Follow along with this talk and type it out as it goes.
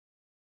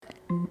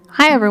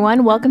Hi,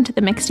 everyone. Welcome to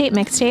the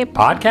Mixtape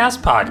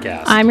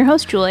Podcast. I'm your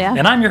host, Julia.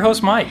 And I'm your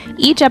host, Mike.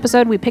 Each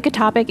episode, we pick a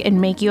topic and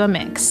make you a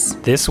mix.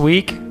 This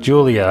week,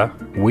 Julia,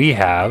 we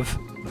have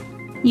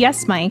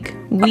Yes, Mike,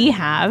 we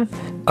have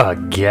a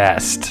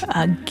guest.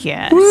 a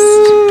guest.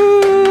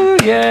 Woo!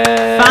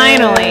 Yay!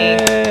 Finally.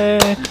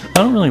 I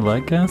don't really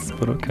like guests,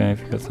 but okay, if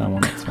you got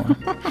someone, that's fine.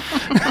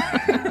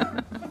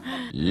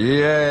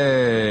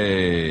 Yay!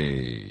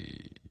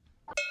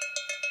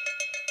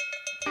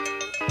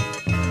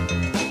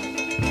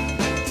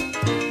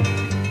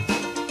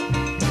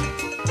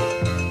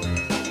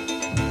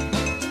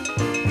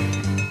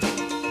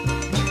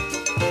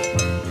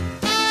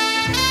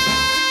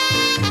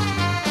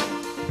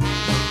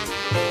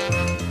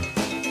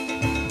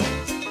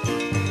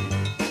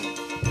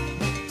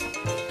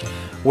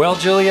 Well,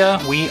 Julia,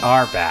 we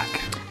are back.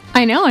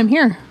 I know, I'm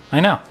here. I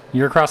know.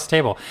 You're across the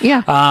table.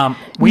 Yeah.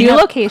 We New have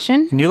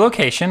location. New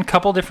location.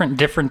 Couple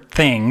different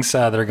things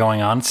that are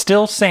going on.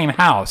 Still same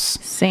house.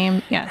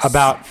 Same, yes.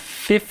 About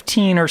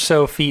 15 or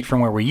so feet from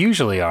where we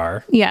usually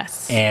are.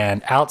 Yes.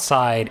 And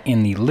outside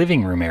in the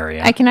living room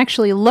area. I can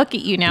actually look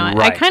at you now. I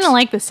Right. kind of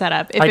like the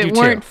setup. If I it do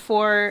weren't too.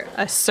 for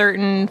a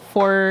certain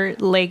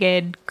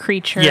four-legged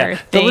creature Yeah,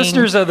 thing. the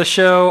listeners of the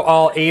show,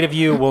 all 8 of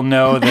you, will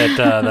know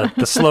that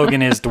the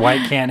slogan is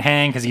Dwight can't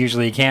hang because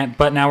usually he can't.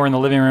 But now we're in the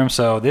living room,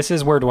 so this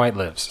is where Dwight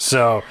lives.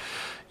 So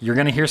you're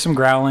going to hear some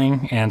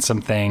growling and some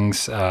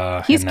things.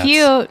 He's and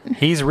cute.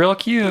 He's real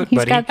cute. He's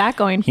but got that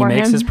going he for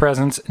makes him. his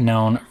presence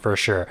known for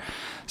sure.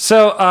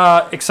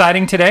 So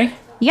exciting today.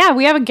 Yeah,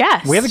 we have a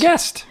guest. We have a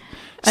guest.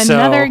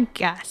 Another So,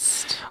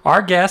 guest.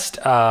 our guest,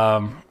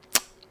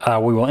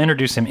 we will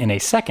introduce him in a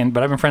second,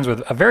 but I've been friends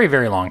with a very,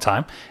 very long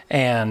time.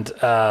 And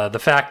the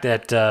fact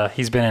that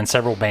he's been in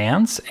several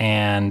bands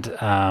and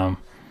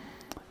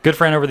good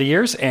friend over the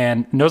years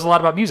and knows a lot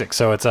about music.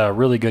 So it's a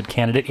really good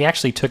candidate. He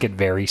actually took it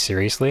very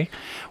seriously.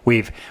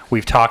 We've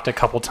talked a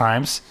couple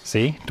times.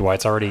 See,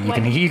 Dwight's already, you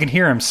can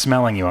hear him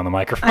smelling you on the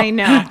microphone. I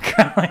know.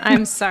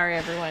 I'm sorry,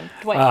 everyone.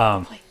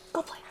 Dwight,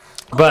 go play.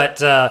 But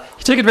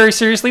he took it very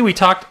seriously. We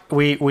talked.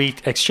 We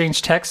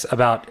exchanged texts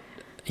about.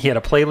 He had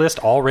a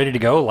playlist all ready to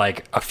go,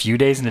 like a few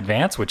days in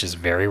advance, which is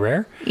very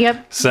rare.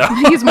 Yep. So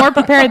He's more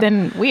prepared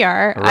than we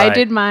are. I Right.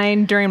 did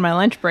mine during my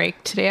lunch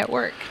break today at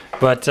work.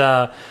 But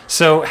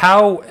so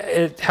how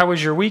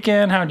was your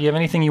weekend? Do you have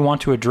anything you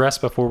want to address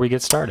before we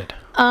get started?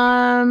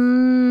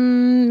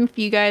 If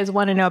you guys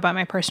want to know about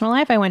my personal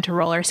life, I went to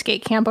roller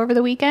skate camp over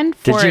the weekend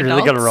for Did you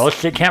really go to adults. roller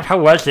skate camp? How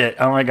was it?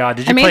 Oh my god!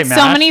 Did you I play made Mash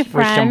so many with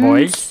some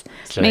boys? friends.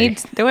 Sorry.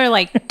 There were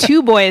like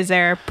 2 boys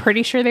there.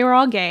 Pretty sure they were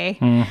all gay.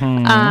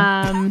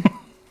 Mm-hmm.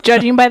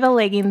 Judging by the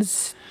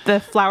leggings, the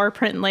flower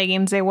print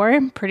leggings they wore,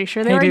 I'm pretty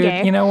sure they Hey, were dude,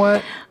 gay. you know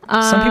what?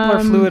 Some people are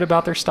fluid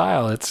about their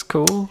style. It's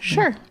cool.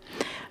 Sure.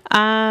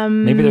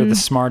 Maybe they're the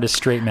smartest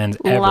straight men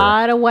A ever.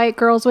 lot of white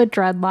girls with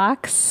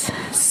dreadlocks.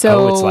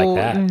 So it's like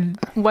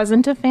that.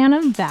 Wasn't a fan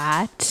of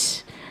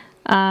that.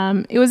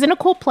 It was in a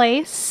cool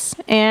place,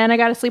 and I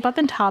got to sleep on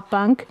the top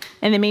bunk,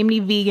 and they made me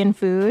vegan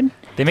food.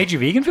 They made you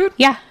vegan food?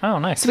 Yeah. Oh,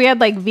 nice. So we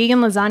had like vegan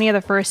lasagna the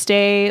first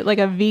day, like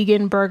a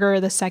vegan burger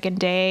the second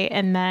day,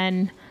 and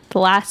then the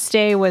last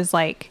day was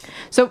like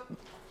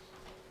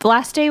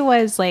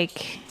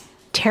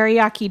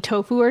teriyaki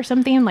tofu or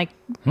something, like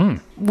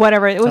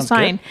whatever. It was Sounds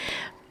fine. good.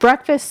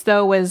 Breakfast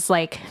though was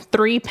like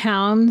 3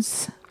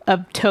 pounds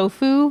of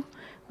tofu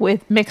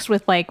mixed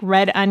with like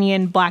red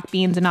onion, black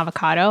beans, and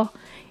avocado,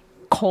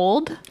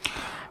 cold.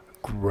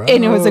 Gross.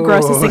 And it was the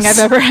grossest thing I've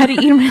ever had to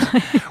eat in my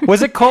life.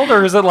 Was it cold,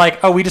 or is it like,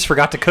 oh, we just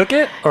forgot to cook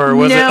it, or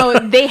was No,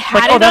 it? they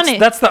had like, it on it.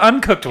 That's the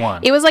uncooked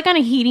one. It was like on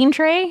a heating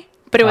tray,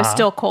 but it was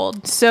still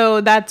cold.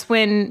 So that's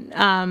when,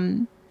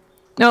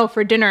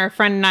 for dinner, a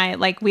friend and I,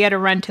 like, we had to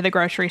run to the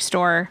grocery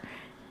store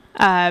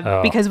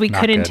because we not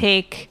couldn't good.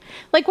 take,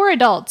 like, we're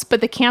adults,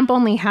 but the camp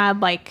only had,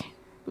 like,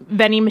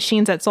 vending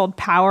machines that sold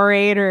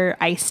Powerade or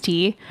iced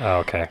tea. Oh,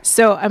 okay.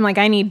 So I'm like,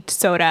 I need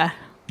soda.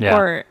 Yeah.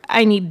 Or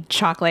I need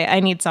chocolate. I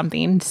need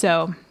something.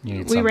 So You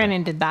need we ran something.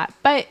 and did that.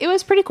 But it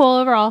was pretty cool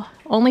overall.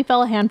 Only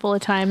fell a handful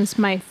of times.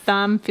 My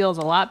thumb feels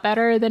a lot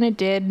better than it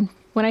did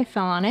when I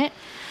fell on it.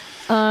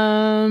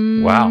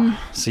 Wow.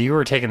 So you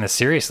were taking this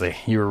seriously.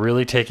 You were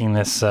really taking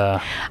this.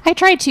 I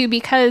try to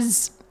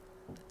because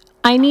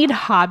I need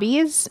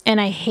hobbies and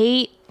I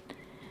hate,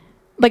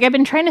 like, I've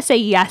been trying to say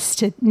yes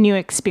to new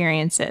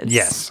experiences.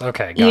 Yes.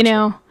 Okay. Gotcha. You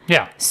know?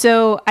 Yeah.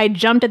 So I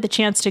jumped at the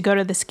chance to go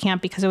to this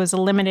camp because it was a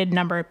limited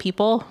number of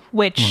people,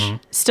 which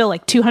still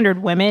like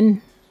 200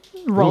 women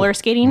roller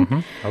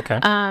skating. Okay.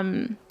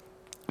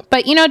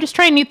 But, you know, just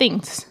trying new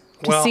things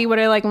to Well, see what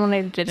I like and what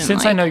I didn't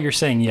Since like. I know you're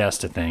saying yes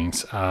to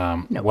things,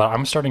 well,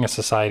 I'm starting a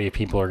society of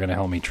people who are going to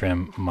help me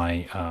trim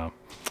my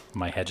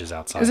my hedges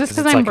outside. Is this 'Cause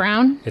because it's I'm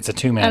brown? It's a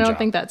 2-man I job. don't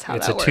think that's how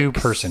it's that a works.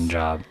 2-person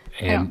job,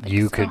 and think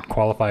you so. could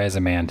qualify as a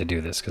man to do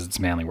this because it's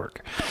manly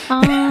work.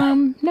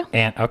 No.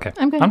 And okay,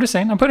 I'm good. I'm just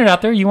saying, I'm putting it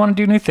out there. You want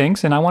to do new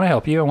things, and I want to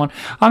help you.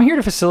 I'm here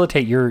to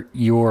facilitate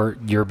your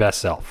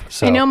best self.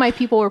 So I know my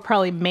people were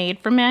probably made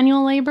for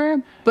manual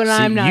labor, but See,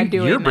 I'm not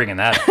doing You're that. bringing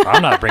that.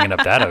 I'm not bringing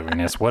up that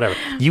ugliness. Whatever.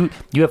 You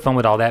have fun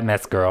with all that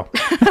mess, girl.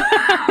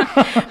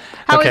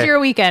 was your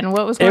weekend?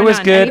 What was going on? It was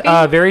on? good.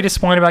 Very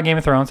disappointed about Game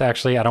of Thrones,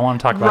 actually. I don't want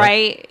to talk about it.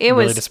 Right. It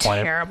really was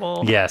disappointed.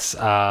 terrible. Yes.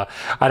 I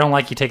don't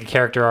like you take a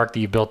character arc that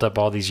you've built up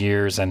all these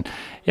years. And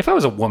if I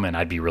was a woman,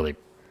 I'd be really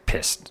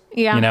pissed.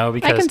 Yeah. You know,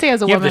 because I can say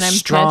as a you woman, have this I'm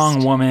strong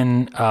pissed.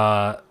 woman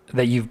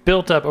that you've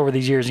built up over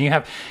these years.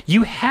 And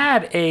you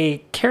had a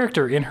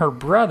character in her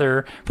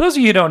brother. For those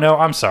of you who don't know,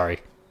 I'm sorry.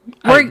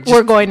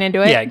 We're going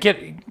into it. Yeah,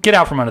 get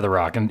out from under the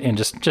rock and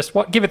just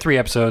give it 3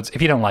 episodes.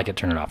 If you don't like it,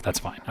 turn it off. That's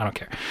fine. I don't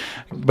care.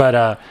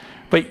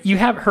 But you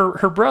have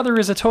her brother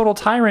is a total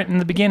tyrant in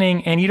the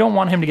beginning, and you don't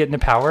want him to get into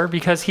power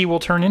because he will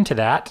turn into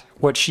that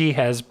what she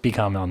has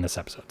become on this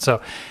episode.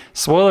 So,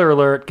 spoiler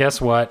alert.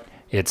 Guess what?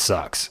 It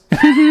sucks.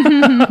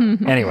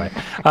 Anyway,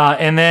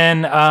 and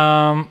then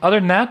other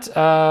than that,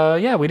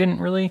 we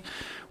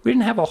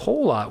didn't have a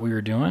whole lot we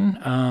were doing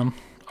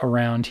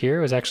around here.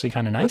 It was actually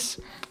kind of nice.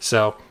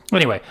 So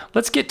anyway,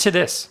 let's get to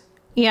this.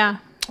 Yeah.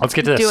 Let's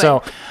get to this. Do it.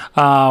 So,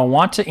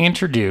 want to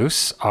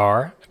introduce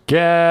our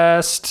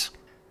guest.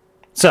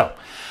 So,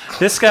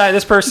 this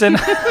person.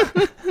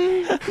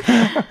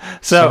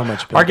 So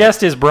much better. our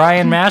guest is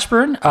Brian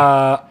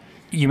Mashburn.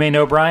 You may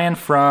know Brian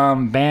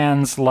from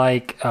bands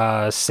like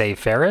Say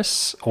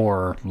Ferris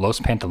or Los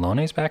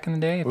Pantalones back in the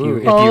day. If you're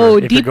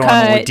going Deep with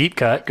Cut. Deep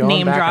Cut.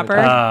 Name back in the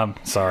dropper.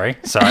 Sorry.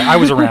 I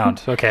was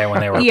around. Okay, when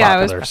they were Yeah,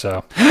 I was- popular.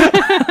 So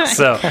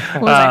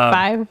What was I,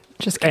 5?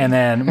 Just kidding. and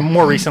then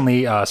more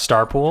recently,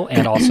 Starpool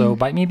and also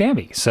Bite Me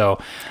Bambi. So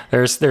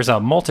there's a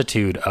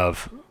multitude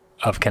of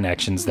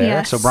connections there.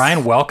 Yes. So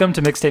Brian, welcome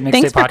to Mixtape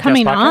Thanks for Podcast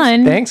coming Podcast.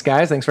 on. Thanks,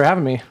 guys. Thanks for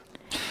having me.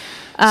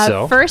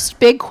 So- First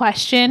big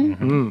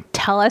question.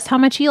 Tell us how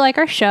much you like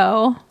our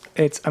show.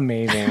 It's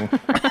amazing.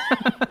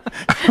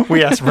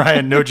 We asked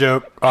Brian, no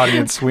joke,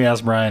 audience. We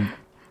asked Brian,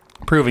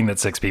 proving that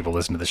 6 people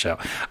listen to the show.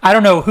 I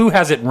don't know who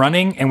has it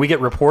running, and we get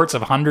reports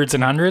of hundreds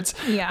and hundreds.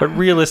 Yeah. But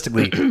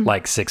realistically,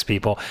 like 6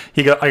 people.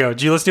 I go,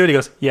 did you listen to it? He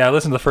goes, yeah, I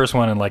listened to the first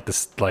one and like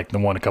the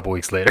one a couple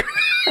weeks later.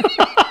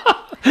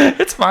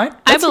 It's fine.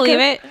 I That's believe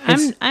okay. it.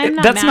 I'm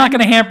not That's mad. not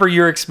going to hamper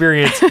your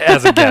experience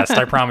as a guest.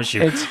 I promise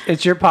you.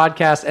 It's your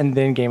podcast and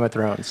then Game of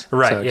Thrones.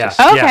 Right. So yeah. just-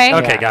 Okay. Yeah.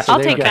 Okay. Yeah, Gotcha. so I'll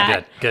there you take go.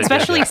 that. Good,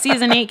 Especially good.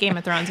 season 8 Game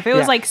of Thrones. If it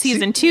was Yeah. like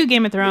season 2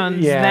 Game of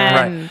Thrones, Yeah.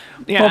 then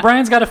yeah. Well,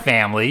 Brian's got a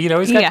family. He's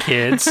got Yeah.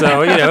 kids.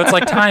 So it's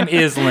like time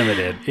is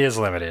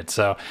limited.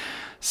 So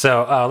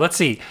let's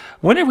see.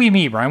 When did we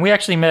meet, Brian? We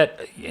actually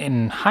met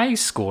in high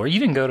school. Or we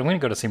didn't go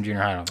to the same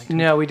junior high, I don't think.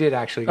 No, we did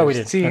actually. Oh, we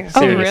did. See, Okay. Oh,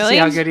 see, really? See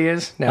how good he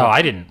is? No, No,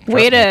 I didn't.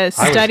 way Trust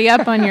to me. study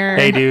up on your.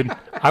 Hey, dude,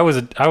 I was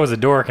a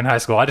dork in high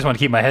school. I just want to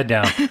keep my head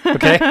down.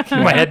 Okay, keep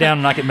my head down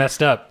and not get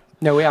messed up.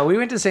 No, yeah, we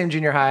went to the same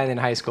junior high and then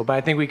high school, but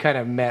I think we kind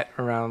of met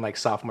around like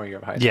sophomore year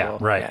of high school. Yeah,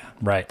 right,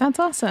 right. That's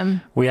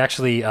awesome. We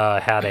actually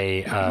had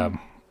a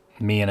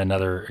me and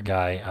another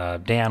guy,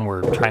 Dan,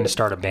 were trying to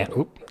start a band.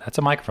 Oop, that's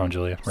a microphone,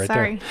 Julia, right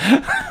Sorry.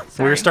 there.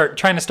 We were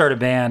trying to start a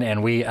band,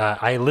 and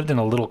I lived in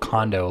a little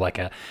condo, like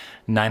a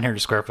 900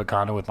 square foot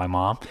condo with my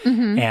mom,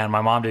 and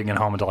my mom didn't get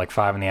home until like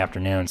 5 in the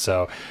afternoon.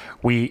 So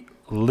we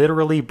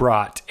literally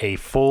brought a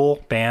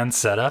full band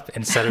setup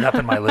and set it up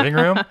in my living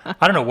room.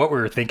 I don't know what we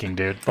were thinking,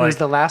 dude. It was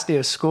the last day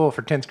of school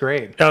for 10th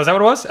grade. Oh, is that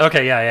what it was?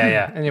 Okay,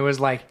 yeah. And it was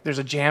like, there's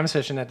a jam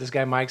session at this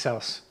guy Mike's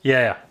house.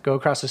 Yeah. Go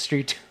across the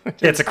street.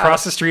 It's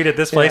across the street at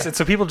this place, Yeah. and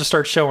so people just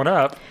start showing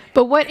up.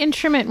 But what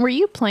instrument were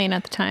you playing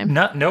at the time?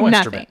 No Nothing.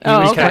 instrument.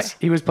 Oh, okay.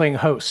 He was playing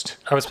host.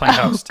 I was playing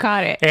host.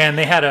 Got it. And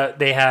they had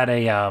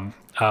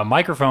a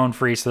microphone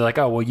free, so they're like,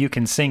 oh, well, you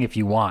can sing if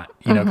you want,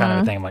 kind of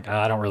a thing. I'm like,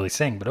 I don't really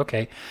sing, but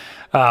okay.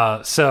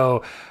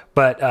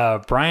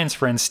 But Brian's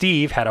friend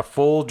Steve had a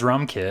full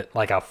drum kit,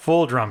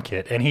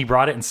 and he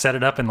brought it and set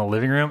it up in the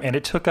living room, and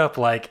it took up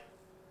like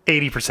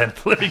 80%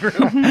 of the living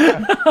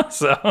room.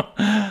 So,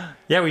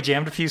 yeah, we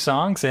jammed a few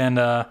songs, and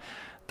the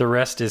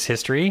rest is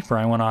history.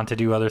 Brian went on to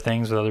do other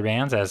things with other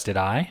bands, as did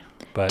I.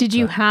 But Did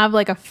you have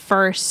like a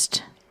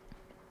first?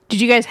 Did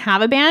you guys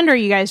have a band, or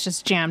you guys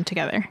just jammed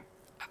together?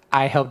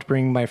 I helped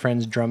bring my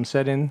friend's drum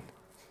set in,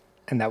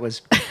 and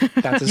that's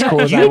as Yeah,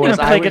 cool as you I didn't was.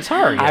 even play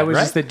guitar yet, I was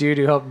right? just the dude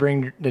who helped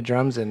bring the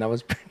drums in. That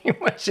was pretty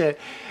much it.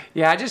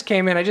 Yeah, I just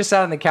came in. I just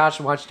sat on the couch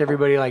and watched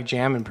everybody like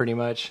jamming pretty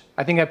much.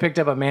 I think I picked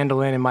up a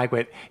mandolin, and Mike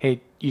went,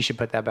 "Hey, you should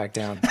put that back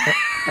down."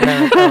 And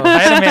I went, "Oh, I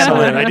had a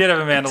mandolin. sorry." I did have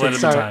a mandolin at the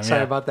Sorry, time. sorry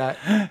Yeah. about that.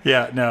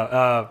 Yeah,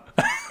 no.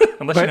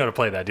 Unless you know how to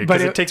play that, dude, but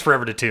because it it- takes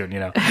forever to tune,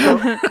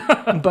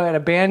 But a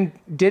band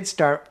did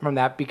start from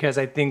that because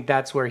I think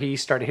that's where he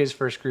started his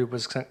first group,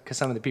 was because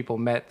some of the people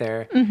met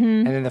there.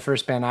 And then the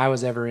first band I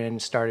was ever in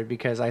started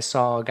because I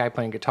saw a guy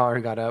playing guitar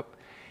who got up.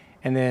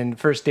 And then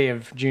first day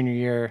of junior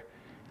year,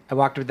 I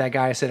walked up with that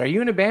guy. I said, "Are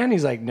you in a band?"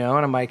 He's like, "No."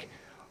 And I'm like,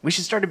 "We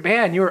should start a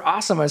band. You were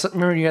awesome. I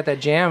remember you got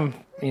that jam."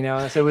 So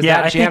it was Yeah,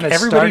 that I jam think that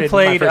everybody started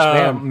played my first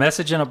band.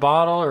 Message in a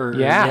Bottle, or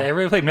Yeah.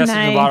 everybody played Message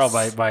in a Bottle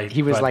by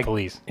He was by like,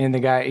 Police. and the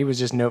guy, he was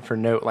just note for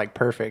note, like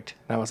perfect.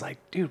 And I was like,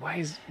 dude, why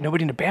is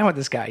nobody in a band with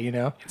this guy?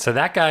 So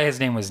that guy,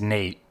 his name was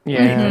Nate.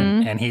 Yeah.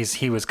 Nathan, and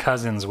he was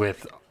cousins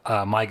with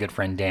my good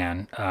friend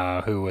Dan,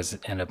 who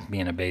ended up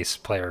being a bass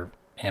player.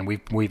 And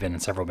we've been in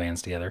several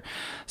bands together.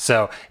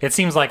 So it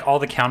seems like all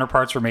the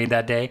counterparts were made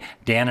that day.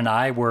 Dan and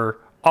I were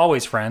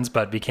always friends,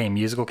 but became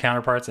musical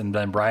counterparts. And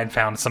then Brian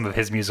found some of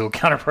his musical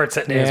counterparts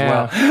as Yeah.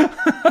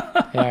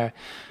 well. Yeah,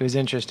 it was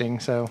interesting.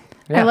 So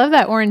I yeah. love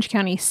that Orange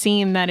County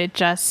scene that it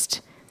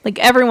just like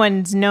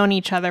everyone's known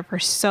each other for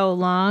so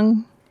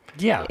long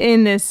Yeah.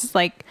 in this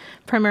like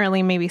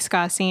primarily maybe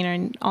ska scene or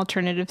an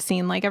alternative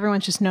scene. Like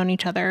everyone's just known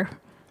each other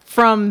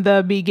from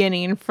the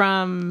beginning,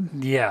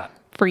 Yeah.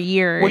 for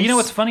years. Well, you know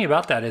what's funny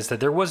about that is that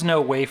there was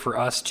no way for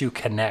us to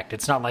connect.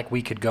 It's not like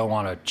we could go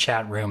on a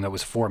chat room that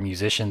was for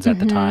musicians at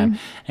the time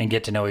and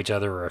get to know each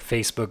other, or a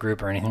Facebook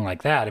group or anything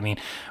like that. I mean,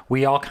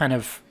 we all kind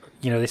of,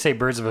 they say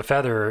birds of a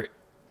feather.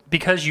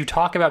 Because you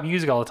talk about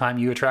music all the time,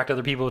 you attract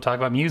other people who talk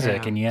about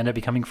music, and you end up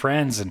becoming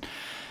friends.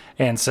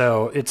 And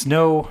so it's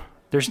no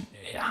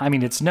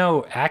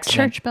accident.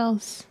 Church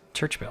bells.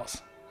 Church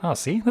bells. Oh,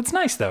 see? That's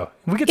nice, though.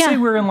 We could Yeah. say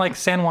we're in, like,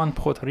 San Juan,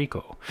 Puerto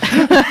Rico.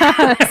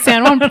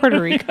 San Juan,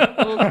 Puerto Rico.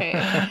 Okay.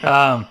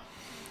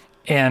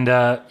 And,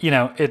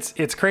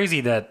 it's crazy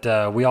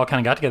that we all kind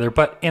of got together.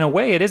 But in a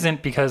way, it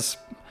isn't, because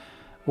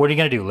what are you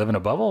going to do? Live in a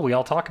bubble? We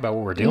all talk about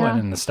what we're doing Yeah.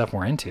 and the stuff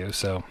we're into.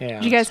 So Yeah,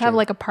 Did you guys that's have true.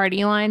 like a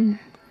party line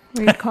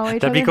where you'd call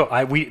each that'd be other?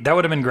 cool. That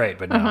would have been great,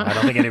 but no, I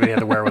don't think anybody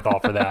had the wherewithal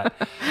for that.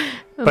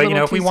 But,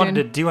 little if we too wanted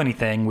to soon. do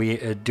anything, we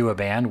do a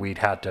band, we'd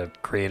had to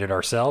create it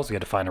ourselves. We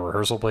had to find a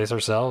rehearsal place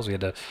ourselves. We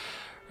had to,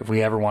 if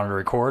we ever wanted to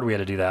record, we had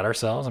to do that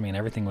ourselves. I mean,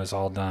 everything was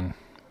all done,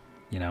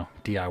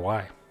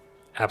 DIY.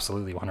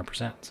 Absolutely,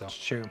 100%. So, It's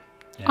true.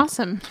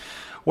 Awesome.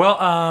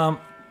 well,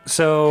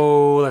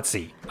 so let's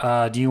see.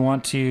 Do you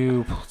want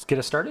to get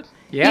us started?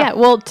 Yeah.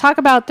 We'll talk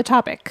about the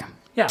topic.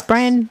 Yeah.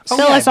 Brian, Oh,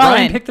 fill yeah, us all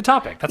Brian in. picked the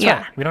topic. That's Yeah.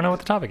 right. We don't know what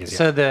the topic is yet.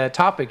 So the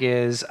topic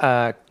is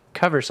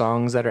cover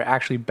songs that are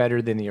actually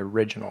better than the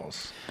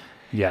originals.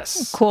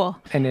 Yes. Cool.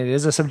 And it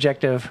is a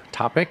subjective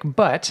topic,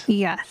 but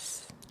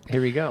Yes.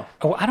 here we go.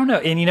 Oh, I don't know.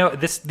 And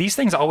these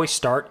things always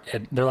start,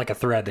 they're like a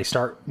thread. They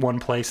start one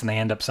place and they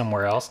end up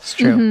somewhere else. It's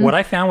true. What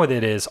I found with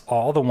it is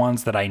all the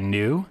ones that I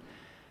knew,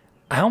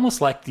 I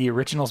almost like the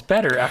originals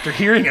better after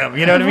hearing them.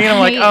 You know what I mean? I'm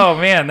like, Right. oh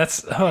man,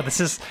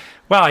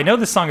 wow, I know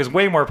this song is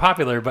way more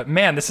popular, but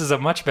man, this is a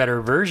much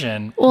better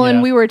version. Well, you and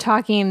know? we were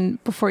talking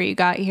before you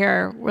got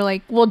here. We're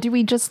like, well, do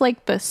we just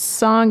like the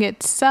song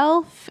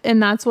itself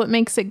and that's what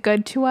makes it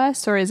good to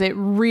us? Or is it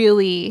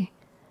really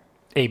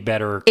a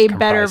better better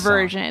comprised song.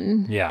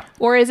 version? Yeah.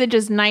 Or is it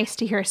just nice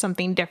to hear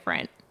something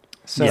different?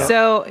 So Yeah.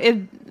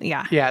 So,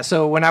 yeah. yeah,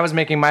 so when I was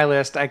making my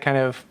list, I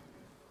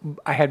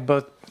had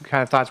both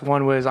kind of thoughts.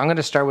 One was I'm going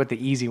to start with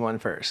the easy one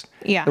first.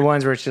 Yeah. The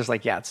ones where it's just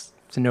like, yeah, it's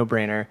a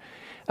no-brainer.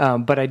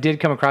 But I did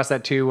come across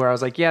that too, where I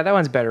was like, yeah, that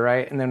one's better,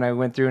 right? And then I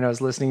went through and I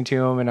was listening to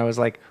them and I was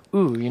like,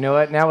 ooh, you know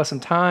what? Now with some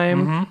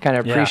time, kind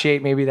of Yeah.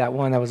 appreciate maybe that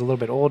one that was a little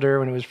bit older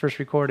when it was first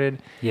recorded.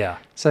 Yeah.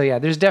 So yeah,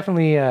 there's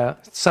definitely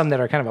some that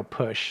are kind of a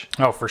push.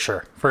 Oh, for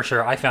sure. For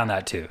sure. I found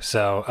that too.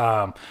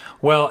 So,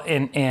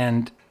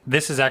 and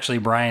this is actually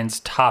Brian's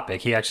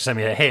topic. He actually sent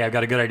me, hey, I've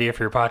got a good idea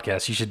for your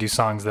podcast. You should do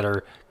songs that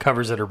are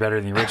covers that are better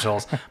than the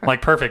originals. I'm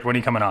like, perfect. When are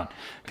you coming on?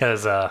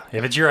 Because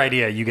if it's your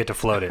idea, you get to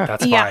float it.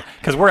 That's Yeah. fine.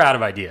 Because we're out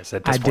of ideas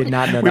at this I point. did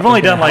not know that We've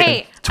only was done gonna like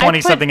Hey, I 20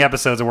 put- something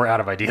episodes and we're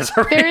out of ideas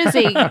already. There is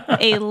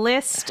a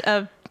list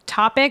of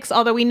topics,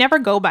 although we never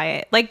go by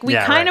it. Like we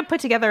Yeah, kind right. of put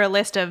together a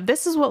list of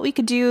this is what we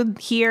could do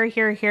here,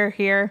 here, here,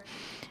 here.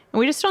 And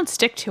we just don't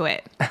stick to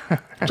it. Just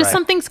Right.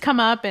 some things come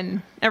up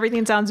and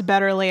everything sounds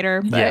better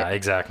later. But Yeah,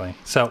 exactly.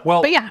 So,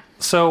 But yeah.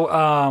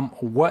 So,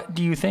 what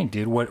do you think,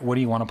 dude? What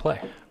do you want to play?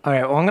 All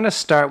right, well, I'm going to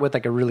start with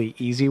like a really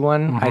easy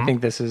one. I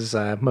think this is,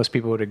 most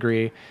people would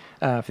agree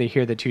if they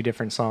hear the two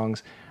different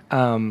songs.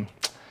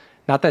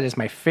 Not that it's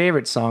my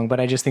favorite song,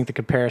 but I just think the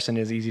comparison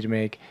is easy to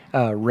make.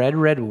 Red,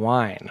 Red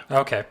Wine.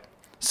 Okay.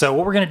 So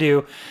what we're going to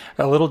do,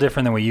 a little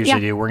different than we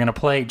usually Yeah. do, we're going to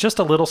play just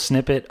a little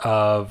snippet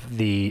of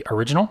the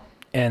original,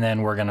 and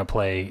then we're going to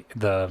play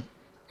the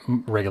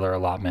regular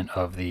allotment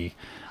of the,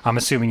 I'm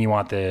assuming you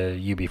want the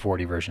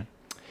UB40 version.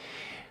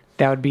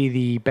 That would be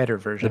the better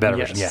version. The better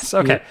version, yes.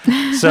 Okay.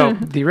 So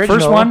The original-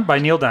 first one by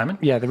Neil Diamond.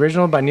 Yeah, the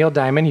original by Neil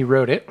Diamond. He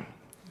wrote it.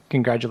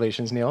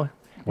 Congratulations, Neil.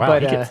 Wow,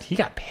 But, he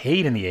got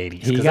paid in the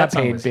 80s. he 'cause got that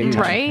song paid was big huge.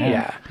 time.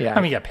 Right? Yeah. I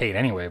mean, he got paid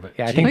anyway, but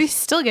Yeah, I geez. think- He's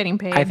still getting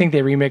paid. I think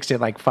they remixed it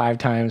like 5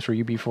 times for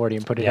UB40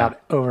 and put it Yeah.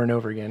 out over and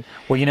over again.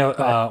 Well,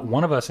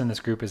 one of us in this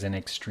group is an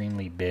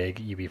extremely big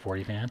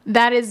UB40 fan.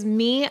 that is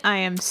me. I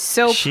am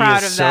so She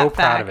proud is of so that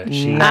proud fact. of it.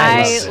 She I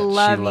loves it. She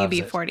love loves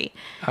it. UB40.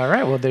 All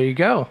right, well, there you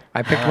go.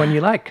 I picked one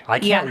you like. I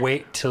can't Yeah.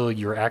 wait till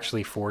you're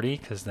actually 40,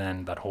 because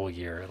then that whole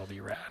year it'll be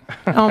rad.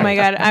 Oh my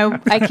god,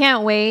 I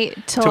can't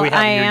wait till Till we have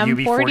I your am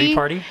UB40 40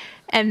 party?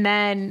 and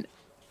then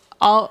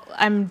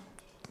I'm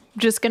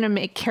just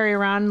gonna carry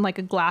around like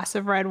a glass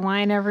of red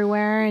wine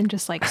everywhere and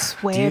just like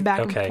sway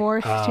back and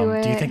forth to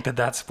it. Do you think that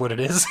that's what it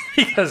is?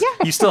 Because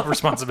you still have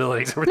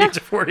responsibilities over the age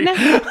of 40. No,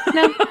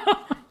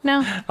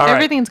 All right.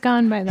 everything's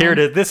gone by then. Here it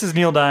is. This is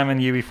Neil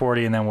Diamond,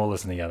 UB40, and then we'll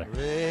listen together.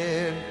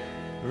 Red,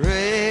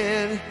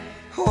 red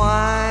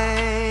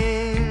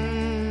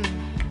wine,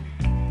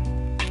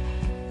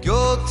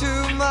 go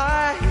to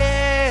my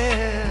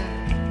head,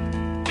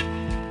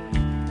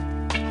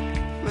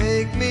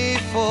 make me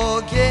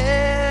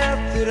forget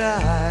that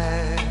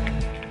I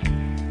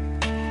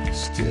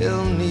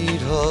still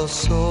need her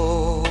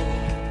so.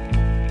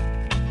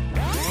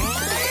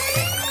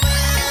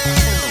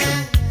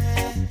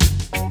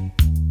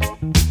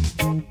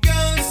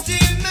 Ghost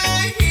in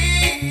my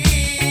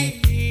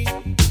head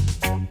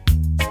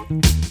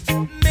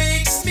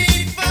makes me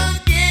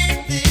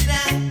forget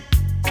that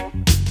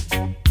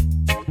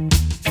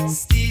I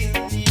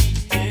still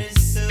need her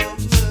so.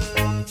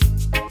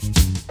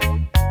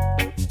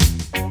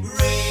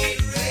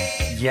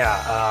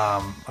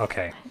 Yeah.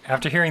 Okay.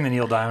 After hearing the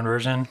Neil Diamond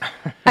version,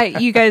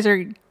 You guys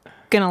are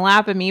gonna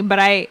laugh at me, but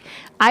I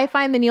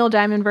find the Neil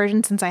Diamond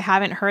version, since I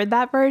haven't heard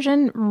that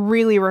version,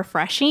 really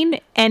refreshing,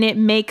 and it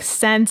makes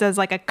sense as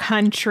like a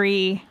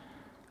country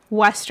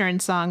western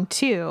song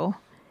too.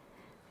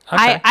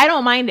 okay. I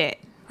don't mind it.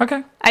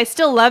 Okay. I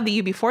still love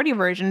the UB40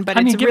 version, but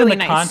I mean, it's given really the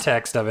nice.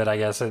 context of it, I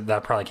guess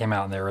that probably came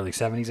out in the early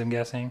 70s, I'm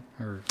guessing.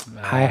 Or,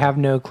 I have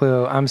no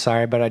clue. I'm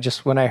sorry, but I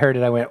just when I heard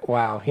it, I went,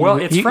 "Wow." Well,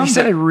 it's he from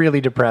sounded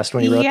really depressed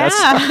when he wrote that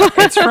song.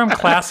 Yeah. It's from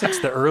classics,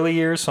 the early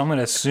years, so I'm going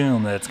to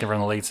assume that it's from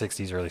the late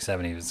 60s, early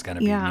 70s. It's going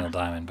to be Yeah. Neil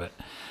Diamond. But,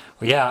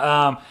 well,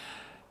 yeah,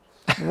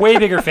 way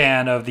bigger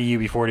fan of the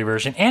UB40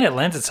 version, and it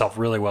lends itself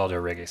really well to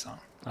a reggae song.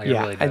 Like, Yeah,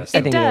 it really I does.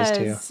 think It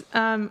it is,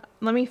 does.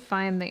 Let me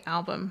find the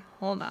album.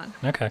 Hold on.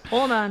 Okay.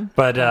 Hold on.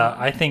 But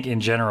I think in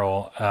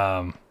general,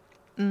 I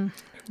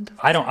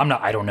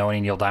don't know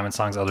any Neil Diamond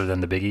songs other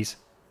than the biggies.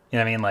 You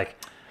know what I mean? Like,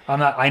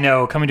 I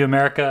know Coming to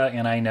America,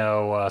 and I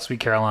know Sweet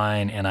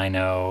Caroline, and I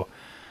know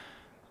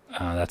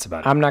that's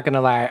about it. I'm not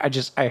gonna lie.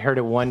 I heard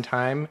it one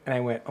time and I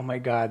went, "Oh my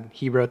god,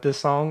 he wrote this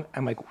song."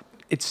 I'm like,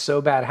 "It's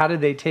so bad. How did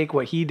they take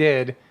what he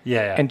did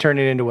Yeah. and turn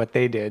it into what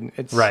they did?"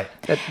 It's Right.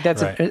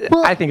 That's Right.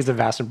 Well, I think it's a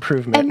vast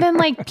improvement. And then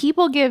like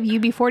people give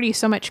UB40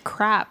 so much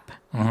crap,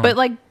 but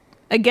like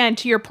again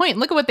to your point,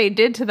 look at what they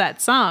did to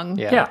that song.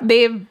 Yeah.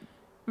 They've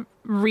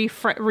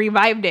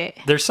revived it.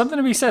 There's something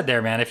to be said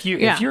there, man. If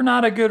Yeah. you're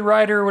not a good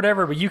writer or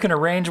whatever, but you can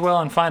arrange well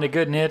and find a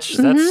good niche,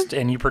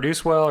 and you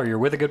produce well, or you're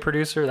with a good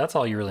producer, that's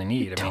all you really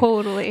need. I mean,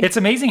 Totally. it's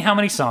amazing how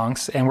many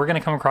songs, and we're going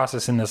to come across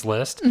this in this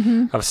list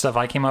of stuff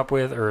I came up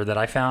with or that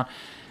I found,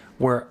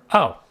 where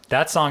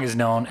that song is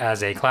known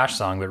as a Clash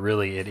song, but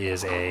really it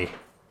is a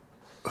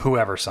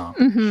whoever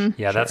song.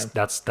 Yeah,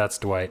 that's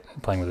Dwight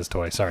playing with his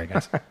toy. Sorry,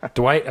 guys.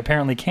 Dwight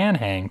apparently can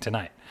hang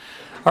tonight.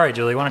 All right,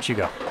 Julie, why don't you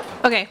go?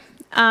 Okay.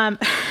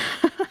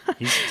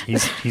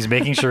 He's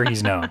making sure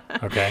he's known.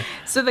 Okay.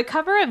 So the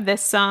cover of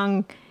this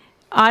song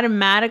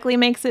automatically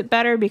makes it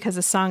better because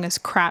the song is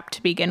crap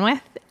to begin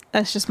with.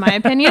 That's just my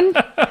opinion.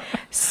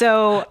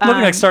 So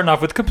Looking like starting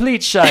off with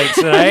complete shite,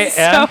 right?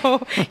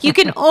 so you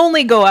can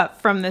only go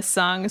up from this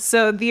song.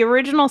 So the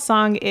original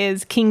song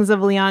is Kings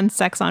of Leon,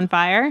 Sex on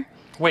Fire.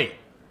 Wait,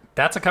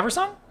 that's a cover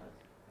song?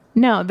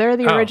 No, they're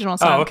the Oh. original Oh,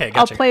 song. okay,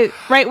 gotcha. I'll play,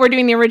 right, we're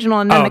doing the original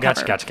and then Oh, the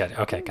gotcha, cover.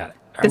 gotcha. Okay, got it.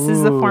 This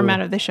is the Ooh. format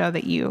of the show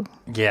that you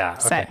Yeah,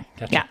 said. okay,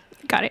 gotcha. Yeah,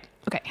 got it.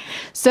 Okay.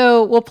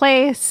 So we'll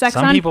play Sex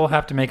Some on... people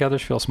have to make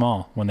others feel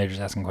small when they're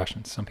just asking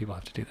questions. Some people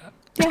have to do that.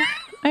 Yeah,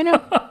 I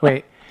know.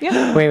 wait,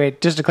 Yeah.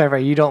 wait. Just to clarify,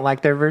 you don't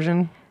like their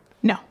version?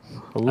 No.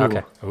 Ooh,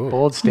 Okay. Ooh.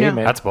 Bold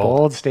statement. That's bold.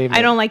 Bold statement.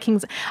 I don't like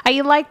Kings.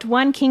 I liked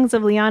one Kings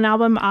of Leon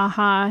album,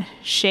 Aha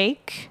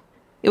Shake.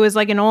 It was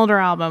like an older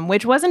album,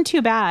 which wasn't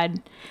too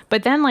bad.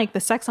 But then like the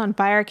Sex on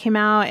Fire came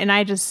out, and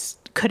I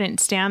just couldn't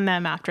stand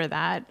them after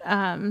that.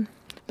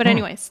 But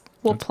anyways,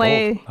 we'll That's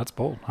play. bold. That's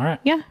bold. All right.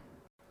 Yeah.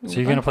 So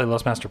you're gonna play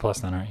Los Master Plus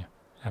then, aren't you?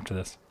 After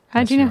this.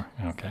 How'd Yes, you know?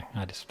 are. Okay.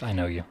 I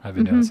know you. I've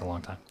been doing this a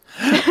long time.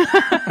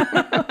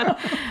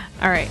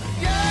 All right.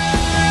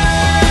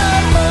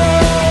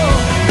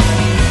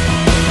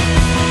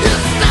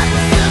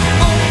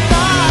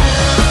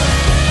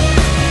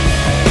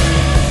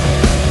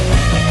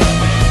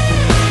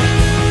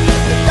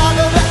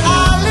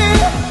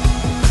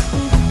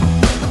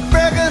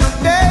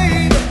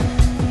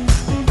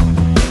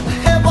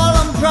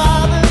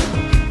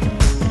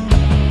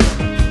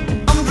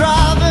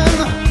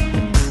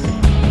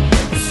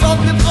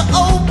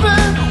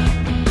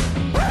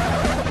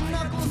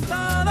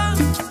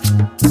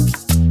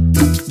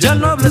 Ya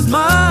no hables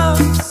más,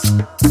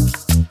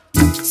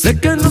 sé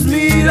que nos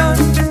miran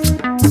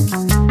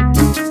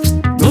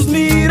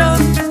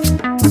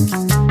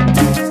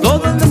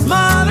todo el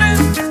desmadre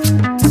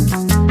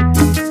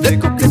de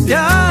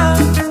coquetear,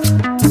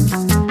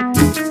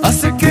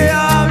 hace que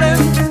hablen,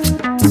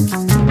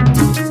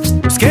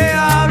 pues que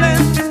hablen.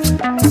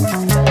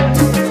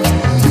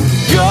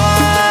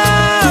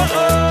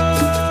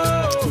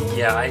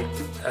 Yeah,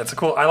 that's a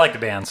cool. I like the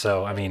band,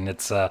 so I mean,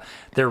 it's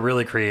they're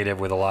really creative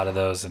with a lot of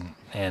those,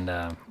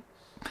 and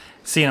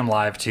seeing them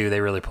live too, they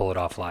really pull it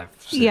off live.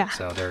 So, Yeah.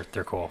 so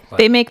they're cool. But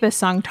They make this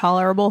song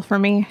tolerable for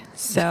me,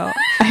 so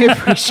I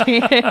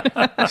appreciate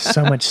it.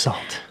 So much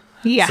salt.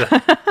 Yeah.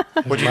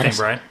 what do you think,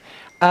 Brian?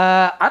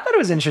 I thought it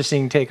was an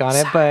interesting take on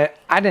it, but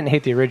I didn't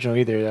hate the original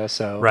either, though.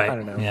 So Right. I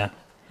don't know. Yeah.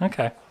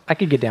 Okay. I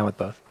could get down with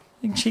both.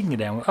 She can get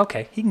down with.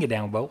 Okay, he can get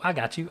down with both. I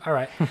got you. All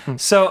right.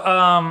 So,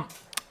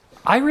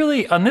 I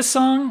really on this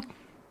song,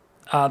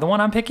 the one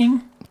I'm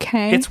picking.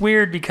 Okay. It's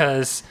weird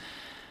because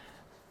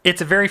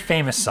it's a very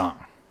famous song,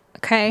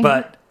 okay.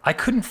 but I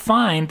couldn't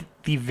find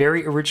the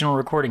very original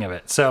recording of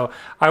it. So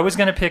I was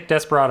going to pick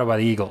Desperado by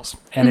the Eagles.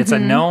 And it's a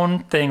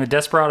known thing with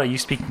Desperado. You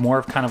speak more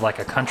of kind of like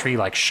a country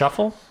like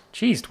shuffle.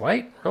 Jeez,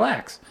 Dwight,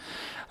 relax.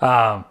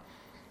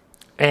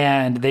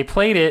 And they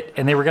played it,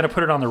 and they were going to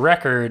put it on the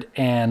record,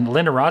 and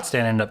Linda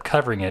Ronstadt ended up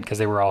covering it because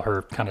they were all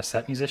her kind of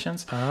set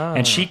musicians.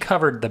 And she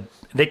covered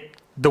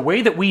the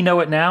way that we know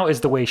it now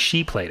is the way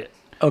she played it.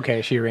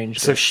 Okay, she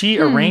arranged So it. she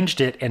arranged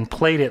it and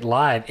played it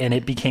live, and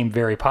it became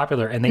very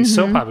popular. And they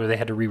so popular they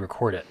had to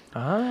re-record it.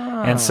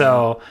 And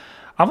so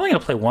I'm only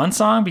going to play one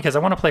song because I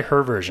want to play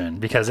her version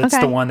because it's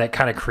Okay. the one that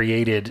kind of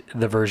created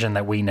the version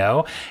that we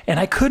know. And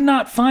I could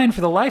not find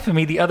for the life of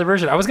me the other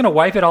version. I was going to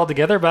wipe it all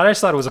together, but I just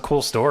thought it was a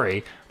cool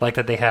story, like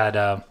that they had,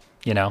 in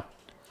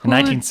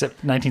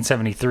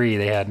 1973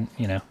 they had,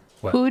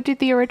 what? Who did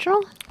the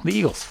original? The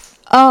Eagles.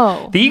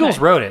 Oh. The Eagles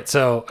wrote it,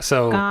 so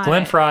Got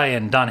Glenn it. Frey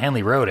and Don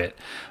Henley wrote it,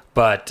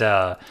 but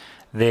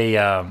they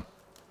had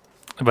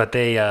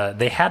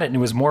it, and it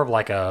was more of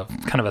like a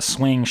kind of a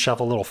swing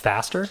shuffle, a little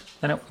faster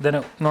than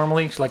it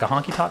normally, like a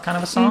honky tonk kind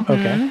of a song.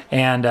 Okay.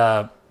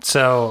 And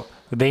so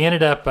they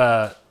ended up,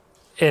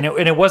 and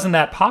it wasn't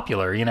that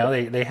popular,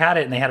 They had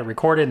it and they had it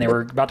recorded, and they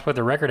were about to put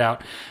the record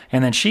out,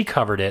 and then she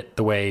covered it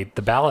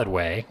the ballad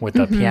way with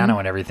the piano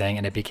and everything,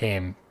 and it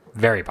became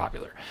very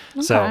popular.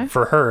 So Okay.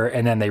 for her,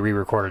 and then they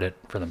re-recorded it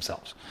for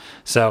themselves.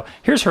 So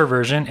here's her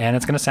version, and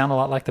it's going to sound a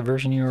lot like the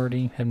version you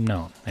already have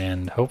known.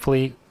 And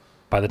hopefully,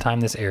 by the time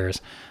this airs,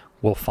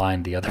 we'll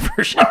find the other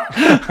version.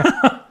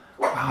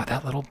 Wow,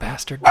 that little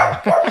bastard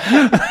dog.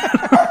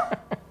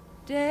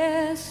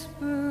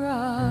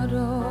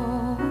 Desperado,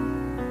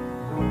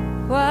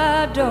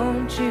 why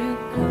don't you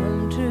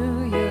come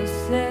to your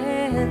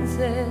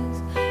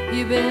senses?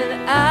 You've been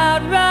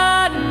out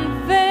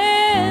riding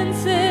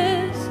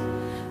fences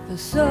for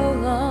so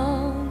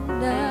long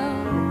now.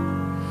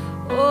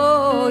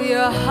 Oh, you're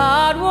a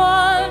hard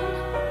one,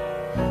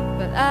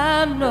 but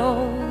I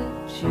know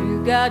that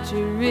you got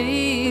your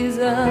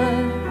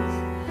reasons.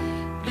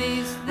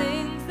 These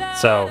things that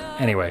So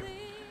anyway,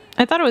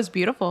 I thought it was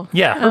beautiful.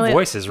 yeah, her I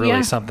voice is really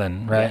yeah.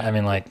 something, right? I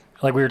mean, like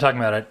we were talking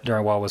about it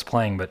during while I was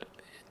playing, but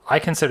I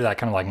consider that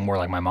kind of like more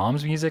like my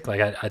mom's music. Like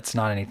it's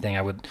not anything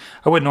I would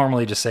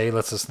normally just say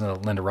let's listen to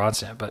Linda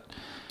Ronstadt, but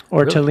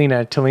Or really?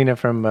 Talina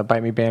from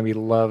Bite Me Bambi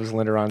loves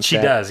Linda Ronstadt. She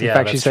does, yeah, In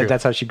fact, she that's said true.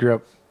 that's how she grew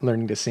up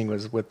learning to sing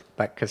was with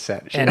that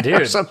cassette. And or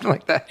dude, something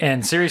like that.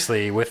 And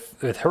seriously,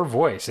 with her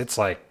voice, it's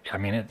like, I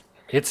mean,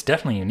 it's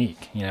definitely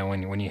unique.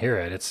 When you hear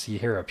it, you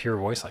hear a pure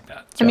voice like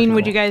that. It's I mean, really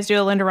would you cool. guys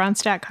do a Linda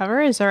Ronstadt cover?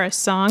 Is there a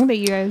song that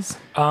you guys?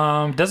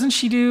 Doesn't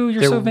she do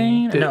 "You're There- So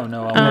Vain"? there-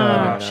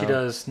 No. She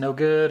does "No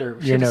Good" or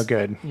You're No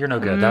Good. You're No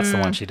Good. That's the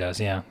one she does.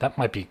 Yeah, that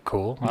might be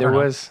cool. I There don't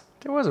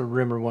know. was a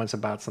rumor once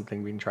about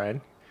something being tried.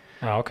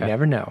 Oh, okay.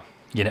 Never know.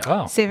 Save it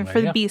there for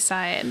you the go.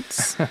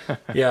 B-sides.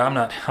 Yeah, I'm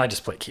not. I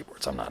just play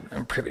keyboards. I'm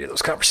not privy to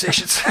those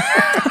conversations.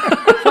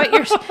 But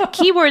your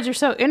keyboards are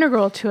so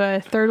integral to a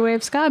third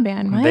wave ska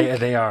band, Mike.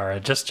 they are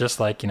just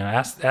like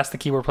ask the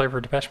keyboard player for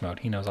Depeche Mode.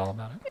 He knows all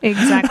about it.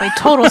 Exactly.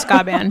 Total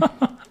ska band.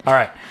 All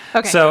right.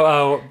 Okay.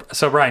 So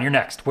Brian, you're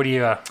next. What are you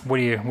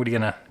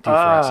gonna do for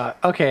us?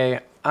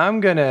 Okay,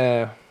 I'm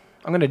gonna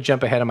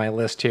jump ahead of my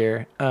list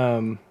here.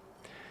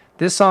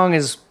 This song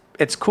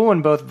it's cool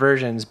in both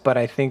versions, but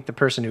I think the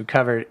person who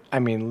covered, I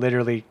mean,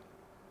 literally,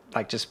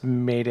 like just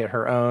made it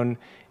her own,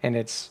 and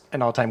it's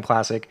an all-time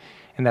classic,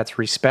 and that's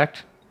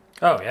 "Respect."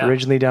 Oh yeah.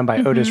 Originally done by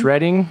Otis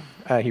Redding.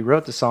 He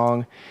wrote the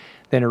song.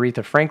 Then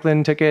Aretha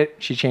Franklin took it.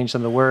 She changed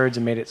some of the words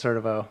and made it sort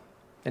of an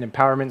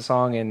empowerment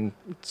song, and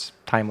it's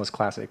a timeless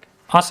classic.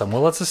 Awesome.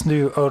 Well, let's listen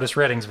to Otis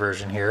Redding's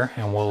version here,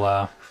 and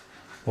we'll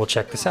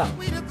check this out.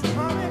 And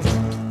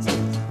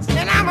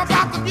I'm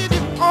about to give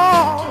you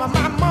all of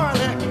my money.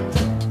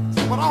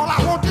 But all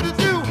I want you to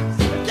do is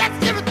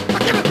just give it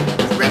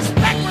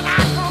respect when I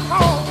come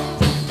home.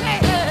 Hey,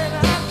 hey,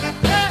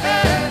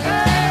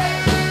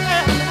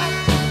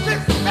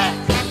 respect.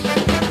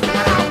 That's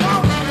what I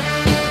want.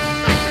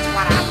 Respect is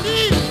what I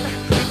need.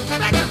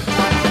 Respect is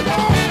what I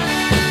want.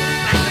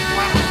 Respect is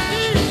what I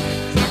need.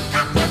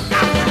 Got to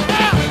have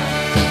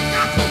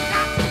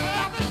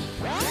it.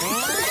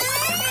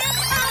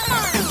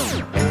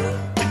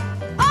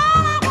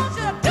 all I want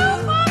you to do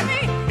for me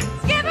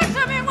is give it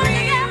to me when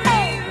you get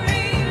home.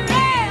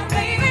 Yeah,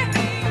 baby,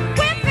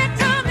 whip it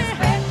to me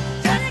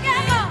till you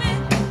get home.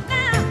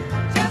 Now,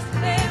 just a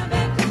little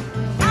bit.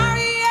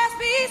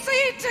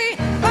 R-E-S-P-E-C-T,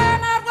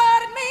 find out what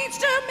it means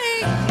to me.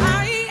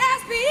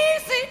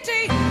 R-E-S-P-E-C-T,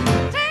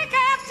 take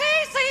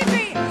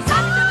F-T-C-B.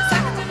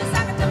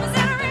 Suck it to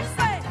me,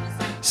 say.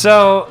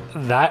 So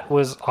that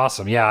was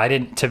awesome. Yeah, I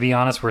didn't. To be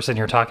honest, we're sitting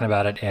here talking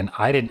about it, and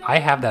I didn't. I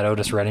have that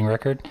Otis Redding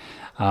record,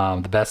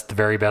 the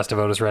very best of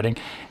Otis Redding,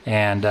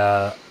 and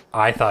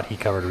I thought he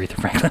covered Aretha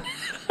Franklin.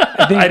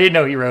 I didn't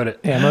know he wrote it.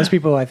 Yeah, most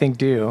people I think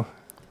do.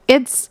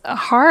 It's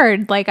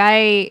hard. Like,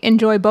 I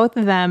enjoy both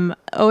of them.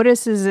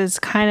 Otis's is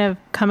kind of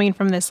coming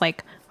from this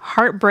like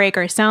heartbreak,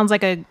 or sounds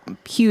like a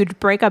huge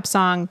breakup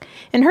song,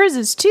 and hers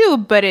is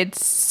too, but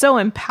it's so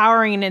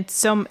empowering. It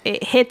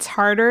hits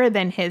harder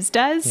than his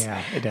does.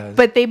 Yeah, it does.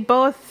 But they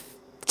both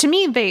to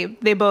me,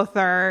 they both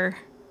are.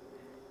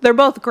 They're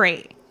both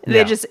great.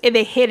 Yeah.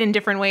 They hit in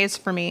different ways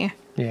for me.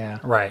 Yeah.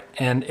 Right,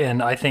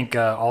 and I think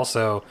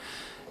also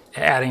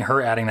adding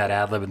that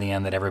ad lib in the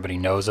end that everybody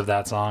knows of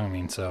that song. I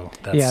mean, so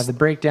that's Yeah, the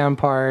breakdown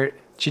part.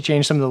 She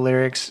changed some of the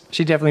lyrics.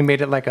 She definitely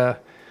made it like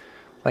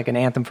an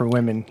anthem for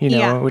women, you know,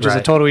 Yeah. which is a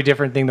Right. totally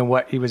different thing than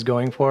what he was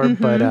going for.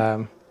 Mm-hmm.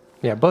 But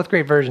yeah, both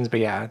great versions. But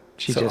yeah,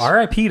 she so just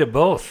R.I.P. to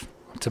both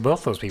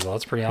those people.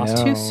 That's pretty awesome.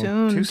 know. Too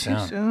soon. Too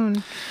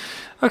soon.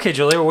 Okay,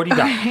 Julia, what do you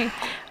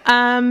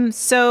got?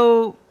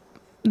 So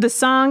the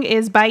song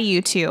is by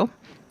U2.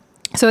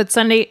 So it's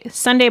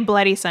Sunday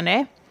Bloody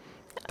Sunday.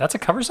 That's a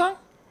cover song?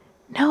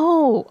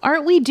 No,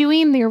 aren't we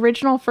doing the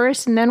original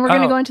first and then we're going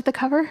to Oh. go into the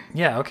cover?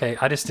 Yeah, okay.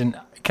 I just didn't,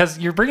 because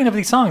you're bringing up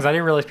these songs. I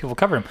didn't realize people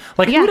cover them.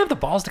 Like, Yeah. who would have the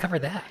balls to cover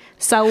that?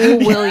 Saul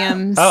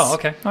Williams. Oh,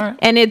 okay. All right.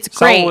 And it's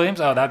Saul great.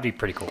 Williams? Oh, that'd be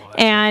pretty cool.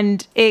 actually.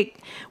 And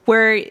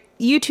where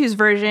U2's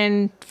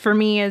version for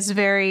me is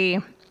very,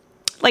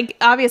 like,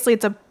 obviously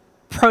it's a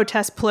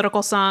protest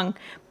political song,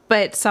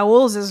 but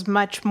Saul's is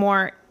much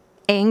more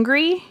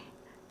angry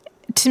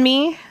to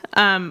me,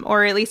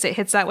 or at least it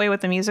hits that way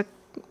with the music.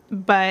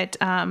 But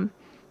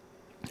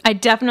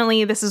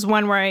this is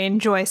one where I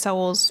enjoy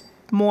Saul's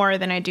more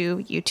than I do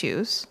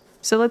U2's.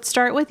 So let's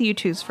start with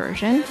U2's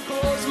version.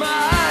 Close my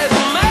eyes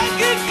and make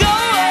it go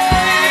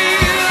away.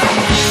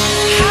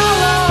 How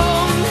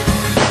long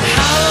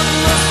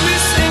must we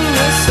sing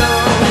this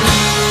song?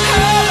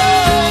 How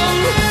long?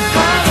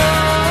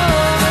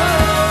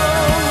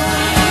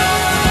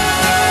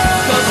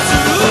 'Cause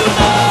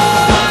tonight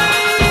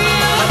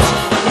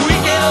we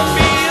can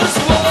be as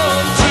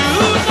one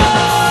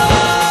tonight.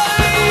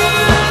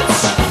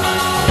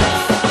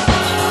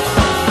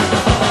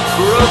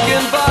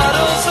 Broken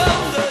bottles on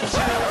the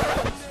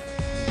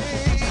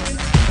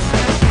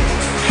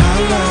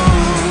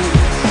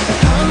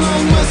How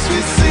long must we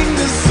sing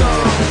this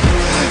song?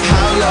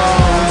 How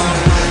long?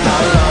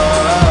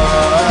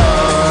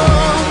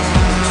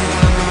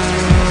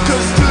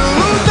 'Cause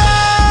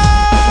tonight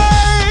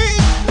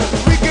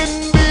we can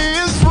be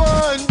as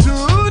one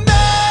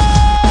tonight.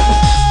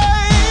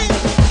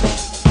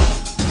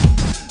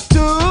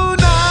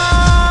 Tonight.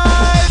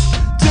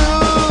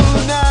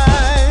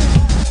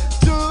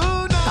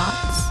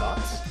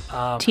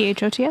 THOTS?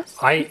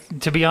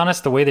 To be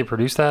honest, the way they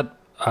produced that,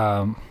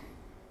 I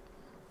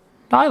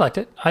liked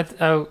it.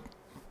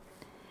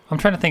 I'm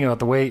trying to think about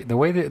the way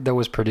that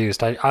was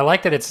produced. I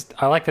like that it's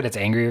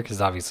angrier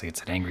because obviously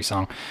it's an angry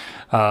song,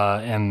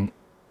 and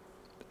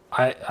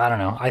I don't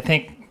know. I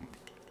think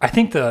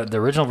the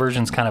original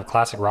version's kind of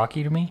classic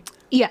Rocky to me.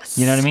 Yes.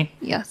 You know what I mean?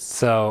 Yes.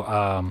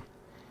 So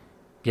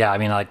yeah, I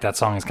mean, like, that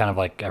song is kind of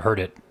like, I've heard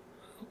it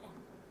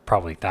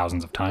probably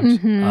thousands of times.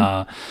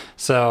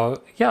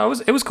 So yeah,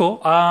 it was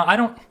cool. I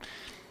don't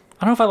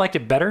know if I liked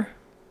it better.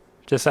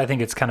 Just I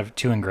think it's kind of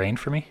too ingrained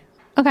for me,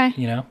 Okay.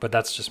 you know. But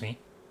that's just me.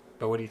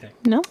 But what do you think?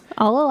 No,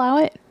 I'll allow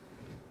it.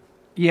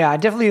 yeah, I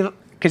definitely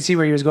could see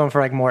where he was going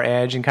for like more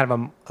edge and kind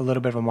of a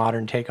little bit of a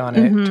modern take on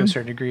it to a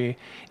certain degree.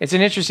 It's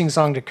an interesting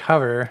song to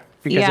cover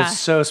because Yeah. it's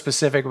so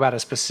specific about a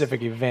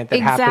specific event that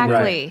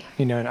Exactly.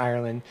 happened, in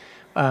Ireland.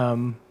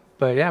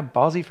 But yeah,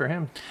 ballsy for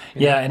him.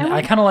 Yeah, and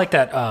I kind of like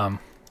that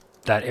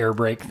that air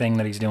brake thing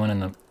that he's doing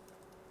and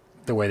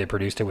the way they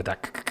produced it with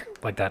that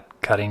like that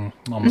cutting,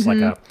 almost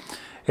like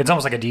it's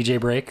almost like a DJ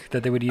break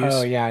that they would use.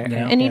 Oh, yeah, you know?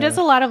 yeah. And he does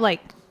a lot of like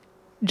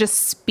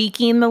just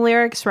speaking the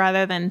lyrics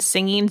rather than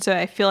singing. So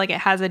I feel like it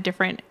has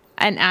an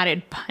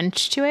added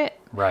punch to it.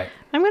 Right.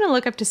 I'm going to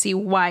look up to see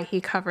why he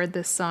covered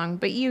this song,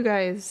 but you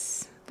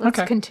guys, let's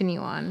Okay. continue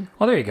on.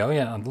 Well, there you go.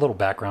 Yeah, a little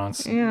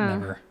background's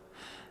Yeah.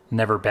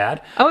 never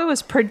bad. Oh, it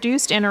was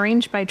produced and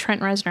arranged by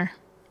Trent Reznor.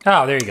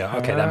 Oh, there you go.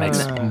 Okay, that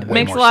makes way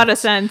Makes more a lot sense. of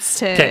sense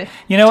to. Okay,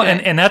 you know, to-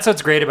 and that's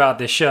what's great about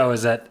this show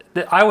is that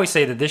I always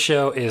say that this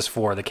show is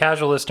for the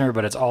casual listener,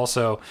 but it's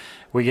also,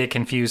 we get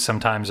confused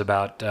sometimes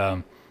about,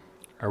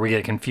 or we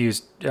get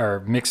confused or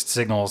mixed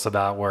signals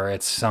about where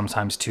it's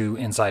sometimes too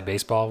inside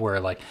baseball,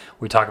 where like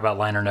we talk about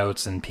liner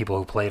notes and people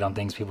who played on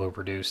things, people who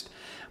produced.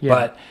 Yeah.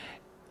 But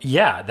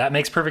yeah, that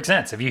makes perfect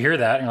sense. If you hear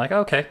that and you're like,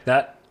 okay,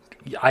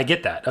 I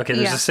get that. Okay,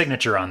 there's Yeah. a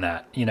signature on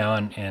that, you know,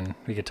 and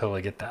we could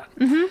totally get that.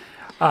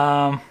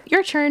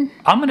 Your turn.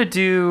 I'm going to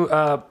do,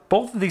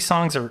 both of these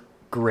songs are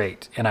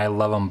great, and I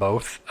love them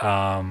both.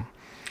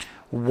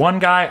 One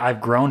guy I've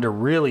grown to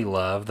really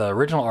love, the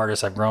original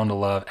artist I've grown to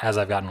love as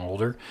I've gotten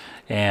older,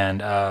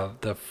 and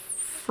the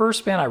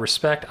first band I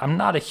respect, I'm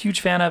not a huge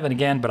fan of, and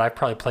again, but I've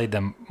probably played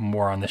them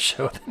more on this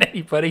show than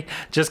anybody,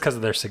 just because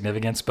of their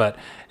significance, but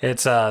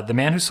it's The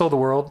Man Who Sold the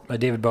World by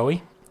David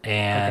Bowie,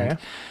 and...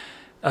 Okay.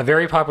 A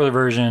very popular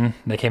version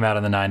that came out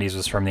in the 90s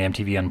was from the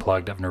MTV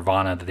Unplugged of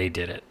Nirvana that they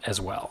did it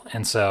as well.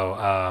 And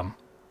so,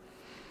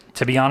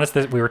 to be honest,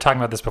 we were talking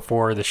about this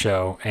before the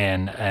show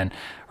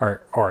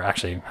or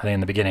actually I think in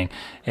the beginning.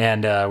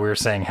 And we were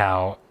saying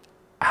how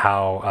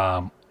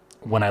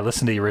when I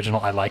listened to the original,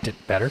 I liked it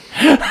better.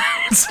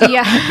 So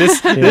Yeah.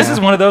 this is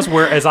one of those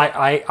where, as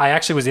I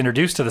actually was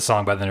introduced to the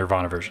song by the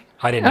Nirvana version.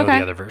 I didn't know Okay.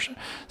 the other version.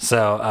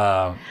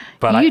 So,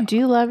 but You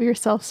do love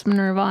yourself some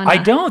Nirvana. I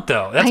don't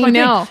though. That's I my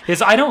know. thing.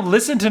 Is I don't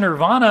listen to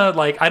Nirvana.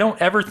 Like I don't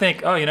ever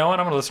think, oh, you know what,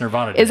 I'm gonna listen to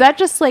Nirvana today. Is that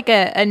just like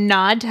a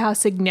nod to how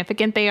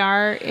significant they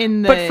are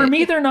in the? But for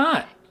me, they're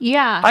not.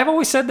 yeah. I've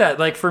always said that.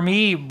 Like for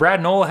me,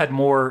 Brad Knoll had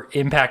more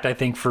impact, I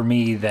think, for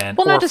me than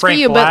well, or not just Frank for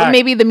you, Black. but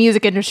maybe the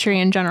music industry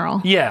in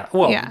general. Yeah.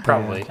 Well, Yeah.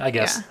 probably. I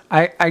guess.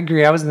 Yeah. I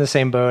agree. I was in the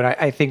same boat.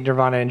 I think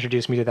Nirvana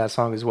introduced me to that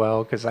song as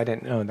well because I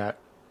didn't know that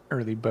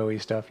early Bowie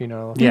stuff, you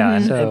know. Yeah,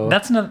 and, So and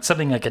that's not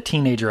something like a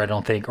teenager, I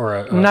don't think, or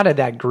a not at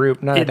that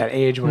group, not It- at that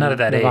age when not at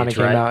that Nirvana age,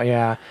 came right? out.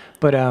 Yeah,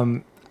 but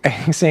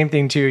same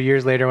thing too.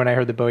 Years later, when I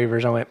heard the Bowie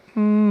version, I went,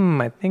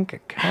 I think I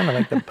kind of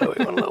like the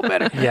Bowie one a little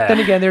better. Yeah. Then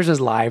again, there's his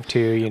live too,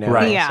 you know.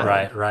 right,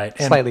 Yeah. right.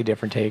 And, Slightly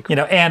different take. you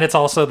know, and it's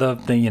also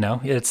the you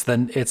know, it's the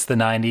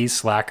 90s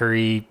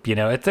slackery. You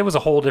know, it was a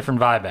whole different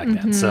vibe back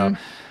then. So,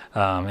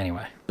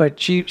 anyway. But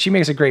she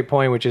makes a great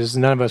point, which is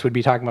none of us would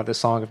be talking about this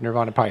song if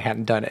Nirvana probably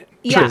hadn't done it.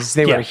 Yeah. Because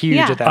they Yeah. were huge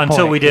Yeah. at that point.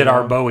 Until we did you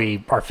our know?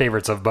 Bowie, our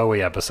favorites of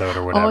Bowie episode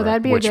or whatever.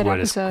 that'd be a which good would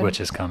episode. which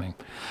is coming.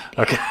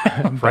 Okay,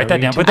 write that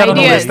down. Put that on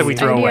the Ideas. list that we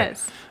throw away.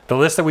 Ideas. The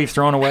list that we've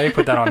thrown away.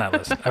 Put that on that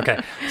list. Okay.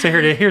 So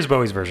here's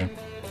Bowie's version.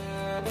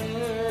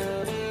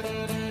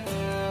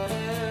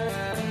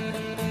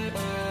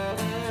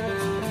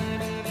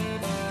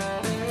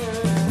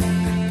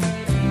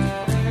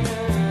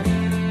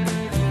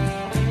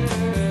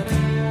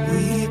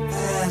 We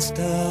passed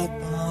up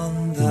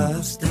on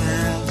the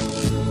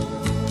steps.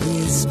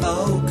 We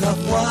spoke of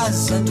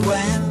was and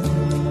when.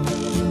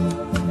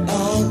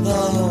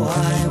 Although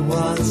I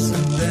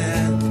wasn't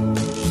there,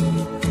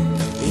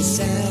 he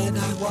said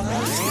I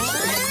was.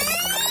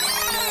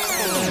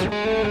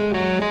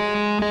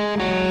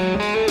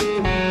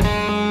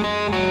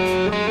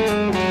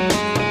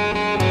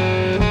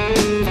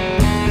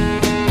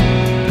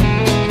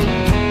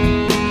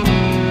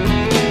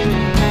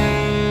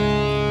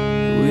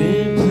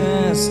 We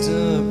passed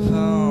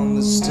upon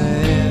the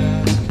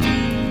stair,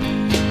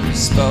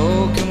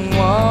 spoken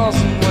was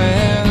and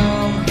when,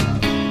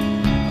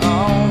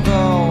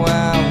 although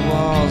I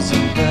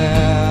wasn't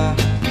there.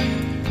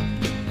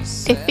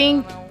 I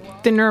think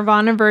the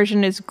Nirvana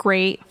version is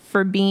great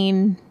for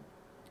being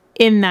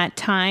in that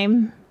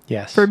time,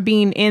 Yes. for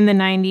being in the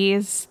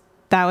 90s.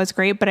 That was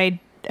great, but I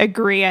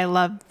agree. I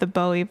love the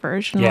Bowie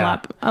version Yeah.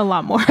 a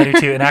lot more. I do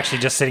too. And actually,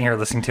 just sitting here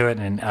listening to it,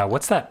 and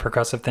what's that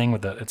percussive thing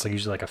with the? It's like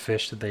usually like a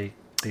fish that they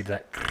do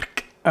that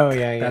Oh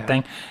yeah, yeah. that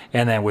thing,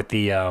 and then with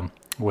the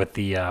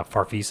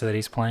Farfisa that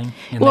he's playing.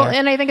 In Well, there.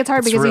 and I think it's hard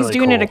It's because he's really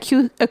doing it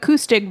cool.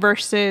 acoustic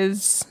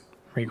versus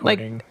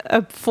Recording. like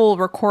a full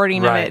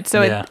recording Right, of it.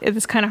 So yeah.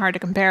 it's kind of hard to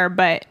compare,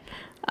 but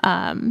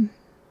yeah.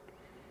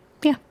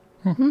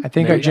 I think There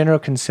our you go. general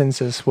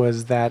consensus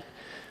was that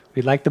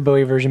we like the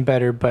Bowie version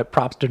better, but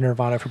props to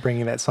Nirvana for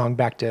bringing that song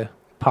back to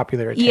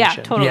popular attention. Yeah,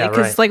 totally. Yeah,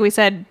 Because right. like we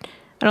said,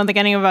 I don't think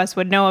any of us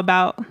would know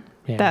about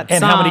Yeah. that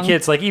And song. how many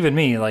kids, like even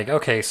me, like,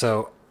 okay,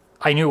 so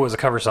I knew it was a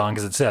cover song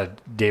because it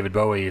said David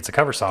Bowie, it's a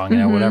cover song, you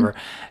know, whatever.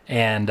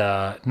 And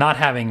not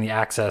having the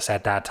access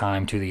at that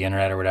time to the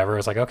internet or whatever, it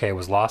was like, okay, it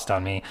was lost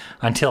on me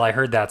until I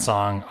heard that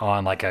song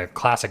on like a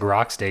classic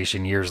rock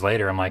station years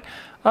later. I'm like,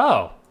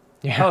 oh,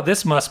 Yeah. oh,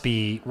 this must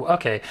be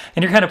okay.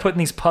 And you're kind of putting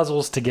these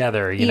puzzles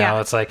together, you know.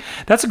 Yeah. It's like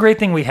that's a great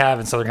thing we have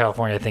in Southern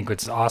California. I think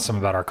what's awesome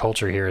about our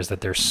culture here is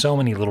that there's so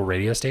many little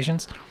radio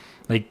stations,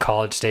 like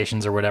college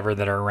stations or whatever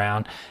that are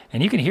around,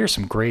 and you can hear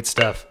some great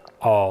stuff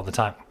all the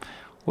time.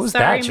 What was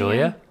Sorry, that,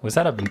 Julia? man. Was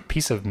that a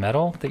piece of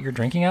metal that you're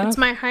drinking out It's of?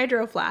 my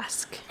hydro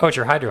flask Oh, it's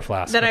your hydro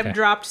flask that okay. I've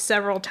dropped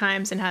several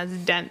times and has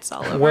dents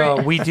all over Well,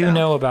 it. we do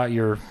know about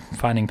your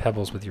finding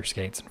pebbles with your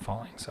skates and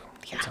falling, so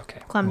it's okay.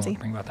 clumsy. We won't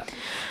bring about that.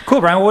 Cool,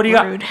 Brian. What do you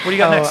Rude. got? What do you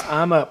got next?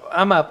 I'm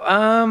up.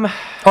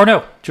 Oh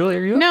no, Julia,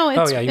 are you? up? No, oh,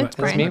 it's- yeah, you it's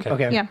went. Brian. Me?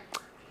 Okay. Yeah.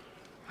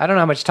 I don't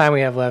know how much time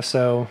we have left,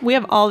 so We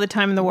have all the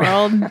time in the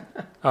world.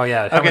 Oh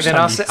yeah. How Okay, much then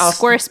time I'll do you- say- I'll-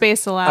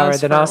 Squarespace allows all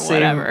right, then for I'll save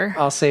whatever.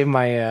 I'll save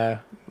my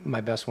my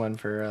best one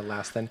for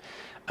last. Then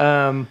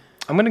I'm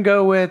gonna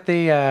go with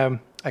a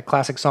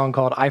classic song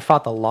called "I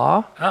Fought the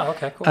Law." Oh,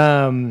 okay,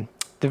 cool.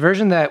 The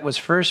version that was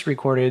first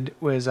recorded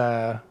was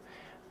that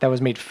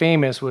was made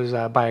famous was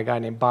by a guy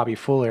named Bobby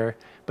Fuller,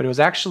 but it was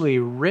actually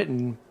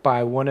written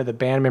by one of the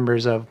band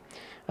members of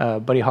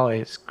Buddy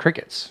Holly's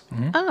Crickets.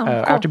 Oh, cool.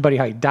 After Buddy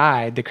Holly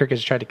died, the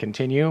Crickets tried to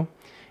continue,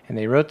 and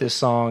they wrote this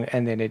song,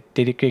 and then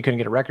they couldn't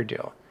get a record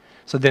deal.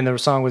 So then the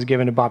song was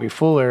given to Bobby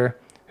Fuller,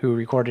 who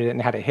recorded it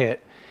and had a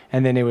hit,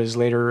 and then it was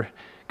later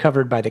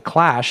covered by The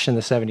Clash in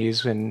the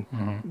 70s, and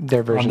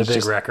their version on the is big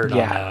just, record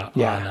yeah,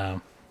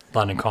 on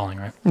London Calling,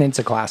 right? and it's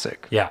a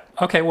classic. Yeah.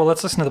 Okay, well,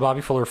 let's listen to the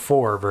Bobby Fuller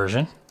 4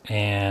 version,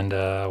 and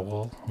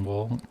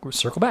we'll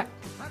circle back.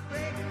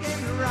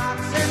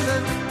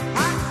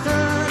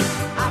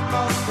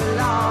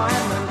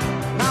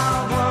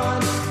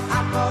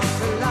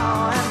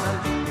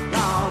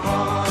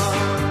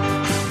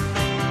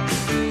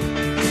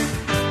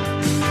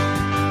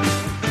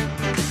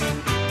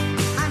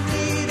 I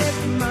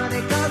needed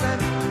money 'cause I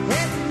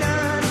had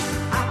none.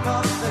 I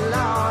fought the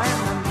law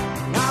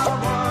and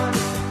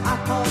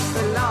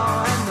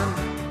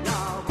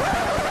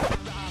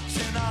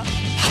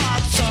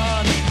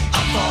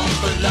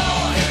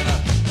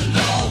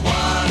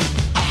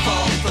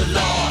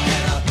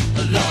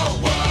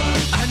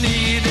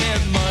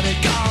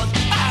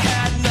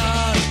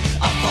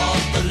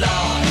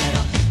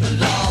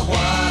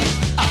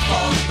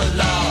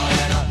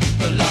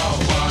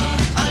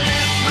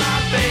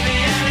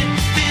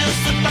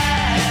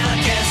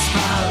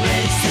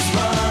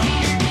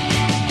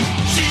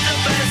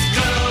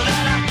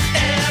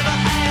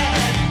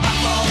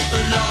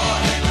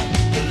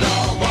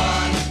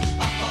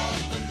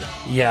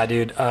Yeah,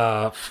 dude.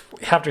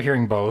 After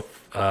hearing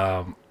both,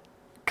 God,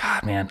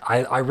 man,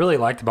 I really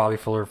like the Bobby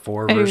Fuller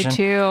 4 I do version.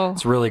 too.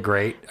 It's really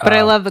great. But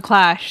I love the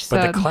Clash. So.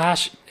 But the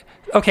Clash,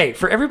 okay,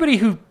 for everybody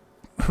who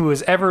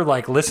has ever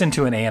like listened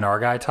to an A&R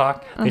guy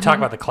talk, they talk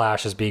about the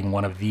Clash as being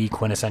one of the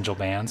quintessential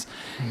bands,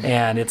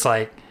 and it's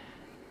like,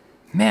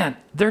 man,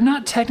 they're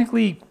not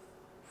technically,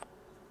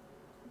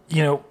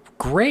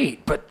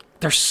 great, but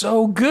they're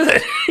so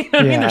good. You know what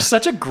I mean? Yeah. They're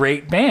such a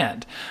great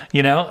band.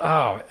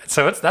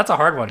 So that's a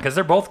hard one because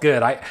they're both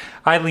good.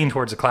 I lean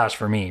towards the Clash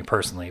for me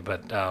personally,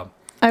 but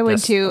I would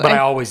too. But I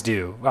always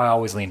do. I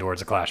always lean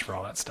towards the Clash for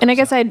all that stuff. And I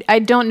guess I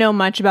don't know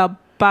much about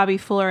Bobby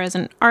Fuller as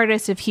an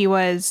artist, if he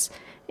was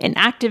an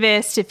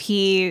activist, if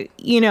he,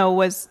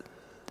 was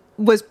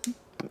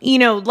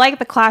like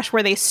the Clash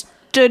where they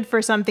stood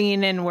for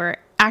something and were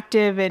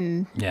active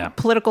and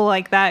political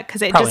like that,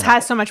 because it Probably just not.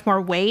 has so much more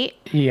weight.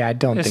 Yeah, I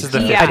don't This think is the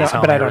so. 50s, Yeah.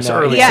 But I don't know.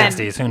 Early Yeah.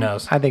 60s. Who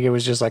knows? I think it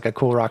was just like a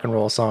cool rock and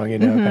roll song,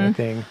 kind of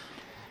thing.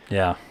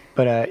 Yeah.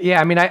 But yeah,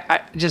 I mean,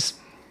 I just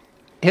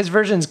his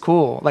version's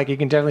cool. Like you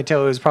can definitely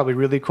tell it was probably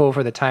really cool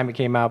for the time it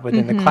came out. But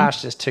then the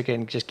Clash just took it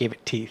and just gave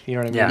it teeth. You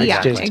know what I mean? Yeah,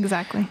 It's Yeah, just-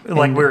 exactly.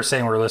 Like we were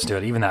saying, we were listening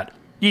to it.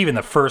 Even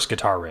the first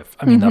guitar riff.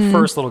 I mean, the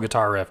first little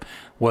guitar riff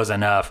was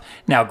enough.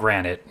 Now,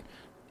 granted,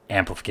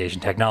 amplification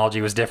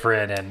technology was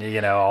different,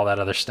 and all that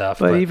other stuff.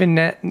 But even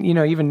now,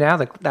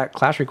 that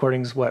Clash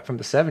recording is from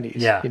the 70s.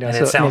 Yeah, and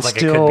it sounds like it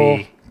could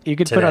be You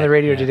could put it on today, the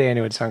radio yeah. today and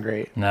it would sound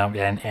great. no,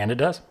 and it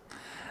does.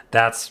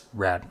 That's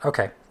rad.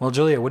 Okay, well,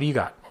 Julia, what do you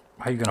got?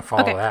 How are you gonna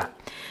follow Okay. that?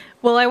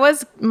 Well,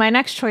 my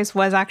next choice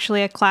was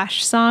actually a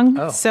Clash song.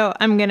 Oh. So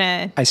I'm going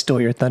to. I stole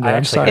your thunder. I I'm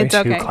actually sorry. It's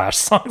have two okay. Clash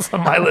songs on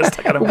my list.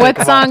 I gotta pick What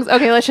them up. songs?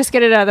 Okay, let's just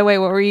get it out of the way.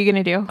 What were you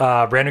going to do?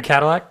 Brand New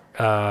Cadillac.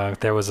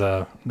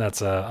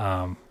 That's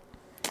a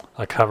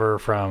cover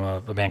from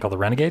a band called the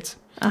Renegades.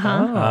 Did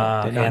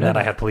not And know then I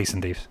that. had Police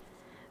and Thieves.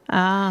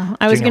 I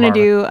was Junior going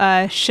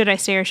to do Should I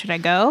Stay or Should I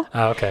Go?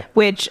 Oh, okay.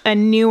 Which a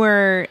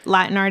newer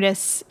Latin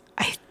artist,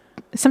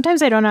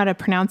 sometimes I don't know how to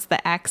pronounce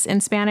the X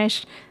in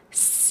Spanish.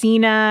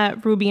 Sina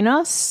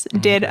Rubinos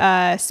did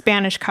a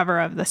Spanish cover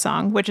of the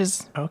song, which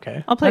is,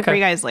 Okay. I'll play it for Okay.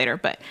 you guys later,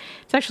 but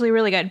it's actually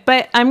really good.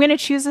 But I'm going to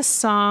choose a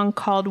song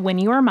called When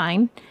You Are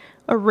Mine,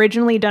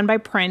 originally done by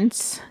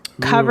Prince,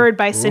 covered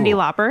by Cyndi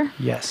Lauper.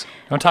 Yes.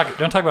 Don't talk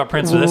about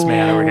Prince with this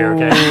man over here,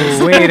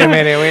 okay? Ooh, wait a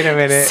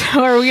minute.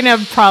 So are we going to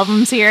have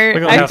problems here?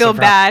 gonna I have feel some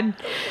bad.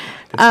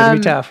 It's gonna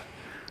be tough.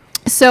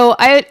 So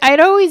I'd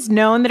always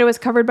known that it was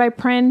covered by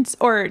Prince,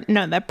 or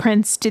no, that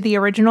Prince did the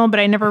original, but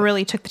I never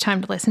really took the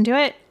time to listen to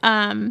it.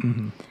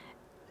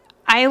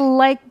 I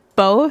like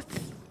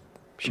both.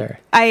 Sure.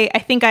 I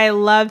think I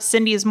love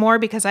Cindy's more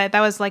because that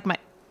was like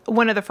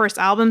one of the first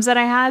albums that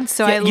I had.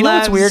 So Yeah, I you know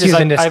what's loved- weird So you is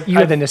have the I've- you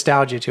have the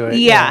nostalgia to it.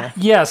 Yeah.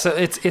 Yeah, so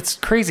it's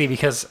crazy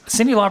because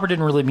Cyndi Lauper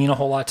didn't really mean a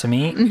whole lot to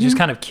me. Just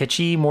kind of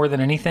kitschy more than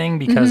anything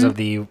because of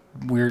the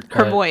weird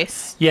her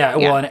voice. Yeah,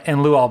 Yeah. well,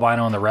 and Lou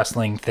Albino and the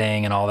wrestling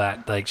thing and all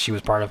that, like she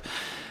was part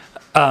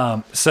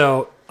of.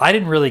 So I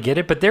didn't really get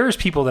it, but there's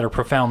people that are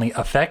profoundly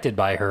affected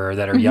by her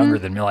that are younger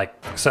than me. Like,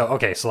 so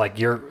like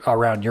you're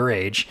around your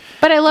age.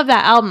 But I love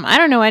that album. I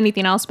don't know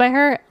anything else by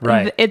her.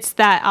 Right. It's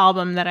that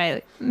album that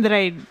I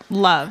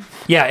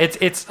love. Yeah,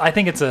 it's. I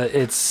think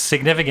it's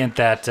significant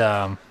that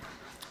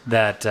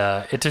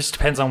it just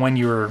depends on when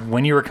you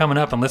were coming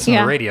up and listening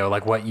Yeah. to radio,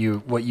 like what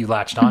you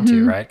latched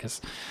onto, right?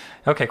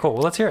 Okay, cool.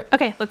 Well, let's hear it.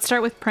 Okay, let's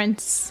start with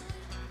Prince.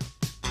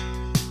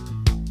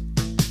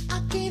 I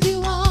gave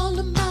you all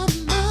of my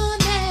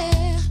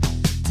money,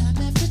 time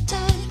after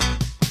time.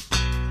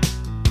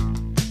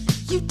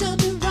 You done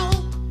me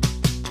wrong.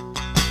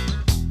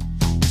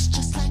 It's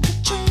just like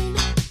a train.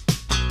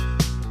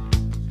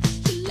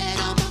 You let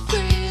all my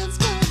friends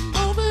come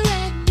over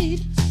and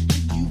meet,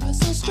 and you were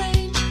so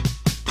strange.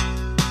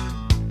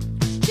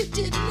 You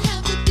didn't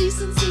have the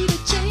decency to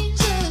change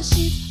the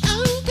sheet.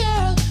 Oh,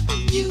 girl,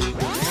 when you.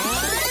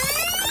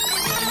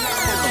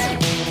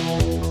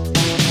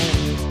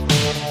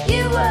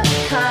 You were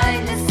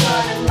kind of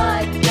sort of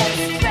my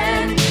best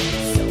friend,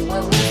 so I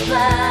was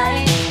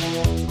blind.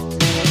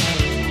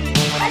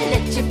 I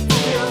let you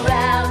fool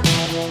around.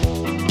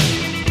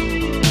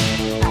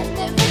 I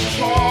never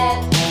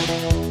cared.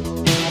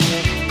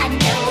 I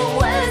never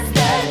was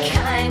the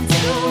kind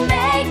to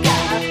make a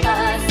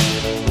fuss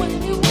when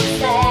you were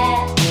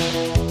there.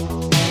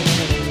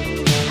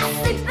 I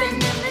sleeping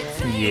in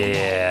between.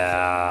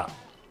 Yeah,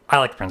 I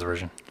like the Prince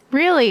version.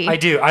 Really? I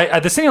do.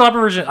 I the Cyndi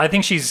Lauper version. I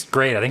think she's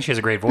great. I think she has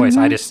a great voice.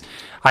 I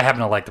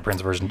happen to like the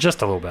Prince version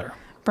just a little better.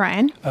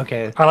 Brian,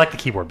 Okay. I like the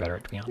keyboard better,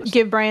 to be honest.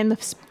 give Brian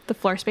the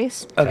floor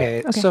space.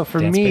 Okay. So for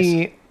Dance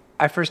me,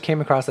 I first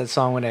came across that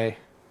song when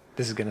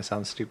this is gonna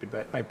sound stupid,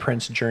 but my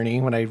Prince journey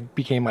when I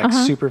became like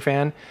super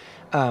fan.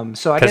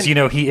 So I Because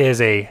didn't. he is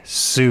a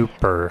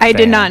super. I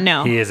did fan. not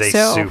know. He is a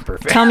So, super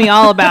fan. Tell me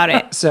all about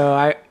it.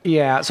 So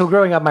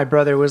growing up, my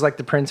brother was like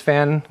the Prince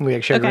fan. We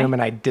like shared a Okay. room,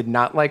 and I did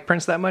not like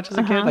Prince that much as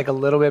a kid, like a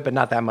little bit, but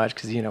not that much,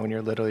 because when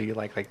you're little, you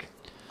like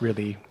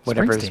really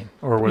whatever. Springsteen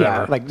or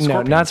whatever. Yeah, like no,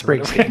 Scorpions not or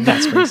whatever. Springsteen,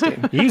 not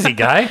Springsteen. Easy,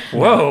 guy.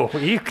 Whoa,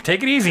 you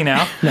take it easy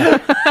now.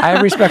 I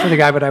have respect for the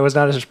guy, but I was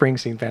not as a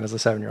Springsteen fan as a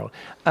 7-year-old.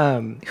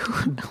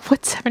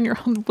 What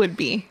 7-year-old would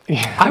be?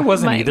 I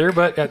wasn't Mike. either,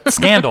 but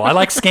Scandal. I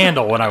liked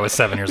Scandal when I was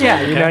 7 years Yeah,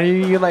 old. you know,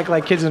 you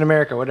like Kids in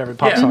America, whatever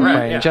pop Yeah, song right,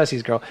 playing, yeah.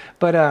 Jesse's Girl.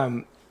 But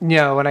you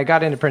know, when I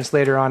got into Prince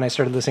later on, I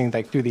started listening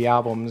like through the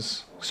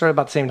albums. Sort of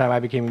about the same time I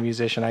became a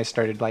musician, I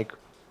started like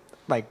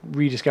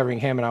rediscovering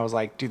him, and I was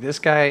like, dude, this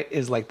guy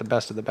is like the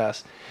best of the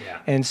best. Yeah.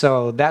 And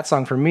so that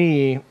song for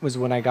me was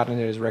when I got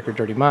into his record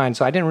Dirty Mind.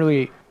 So I didn't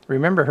really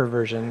remember her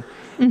version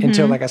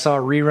until like I saw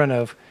a rerun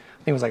of,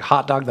 I think it was like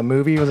Hot Dog the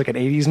movie. It was like an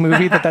 80s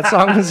movie that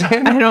song was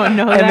in. I don't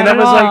know And that then at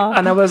all.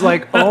 I was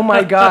like, oh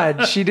my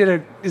God,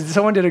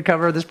 someone did a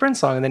cover of this Prince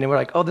song. And then they were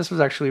like, oh, this was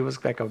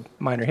like a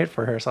minor hit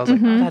for her. So I was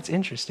like, oh, that's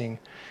interesting.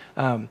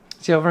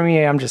 So for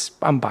me,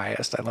 I'm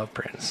biased. I love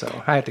Prince.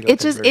 So I have to go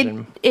with his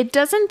version. It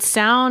doesn't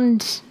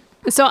sound.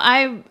 So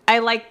I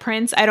like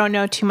Prince. I don't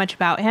know too much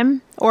about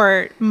him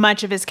or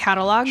much of his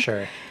catalog.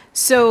 Sure.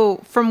 So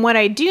from what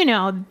I do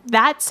know,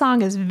 that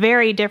song is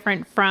very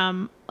different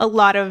from a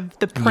lot of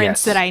the Prince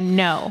Yes. that I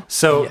know.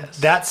 So Yes.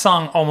 that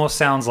song almost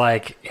sounds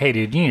like, hey,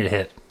 dude, you need a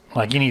hit.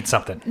 Like, you need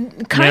something. You know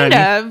what Kind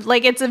I mean? of.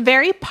 Like, it's a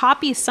very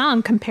poppy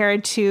song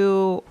compared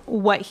to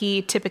what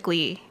he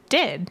typically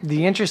did.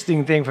 The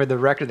interesting thing for the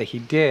record that he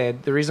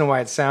did, the reason why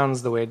it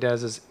sounds the way it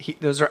does is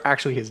those are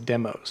actually his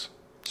demos.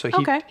 So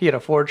he had a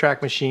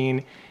 4-track machine,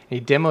 and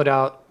he demoed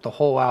out the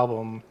whole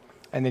album,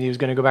 and then he was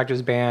going to go back to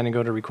his band and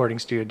go to a recording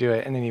studio to do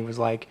it. And then he was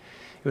like,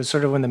 it was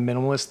sort of when the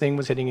minimalist thing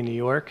was hitting in New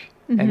York.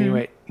 And then he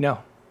went, no,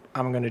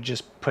 I'm going to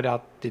just put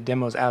out the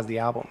demos as the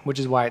album, which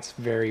is why it's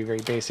very, very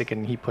basic.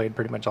 And he played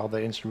pretty much all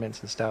the instruments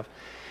and stuff.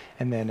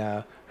 And then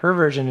her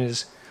version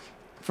is,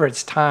 for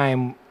its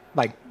time,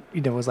 like, you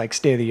know, was like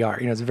state of the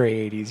art. You know, it's very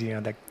 80s. You know,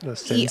 like the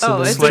synths and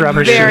the It's Slick a drum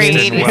machines very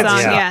machines. and 80s what's- song,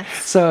 yeah. yeah.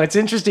 So it's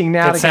interesting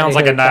now. It to sounds kinda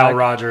like hear a it Nile back.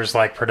 Rodgers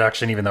like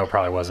production, even though it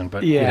probably wasn't.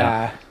 But you know.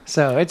 Yeah.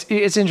 So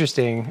it's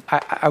interesting.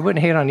 I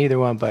wouldn't hate on either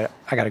one, but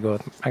I gotta go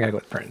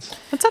with Prince.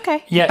 It's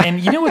okay. Yeah, and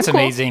you know what's Cool.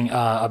 amazing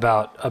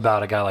about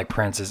a guy like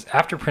Prince is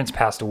after Prince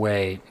passed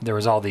away, there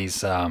was all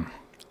these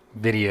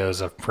videos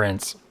of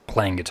Prince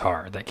playing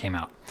guitar that came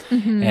out,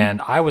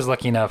 and I was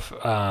lucky enough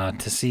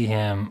to see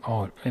him.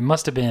 Oh, it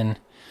must have been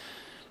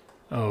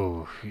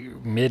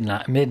mid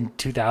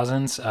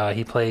 2000s.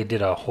 He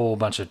did a whole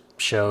bunch of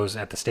shows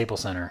at the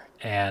Staples Center,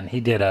 and he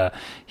did a.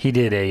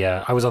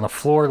 I was on the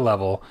floor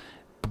level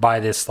by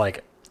this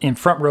like in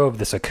front row of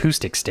this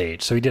acoustic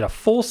stage, so he did a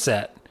full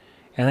set.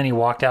 And then he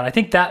walked out. I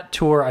think that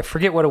tour, I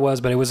forget what it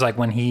was, but it was like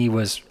when he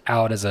was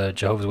out as a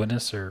Jehovah's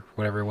Witness or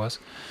whatever it was.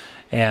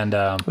 And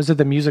Was it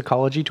the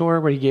Musicology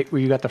tour where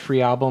you got the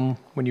free album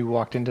when you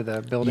walked into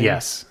the building?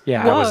 yes,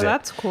 Yeah. that Whoa, was it.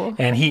 that's cool.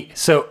 And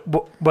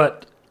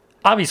but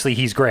obviously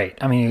he's great.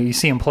 I mean, you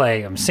see him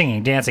play,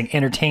 singing, dancing,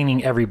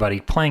 entertaining everybody,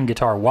 playing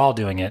guitar while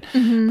doing it.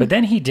 But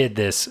then he did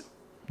this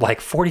like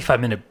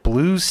 45-minute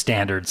blues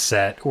standard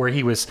set where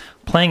he was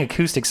playing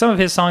acoustic, some of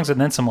his songs, and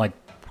then some like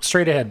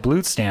straight ahead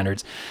blues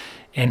standards.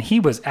 And he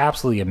was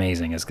absolutely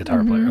amazing as a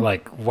guitar player.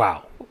 Like,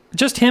 wow.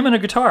 Just him and a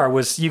guitar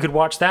you could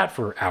watch that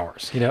for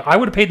hours. You know, I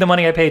would have paid the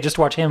money I paid just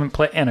to watch him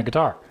play and a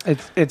guitar.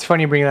 It's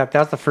funny bringing that up. That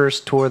was the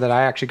first tour that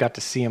I actually got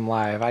to see him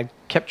live. I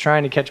kept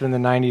trying to catch him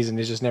in the 90s, and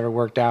it just never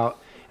worked out.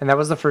 And that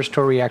was the first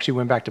tour where he actually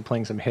went back to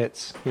playing some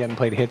hits. He hadn't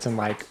played hits in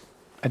like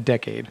a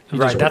decade.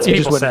 Right, that's what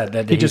people said,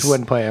 that he just he's-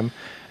 wouldn't play them.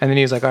 And then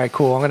he was like, all right,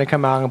 cool. I'm going to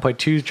come out. I'm going to play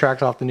 2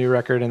 tracks off the new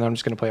record, and then I'm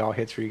just going to play all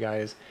hits for you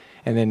guys.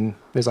 And then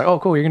it was like, oh,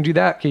 cool, you're going to do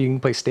that? Okay, you can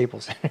play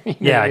Staples. You know,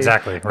 Yeah,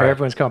 exactly, where right.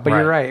 everyone's coming. But Right.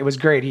 you're right. It was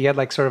great. He had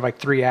like sort of like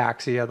 3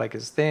 acts. He had like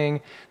his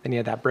thing. Then he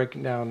had that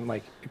breakdown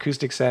like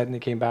acoustic set, and they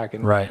came back.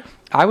 And Right.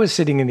 I was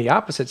sitting in the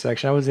opposite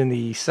section. I was in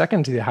the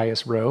second to the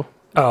highest row.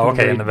 Oh, okay,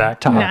 Very in the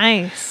back. top.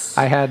 Nice.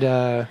 I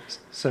had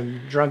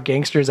some drunk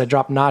gangsters that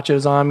dropped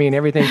nachos on me and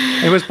everything.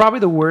 It was probably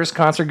the worst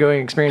concert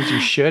going experience you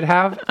should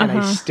have, and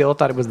I still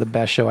thought it was the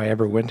best show I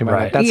ever went to in my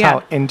Right. life. That's Yeah.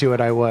 how into it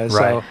I was.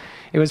 Right. So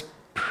it was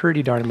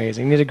pretty darn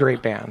amazing. He had a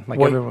great band. Like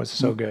Well, everyone was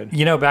so good.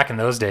 You know, back in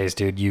those days,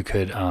 dude, you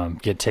could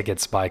get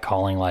tickets by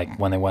calling, like,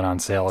 when they went on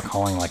sale,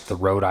 calling, like, the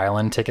Rhode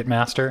Island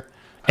Ticketmaster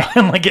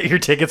and, like, get your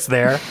tickets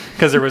there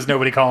because there was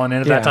nobody calling in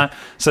at that Yeah. time.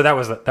 So that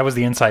was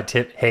the inside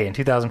tip. Hey, in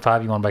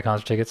 2005, you want to buy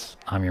concert tickets?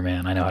 I'm your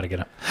man. I know how to get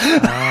them.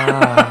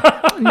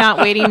 Not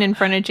waiting in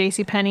front of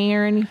JCPenney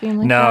or anything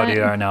like No, that.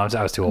 dude, no,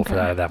 I was too old for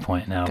that at that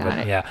point. No, Got but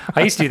it. yeah,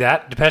 I used to do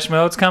that. Depeche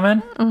Mode's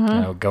coming. You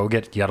know, you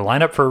got to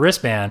line up for a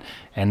wristband,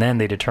 and then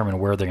they determine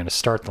where they're going to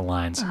start the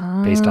lines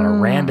based on a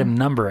random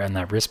number in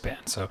that wristband.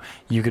 So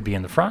you could be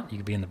in the front, you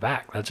could be in the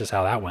back. That's just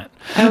how that went.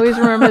 I always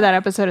remember that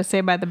episode of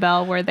Saved by the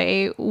Bell where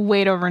they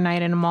wait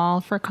overnight in a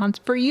mall for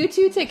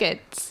U2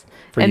 tickets.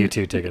 For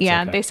U2 tickets,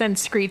 Yeah, okay. they send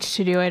Screech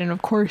to do it, and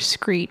of course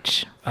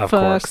Screech Of fucks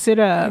course. it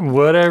up.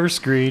 Whatever,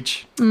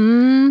 Screech.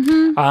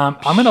 I'm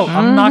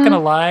not gonna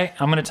lie.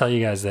 I'm gonna tell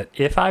you guys that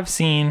if I've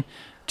seen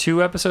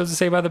 2 episodes of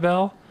Saved by the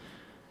Bell,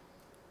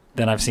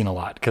 then I've seen a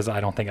lot because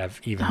I don't think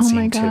I've even Oh seen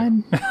my two.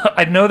 God.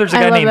 I know there's a I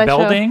guy love named that show.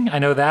 Belding. I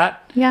know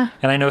that. Yeah.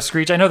 And I know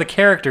Screech. I know the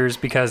characters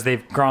because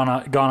they've gone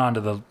on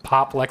to the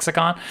pop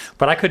lexicon,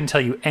 but I couldn't tell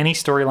you any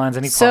storylines,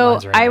 any So plot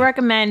lines or anything. I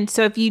recommend.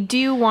 So if you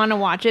do want to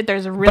watch it,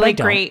 there's a But I really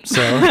don't, great.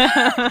 So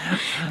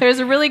There's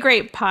a really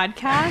great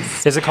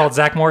podcast. is it called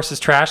Zach Morris is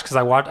Trash? Because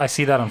I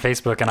see that on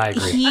Facebook and I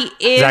agree. He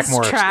is Zach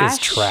Morris trash. is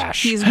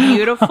trash. He's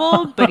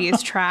beautiful, but he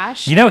is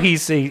trash. You know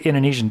he's a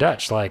Indonesian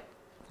Dutch, like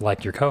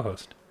your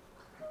co-host.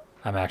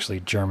 I'm actually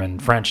German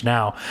French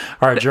now,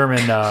 or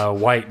German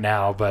white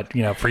now. But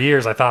for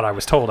years I thought I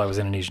was told I was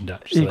Indonesian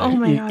Dutch. So Oh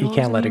my You- God! you what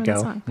can't was let the it name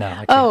of the go. song? no, I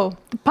can't. Oh,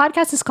 the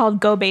podcast is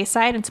called Go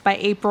Bayside. It's by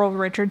April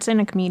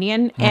Richardson, a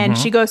comedian, and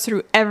Mm-hmm. she goes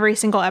through every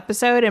single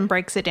episode and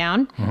breaks it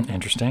down.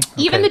 Interesting.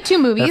 Even Okay. the two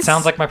movies. That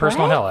sounds like my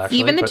personal hell. Actually,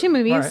 Even the but- two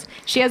movies. all right.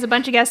 She has a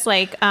bunch of guests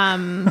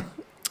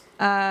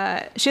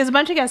she has a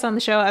bunch of guests on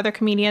the show, other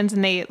comedians,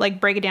 and they like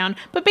break it down.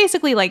 But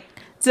basically, like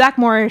Zach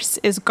Morris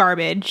is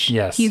garbage.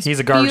 Yes, he's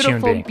a garbage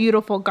human beautiful, being.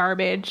 beautiful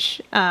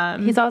garbage.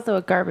 He's also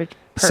a garbage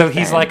person. So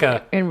he's like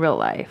a- in real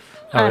life.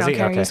 I is don't he?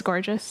 care. Okay. He's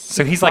gorgeous.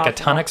 So he's like a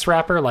Tunnix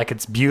rapper, like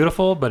it's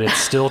beautiful, but it's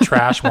still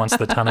trash once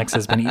the Tunnix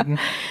has been eaten.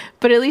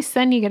 But at least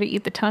then you got to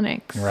eat the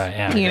Tunnix. Right?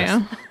 Yeah. I You guess.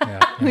 know. Yeah.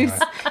 At Anyway.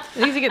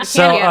 least you get the So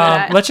candy out of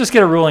that. let's just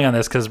get a ruling on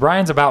this because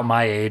Brian's about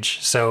my age,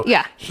 so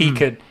Yeah. he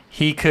could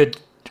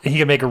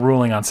make a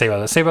ruling on Saved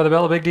by the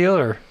Bell. A big deal,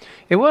 or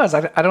It was.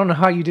 I don't know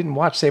how you didn't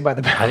watch Saved by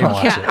the Bell. I didn't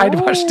watch Yeah. it. I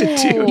watched it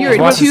too. You I was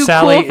were watching too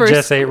Sally cool for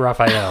just ate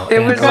Raphael. It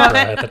and was Oprah on-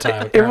 at the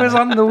time. It was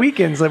on the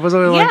weekends. It was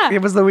like Yeah.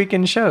 it was the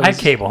weekend shows. I had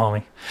cable,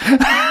 homie.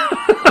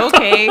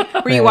 Okay.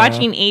 Were you Yeah.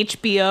 watching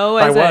HBO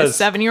as I a was.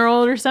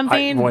 7-year-old or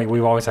something?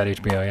 We've always had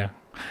HBO. Yeah.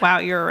 Wow,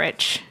 you're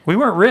rich. We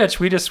weren't rich.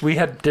 We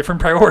had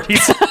different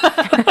priorities.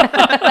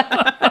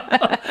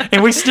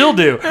 And we still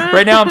do.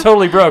 Right now I'm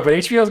totally broke, but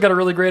HBO's got a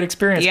really great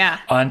experience. Yeah.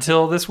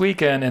 Until this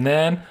weekend, and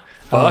then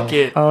fuck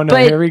it. Oh no!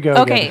 But- Here we go.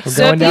 okay, again. We're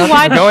so going if you down.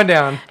 watch- We're going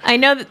down. I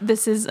know that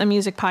this is a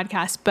music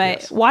podcast,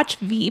 but watch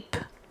Veep.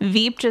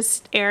 Veep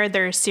just aired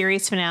their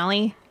series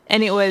finale,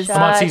 and it was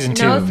I'm on season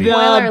 2 No of Veep.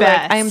 spoiler The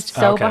alert. I am best.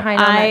 so Okay. behind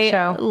on that I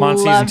show. I'm on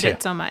season loved 2.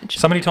 it so much.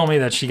 Somebody told me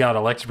that she got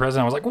elected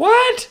president. I was like,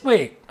 what?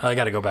 Wait, I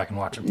got to go back and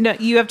watch it. No,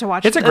 you have to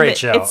watch It's it. a great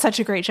show. It's such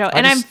a great show.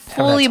 And I just haven't had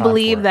fully time for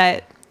believe it.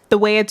 that the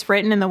way it's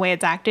written and the way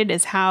it's acted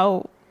is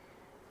how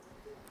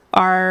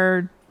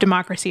our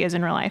democracy is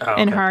in real life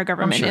and okay. how our I'm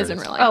government sure is it in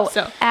is. real life. Oh,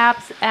 so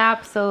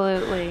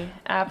absolutely.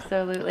 But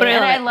I and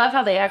love I it. love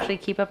how they actually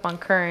keep up on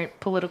current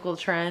political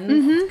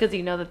trends because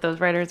you know that those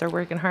writers are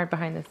working hard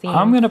behind the scenes.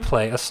 I'm going to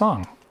play a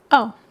song.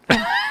 yeah.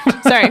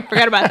 Sorry,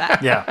 forgot about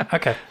that. Yeah,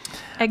 okay.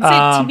 Exit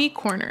TV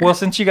corner. Well,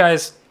 since you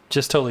guys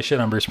just totally shit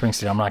on Bruce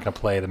Springsteen, I'm not going to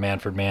play the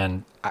Manfred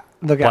Mann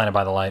Look, Blinded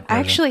by the Light. I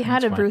version. actually had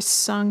That's a fine. Bruce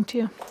song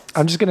too.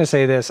 I'm just gonna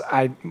say this.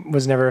 I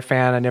was never a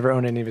fan. I never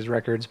owned any of his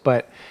records,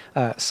 but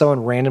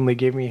someone randomly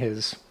gave me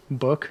his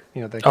book.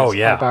 You know, the Oh, his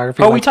yeah.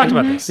 autobiography. Oh, we like- talked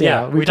about this.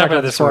 Yeah, we talked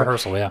about this in before.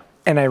 rehearsal, yeah.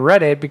 And I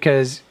read it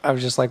because I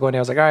was just like, one day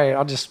I was like, all right,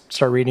 I'll just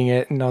start reading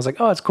it. And I was like,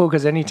 oh, it's cool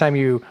because anytime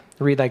you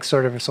read like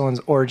sort of someone's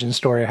origin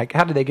story, like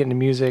how did they get into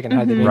music and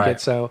how did they make Right.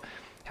 it? So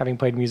having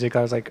played music,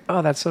 I was like,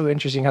 oh, that's so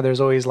interesting how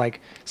there's always like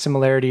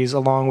similarities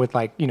along with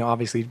like, you know,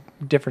 obviously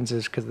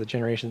differences because of the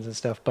generations and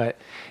stuff. But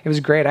it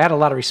was great. I had a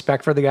lot of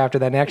respect for the guy after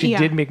that. And it actually Yeah.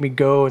 did make me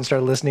go and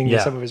start listening Yeah.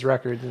 to some of his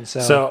records. And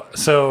so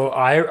So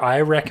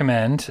I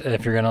recommend,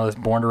 if you're going to,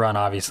 Born to Run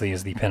obviously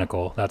is the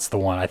pinnacle. That's the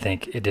one. I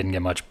think it didn't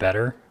get much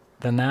better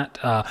than that.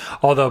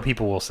 Although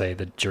people will say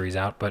the jury's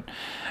out, but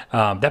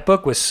that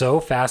book was so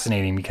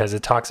fascinating because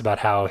it talks about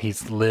how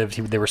he's lived.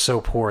 They were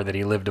so poor that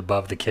he lived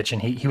above the kitchen.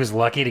 He was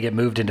lucky to get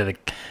moved into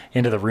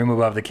the room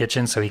above the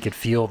kitchen so he could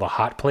feel the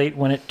hot plate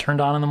when it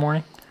turned on in the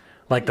morning,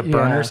 like the Yeah.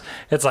 burners.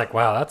 It's like,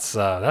 wow,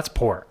 that's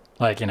poor.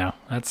 Like, you know,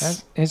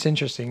 that's it's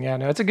interesting. Yeah,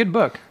 no, it's a good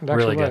book. It actually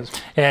really good. was.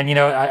 And you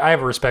know, I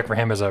have a respect for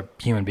him as a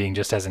human being,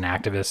 just as an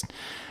activist.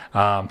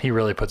 He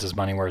really puts his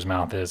money where his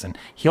mouth is, and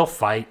he'll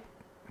fight.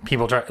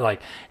 People try,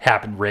 like,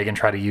 happened. Reagan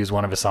tried to use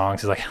one of his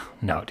songs. He's like,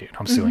 "No, dude,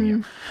 I'm suing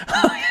you.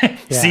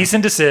 Cease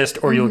and desist,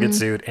 or you'll get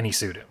sued." And he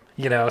sued him.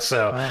 You know,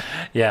 so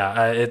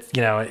yeah, it's,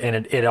 you know,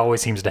 and it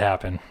always seems to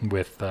happen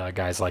with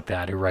guys like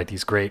that who write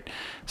these great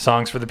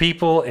songs for the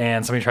people,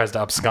 and somebody tries to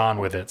abscond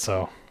with it.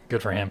 So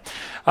good for him.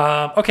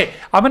 Okay,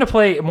 I'm gonna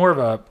play more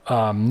of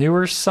a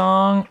newer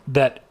song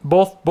that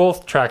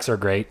both tracks are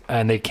great,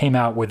 and they came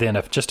out within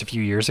just a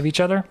few years of each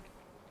other.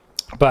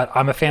 But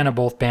I'm a fan of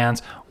both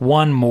bands,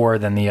 one more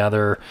than the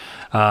other.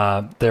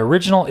 The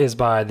original is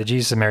by the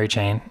Jesus and Mary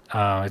Chain.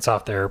 It's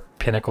off their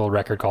pinnacle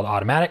record called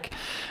Automatic,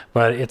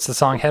 but it's the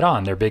song Head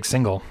On, their big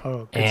single.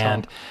 Oh, good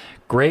and song.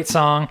 great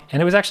song.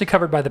 And it was actually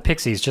covered by the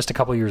Pixies just a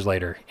couple years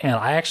later. And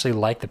I actually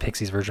like the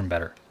Pixies version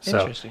better. So,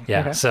 Interesting. yeah.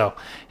 Okay. So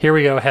here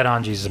we go. Head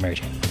On, Jesus and Mary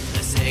Chain.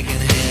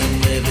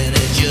 Secondhand living,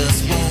 it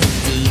just won't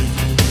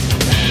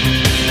do.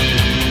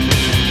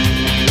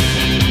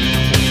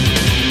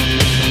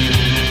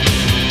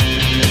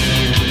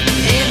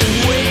 Any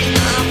way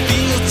I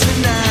feel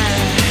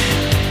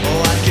tonight,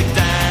 oh, I could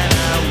die and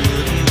I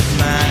wouldn't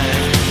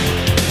mind.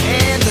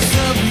 And there's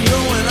something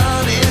going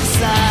on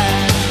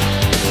inside,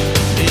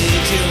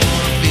 makes you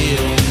wanna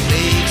feel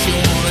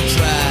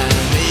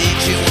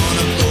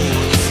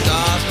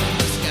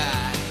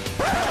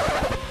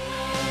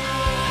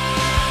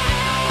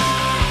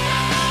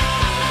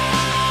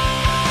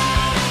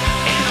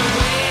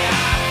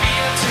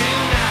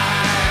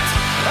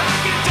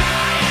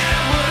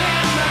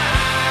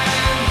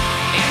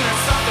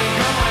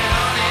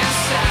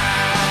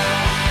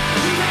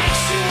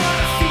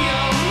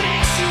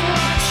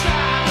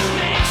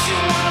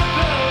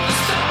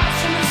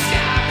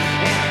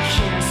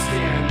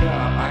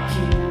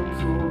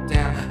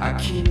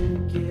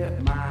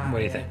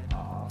do you think?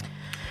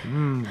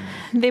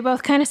 They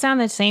both kind of sound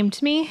the same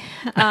to me.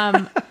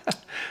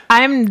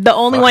 I'm the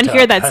only Fucked one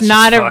here up. that's That's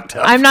not just a. fucked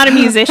up. I'm not a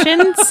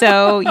musician,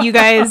 so you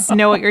guys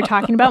know what you're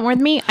talking about more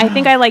than me. I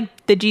think I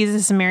like the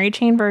Jesus and Mary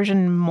Chain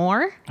version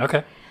more.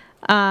 Okay.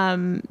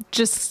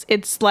 Just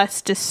it's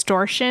less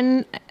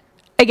distortion.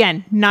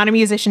 Again, not a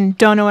musician,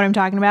 don't know what I'm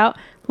talking about.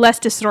 Less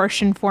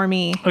distortion for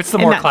me. It's the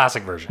And more that-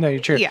 classic version. No, you're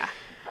true. Yeah.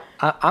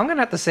 I'm gonna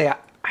have to say,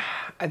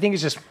 I think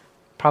it's just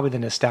probably the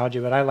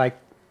nostalgia, but I like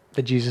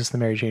the Jesus and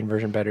the Mary Jane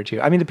version better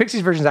too. I mean, the Pixies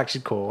version is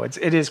actually cool. It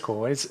is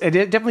cool. It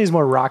definitely is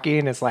more rocky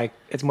and it's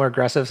more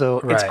aggressive, so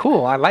it's Right.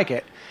 cool. I like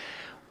it.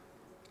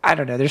 I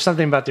don't know. There's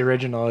something about the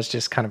original. It's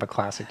just kind of a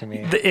classic to me.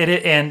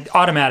 And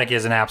Automatic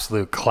is an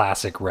absolute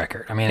classic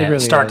record. I mean, It really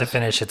start to is.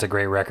 finish, it's a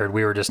great record.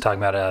 We were just talking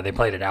about they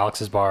played at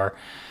Alex's Bar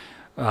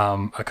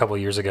a couple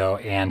of years ago,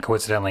 and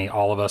coincidentally,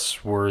 all of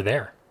us were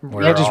there.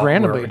 Just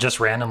randomly. Just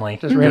randomly.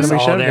 Just randomly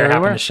all showed- there, there we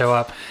happened were. to show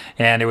up,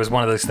 and it was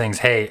one of those things.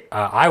 Hey,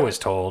 I was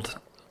told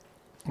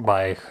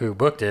by who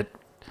booked it.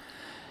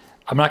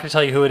 I'm not going to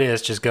tell you who it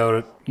is. Just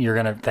go. You're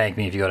going to thank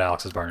me if you go to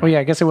Alex's Bar. Well, yeah,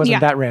 I guess it wasn't Yeah.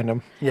 that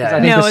random. Yeah. 'Cause I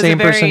think No, the it was same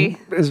a very-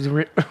 person is.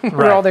 We're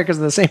Right. all there because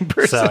of the same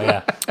person. So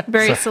yeah,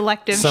 Very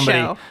selective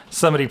show.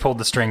 somebody pulled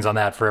the strings on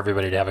that for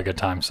everybody to have a good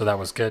time. So that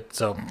was good.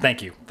 So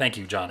thank you,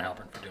 John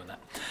Halpern, for doing that.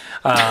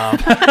 And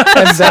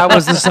that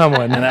was the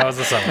someone. And that was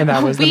the summer. And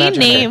that was the We magic.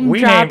 name We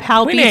drop name-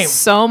 Halpy we name-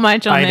 so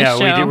much on I this know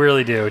show. we do,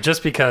 really do.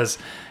 Just because,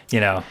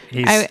 he's.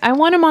 I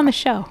want him on the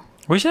show.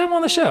 we should have him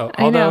on the show.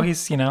 I Although know.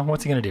 he's,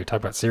 what's he gonna do? Talk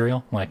about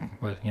cereal? Like,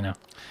 what,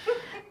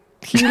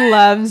 He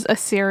loves a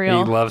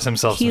cereal. he loves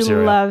himself He some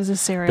cereal. loves a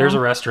cereal. There's a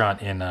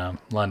restaurant in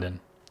London,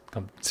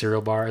 called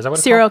Cereal Bar. Is that what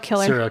it's Serial called?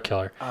 Killer. Serial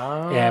Killer.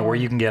 Yeah, where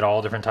you can get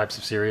all different types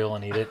of cereal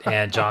and eat it.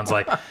 And John's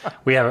like,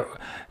 we have.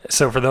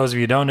 So for those of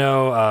you who don't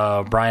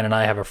know, Brian and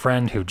I have a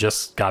friend who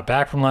just got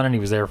back from London. He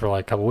was there for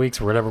like a couple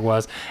weeks or whatever it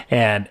was,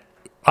 and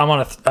I'm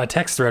on a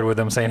text thread with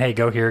him saying, hey,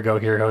 go here, go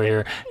here, go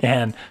here.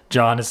 And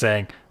John is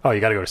saying, oh,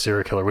 you got to go to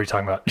Serial Killer. What are you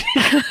talking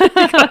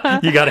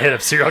about? You got to hit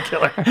up Serial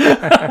Killer.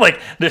 Like,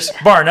 there's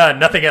bar none,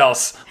 nothing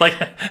else. Like,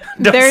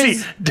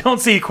 don't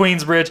see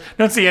Queensbridge.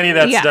 Don't see any of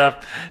that Yeah.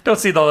 stuff. Don't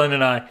see the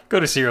London Eye.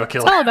 Go to Serial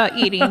Killer. It's all about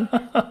eating.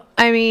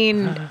 I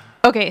mean,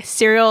 okay,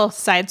 cereal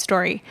side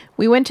story.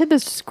 We went to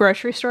this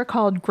grocery store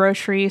called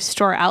Grocery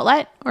Store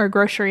Outlet or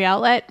Grocery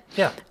Outlet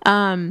Yeah.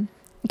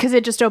 because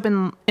it just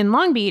opened in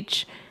Long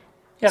Beach.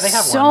 Yeah, they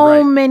have So one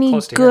right many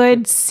close to here.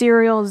 good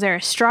cereals there.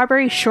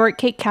 Strawberry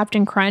shortcake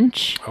Captain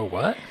Crunch, Oh,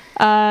 what?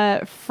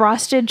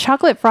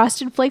 chocolate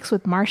frosted flakes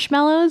with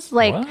marshmallows.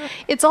 Like What?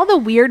 it's all the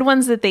weird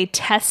ones that they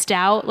test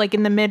out like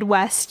in the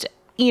Midwest,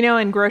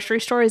 in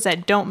grocery stores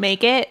that don't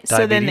make it.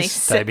 So then they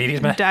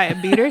Diabetes, man?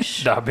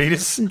 diabetes.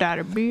 Diabetes.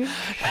 Diabetes.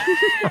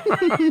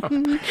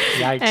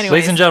 Yikes. Anyway.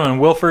 Ladies and gentlemen,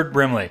 Wilford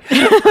Brimley.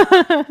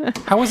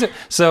 How was it?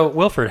 So,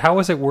 Wilford, how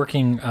was it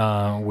working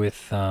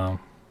with... oh,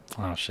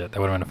 shit. That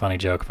would have been a funny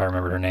joke if I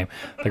remembered her name.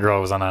 The girl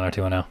who was on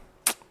 90210.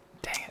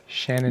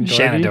 Shannon Doherty.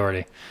 Shannon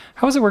Doherty.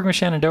 How was it working with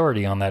Shannon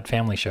Doherty on that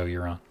family show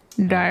you're on?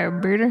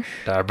 Diabetes.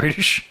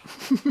 Diabetes.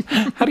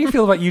 How do you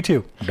feel about you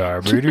two?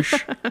 Diabetes.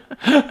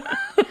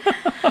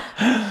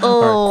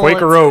 Oh,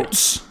 Quaker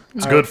Oats.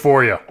 It's good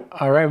for you.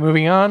 All right,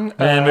 moving on.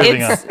 And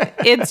moving on.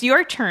 it's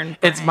your turn.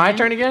 It's my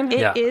turn again?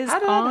 Yeah. It is How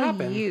did that on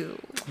happen? you.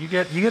 You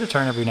get a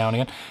turn every now and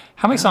again.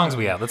 How many songs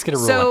we have? Let's get a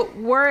rule.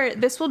 So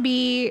this will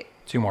be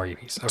 2 more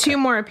EPs. Okay. 2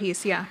 more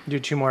apiece. Yeah. Do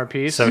 2 more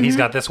apiece. So he's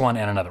got this one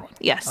and another one.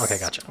 Yes. Okay,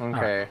 gotcha. All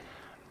right.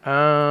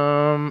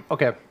 Okay.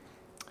 Okay.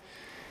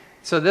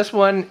 So this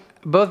one,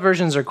 both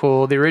versions are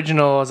cool. The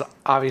original is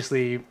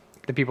obviously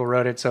the people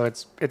wrote it, so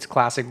it's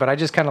classic. But I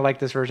just kind of like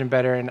this version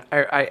better. And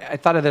I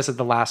thought of this at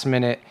the last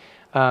minute.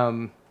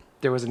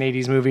 There was an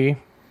 '80s movie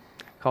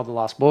called The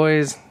Lost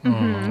Boys.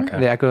 Okay.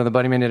 The Echo and the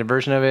Bunnymen did a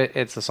version of it.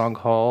 It's a song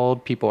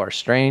called "People Are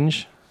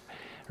Strange,"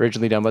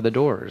 originally done by The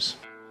Doors.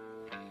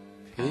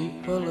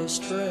 People are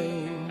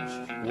strange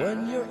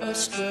when you're a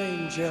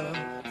stranger.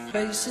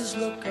 Faces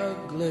look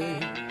ugly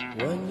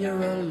when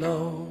you're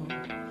alone.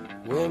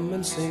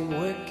 Women seem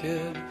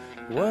wicked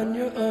when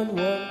you're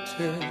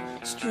unwanted.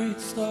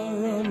 Streets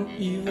are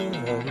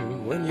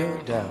uneven when you're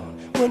down.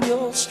 When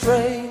you're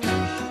strange,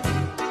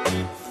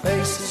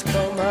 faces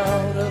come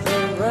out of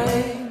the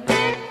rain.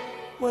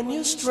 When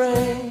you're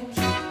strange,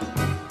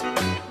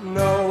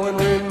 no one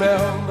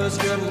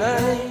remembers your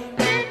name.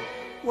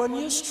 When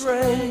you're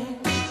strange.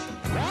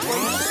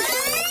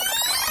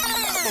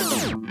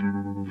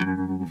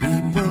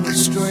 People are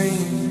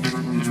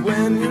strange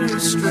when you're a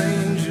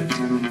stranger.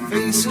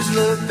 Faces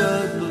look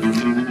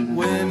ugly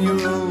when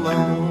you're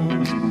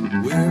alone.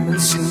 Women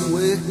seem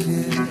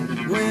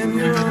wicked when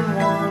you're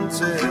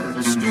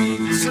unwanted.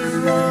 Streets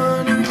are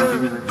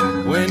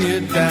uneven when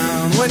you're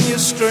down. When you're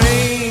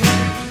strange,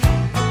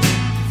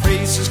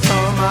 faces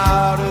come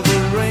out of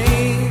the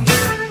rain.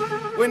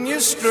 When you're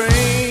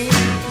strange,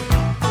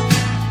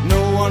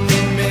 no one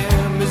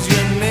remembers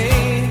your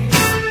name.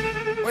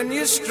 When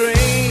you're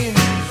strange.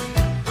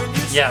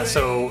 Yeah,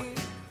 so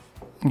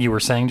you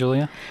were saying,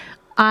 Julia?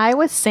 I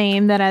was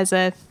saying that as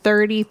a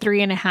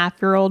 33 and a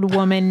half-year-old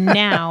woman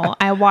now,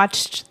 I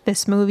watched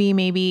this movie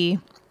maybe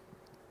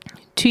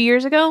 2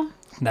 years ago.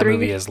 That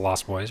movie is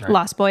Lost Boys, right?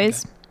 Lost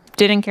Boys.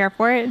 Didn't care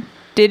for it.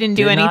 Didn't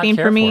do Did not anything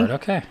care for me. it.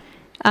 Okay.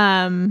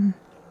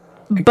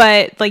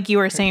 But like you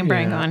were saying,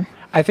 bring Yeah. on.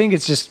 I think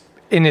it's just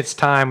in its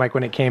time, like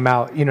when it came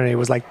out, you know, it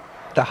was like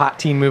the hot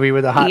teen movie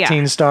with the hot Yeah.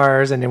 teen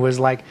stars, and it was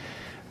like,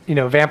 you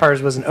know,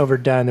 vampires wasn't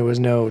overdone. There was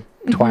no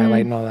Mm-hmm.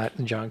 Twilight and all that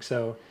junk.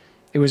 So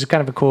it was kind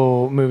of a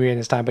cool movie in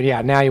its time. But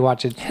yeah, now you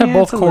watch it. It had yeah,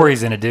 both it's a little-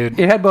 Corys in it, dude.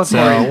 It had both So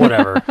Corys.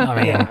 whatever.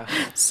 I mean,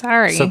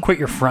 Sorry. so quit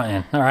your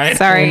fronting. All right.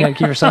 Sorry. And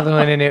Kiefer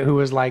Sutherland in it, who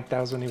was like, that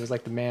was when he was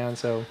like the man.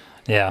 So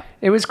Yeah.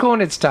 it was cool in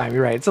its time.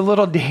 You're right. It's a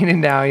little dated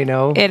now, you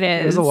know. It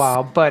It was a is.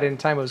 while, but in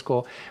time it was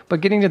cool.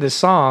 But getting to the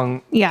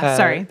song. Yeah,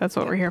 sorry. That's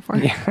what we're here for.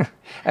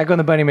 Echo and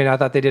the Bunnymen, I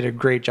thought they did a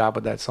great job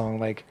with that song.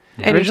 Like,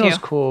 I the do original's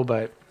too. cool,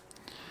 but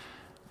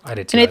I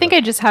did too. And I think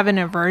I just have an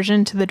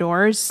aversion to the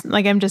Doors.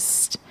 Like I'm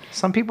just,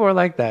 some people are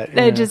like that.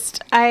 I yeah.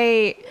 just,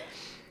 I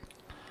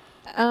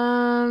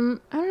don't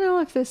know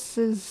if this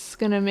is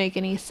gonna make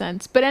any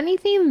sense, but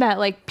anything that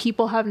like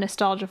people have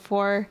nostalgia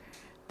for,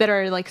 that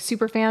are like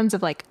super fans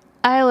of like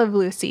I Love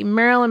Lucy,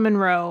 Marilyn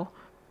Monroe,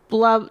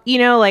 blah, you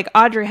know, like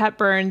Audrey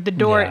Hepburn, The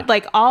Door, Yeah.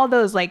 like all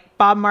those like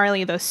Bob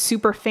Marley, those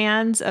super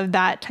fans of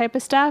that type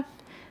of stuff,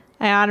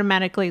 I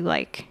automatically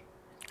like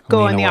go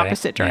Lean in the away.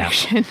 opposite Yeah.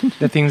 direction.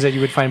 the things that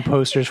you would find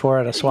posters for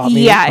at a swap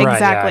meet. Yeah, Right,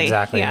 exactly. Yeah,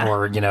 exactly. Yeah.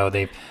 Or, you know,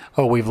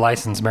 we've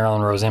licensed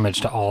Marilyn Monroe's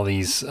image to all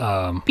these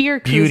Beer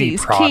beauty koozies,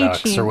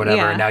 products K-Chean, or whatever.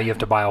 yeah. And now you have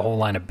to buy a whole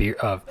line of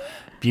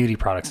beauty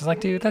products. It's like,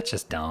 dude, that's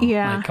just dumb.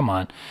 Yeah. Like, come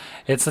on.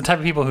 It's the type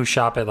of people who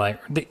shop at like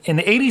in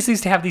the 80s they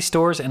used to have these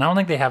stores, and I don't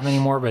think they have them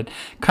anymore, but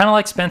kind of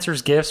like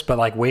Spencer's Gifts, but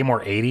like way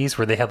more 80s,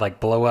 where they had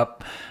like blow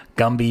up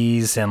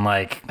Gumbies and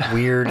like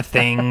weird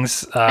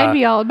things. I'd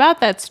be all about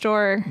that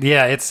store.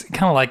 Yeah, it's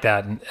kind of like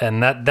that,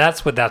 and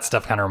that's what that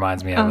stuff kind of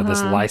reminds me of. With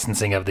this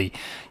licensing of the,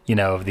 you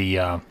know, of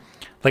the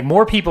like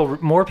more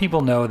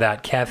people know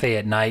that Cafe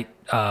at Night,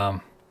 not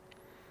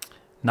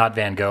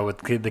Van Gogh, with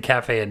the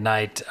Cafe at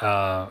Night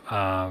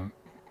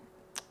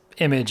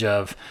image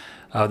of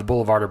the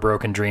Boulevard of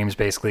Broken Dreams,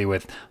 basically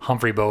with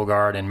Humphrey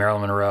Bogart and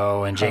Marilyn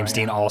Monroe and James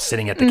Dean all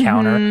sitting at the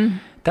counter.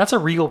 That's a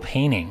real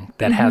painting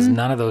that has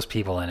none of those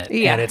people in it.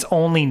 Yeah. And it's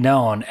only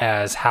known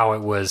as how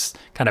it was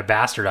kind of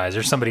bastardized.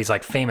 There's somebody's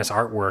like famous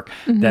artwork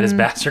that is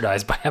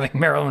bastardized by having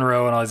Marilyn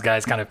Monroe and all these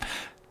guys kind of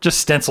just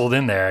stenciled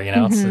in there, you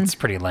know. It's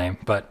pretty lame.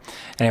 But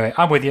anyway,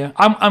 I'm with you.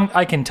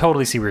 I can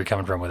totally see where you're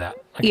coming from with that.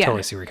 I can Yeah.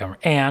 totally see where you're coming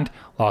from. And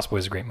Lost Boys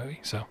is a great movie.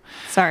 So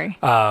Sorry.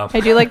 I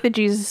do like the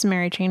Jesus and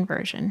Mary Chain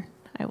version.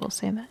 I will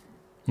say that.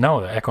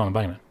 no, the Echo and the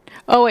Bunnymen.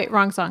 Oh, wait,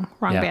 wrong song.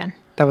 Wrong Yeah. band.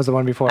 That was the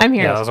one before. I'm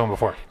here. Yeah, that was the one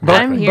before.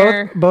 I'm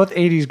here. Both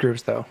 80s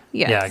groups, though.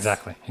 Yes. Yeah,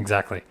 exactly.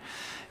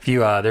 If you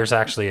there's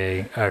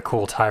actually a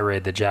cool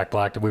tirade that Jack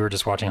Black did. We were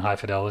just watching High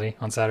Fidelity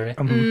on Saturday,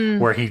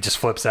 where he just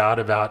flips out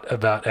about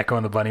Echo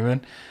and the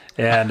Bunnymen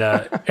and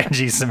and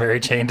Jesus and Mary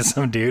Chain to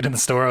some dude in the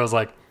store. I was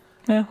like,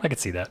 yeah, I could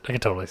see that. I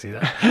could totally see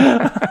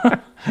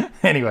that.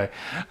 Anyway,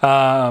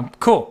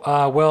 cool.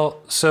 Well,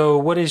 so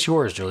what is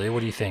yours, Julia? What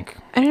do you think?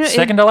 I don't know,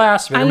 Second to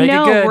last. Better I make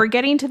know. it good. We're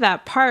getting to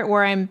that part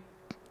where I'm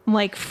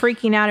like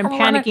freaking out and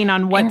panicking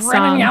on what I'm song.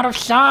 running out of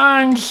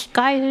songs.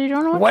 Guys, I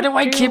don't know What to do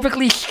I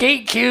typically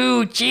skate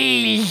to?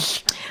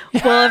 Jeez.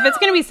 Well, if it's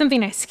going to be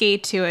something I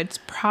skate to, it's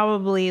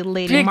probably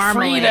Lady Big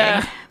Marmalade.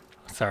 Frida.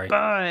 Sorry.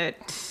 But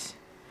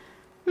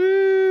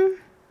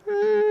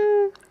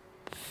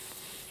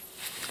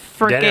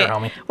Dead air, forget.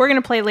 homie. We're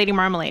going to play Lady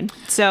Marmalade.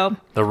 So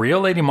The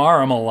real Lady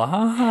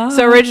Marmalade.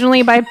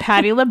 originally by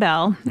Patti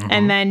LaBelle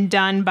and then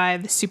done by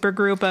the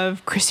supergroup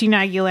of Christina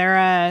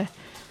Aguilera.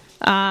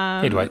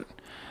 Hey, Dwight.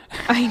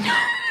 I know.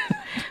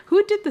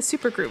 Who did the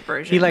supergroup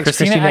version? He likes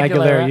Christina Christina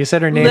Aguilera. Aguilera. You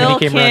said her name Lil and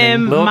he came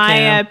Kim, running. Lil'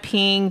 Maya, Kim.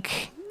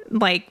 Pink.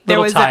 Like there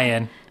Little was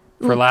tie-in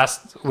for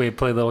last. We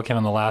played Little Kim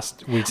in the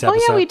last week's Oh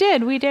episode. yeah, we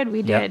did.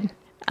 We Yep.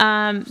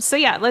 did. So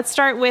yeah, let's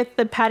start with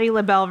the Patti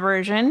LaBelle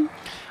version.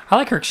 I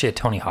like her 'cause she had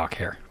Tony Hawk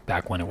hair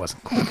back when it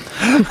wasn't cool.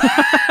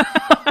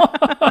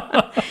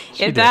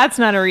 If that's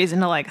not a reason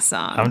to like a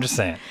song. I'm just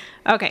saying.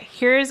 Okay,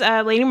 here's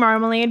Lady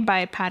Marmalade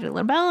by Patti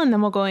LaBelle, and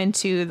then we'll go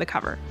into the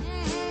cover.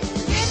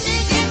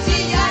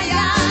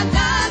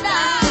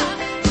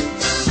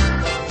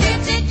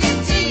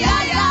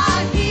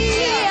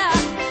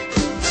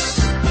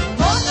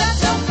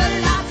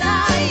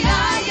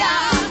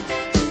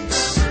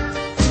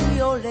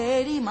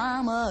 Lady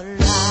Mama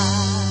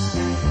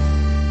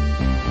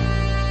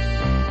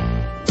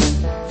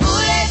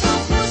Voulez-vous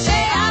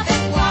coucher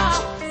avec moi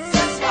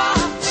ce soir?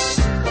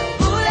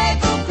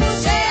 Voulez-vous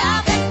coucher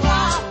avec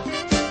moi?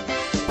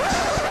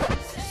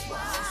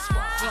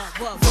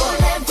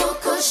 Voulez-vous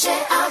coucher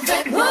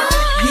avec moi?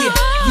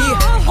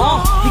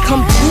 We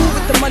come through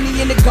with the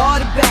money in the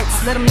garter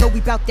belts. Let them know we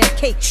bout that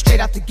cake straight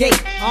out the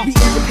gate. We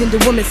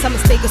independent women, some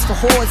mistake us for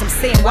whores. I'm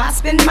saying, why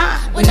spend mine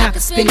when I can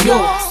spend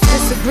yours?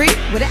 Disagree?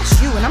 Well,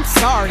 that's you, and I'm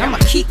sorry. I'ma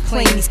keep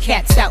playing these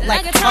cats out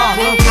like a guitar.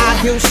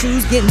 High heel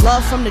shoes, getting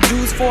love from the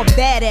dudes, 4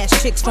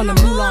 badass chicks from the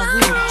Moulin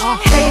Rouge.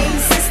 Hey,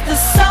 sisters,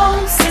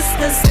 soul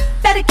sisters,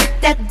 Better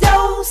get that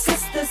dough,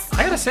 sisters.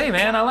 I gotta say,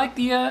 man, I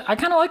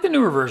kind of like the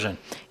newer version.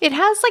 It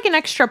has like an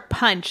extra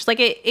punch. Like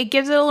it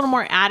gives it a little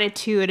more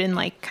attitude and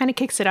like kind of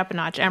kicks it up a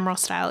notch, Emerald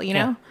style, you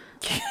know?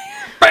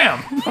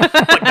 Bam! Like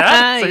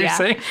that? So Yeah. you're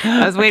saying?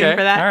 I was waiting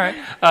for that.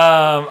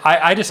 All right.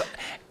 I just,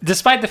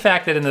 despite the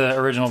fact that in the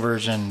original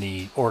version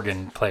the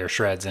organ player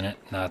shreds in it,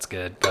 no, it's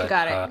good. But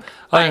Got it.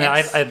 Other than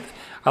that,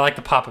 I like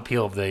the pop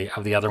appeal of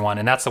the other one,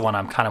 and that's the one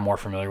I'm kind of more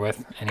familiar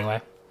with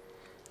anyway.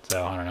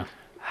 So I don't know.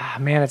 Ah,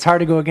 man, it's hard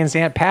to go against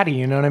Aunt Patty.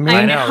 You know what I mean?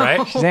 I know,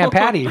 right? She's Aunt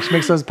Patty. She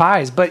makes those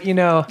pies. But you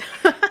know,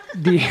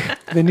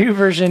 the new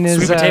version is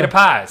Sweet potato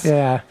pies.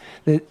 Yeah,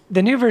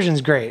 the new version's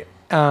great.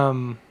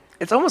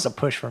 It's almost a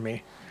push for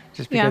me,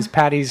 just because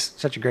Patty's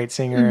such a great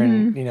singer,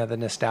 and you know the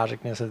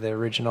nostalgicness of the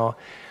original.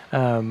 Yeah,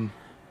 I'm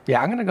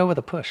gonna go with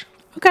a push.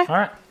 Okay. All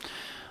right.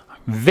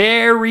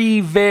 Very,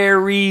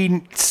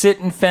 very sit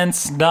and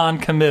fence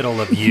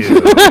non-committal of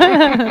you.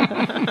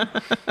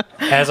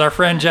 As our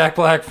friend Jack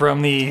Black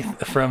from the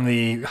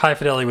High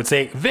Fidelity would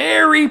say,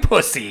 very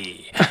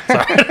pussy.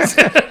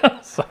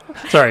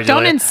 Sorry, Don't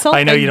Julia. insult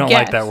I know the you don't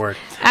like guest. that word.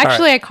 Actually,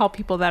 All right. I call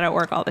people that at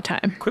work all the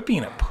time. Quit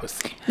being a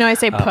pussy. No, I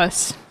say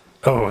puss.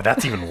 Oh,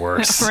 that's even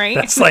worse. Right?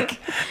 That's like,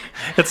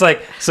 it's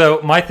like,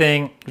 so my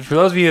thing, for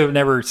those of you who have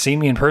never seen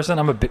me in person,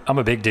 I'm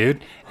a big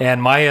dude.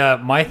 And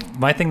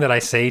my thing that I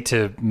say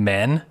to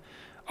men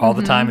all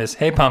the time is,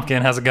 hey,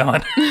 pumpkin, how's it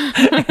going?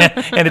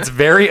 And it's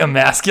very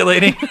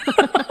emasculating,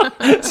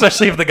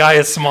 especially if the guy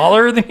is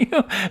smaller than you.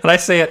 And I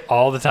say it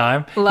all the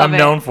time. Love I'm it.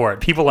 known for it.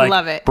 People like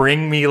Love it.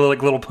 bring me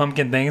like little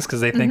pumpkin things because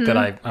they think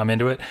that I'm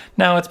into it.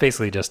 No, it's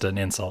basically just an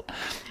insult,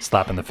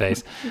 slap in the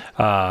face.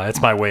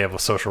 It's my way of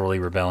socially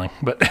rebelling.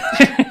 But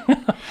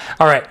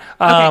all right.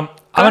 I'm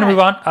going to move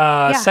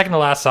on. Second to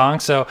last song.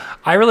 So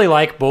I really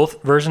like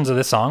both versions of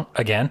this song.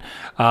 Again,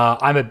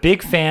 I'm a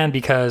big fan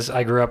because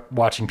I grew up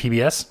watching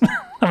PBS.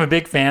 I'm a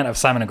big fan of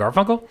Simon and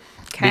Garfunkel.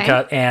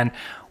 Okay. And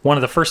one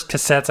of the first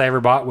cassettes I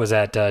ever bought was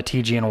at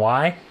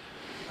TG&Y.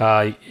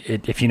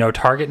 If you know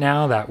Target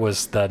now, that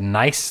was the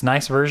nice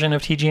version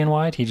of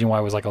TG&Y. TG&Y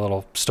was like a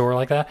little store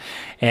like that.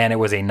 And it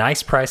was a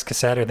nice price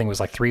cassette. I think it was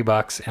like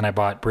 $3. And I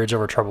bought Bridge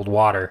Over Troubled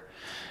Water.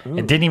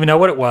 And didn't even know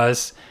what it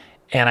was.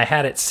 And I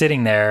had it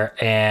sitting there,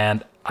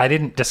 and I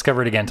didn't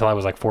discover it again until I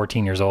was like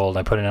 14 years old.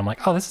 I put it in, I'm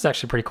like, oh, this is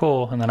actually pretty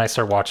cool. And then I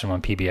started watching them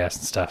on PBS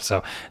and stuff.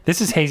 So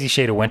this is Hazy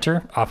Shade of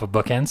Winter off of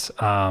Bookends.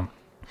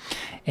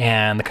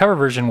 And the cover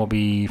version will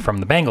be from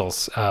the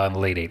Bangles in the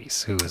late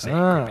 80s, who was a great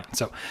band.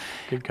 So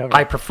Good cover.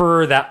 I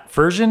prefer that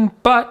version,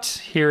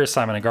 but here is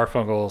Simon and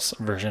Garfunkel's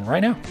version right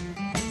now.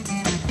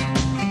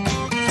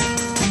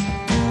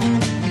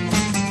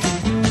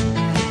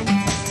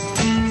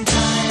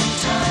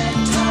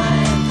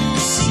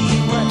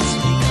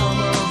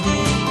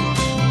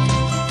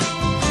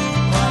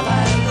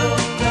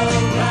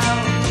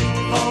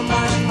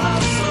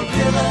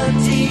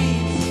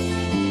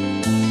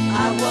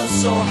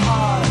 So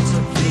hard to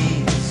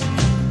please,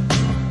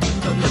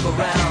 but look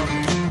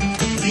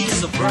around,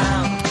 leaves are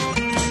brown,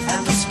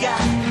 and the sky.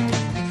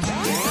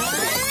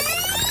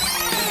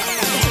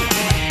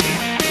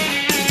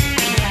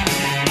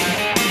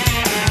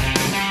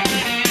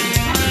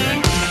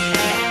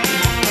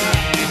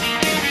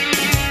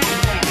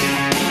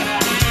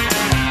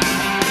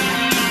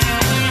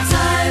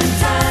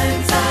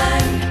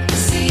 Time,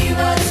 see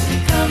what's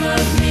become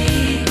of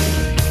me.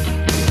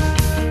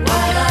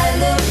 While I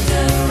looked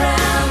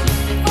around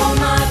for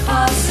my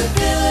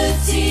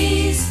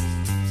possibilities,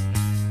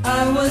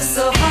 I was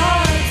so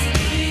hard to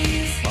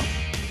please.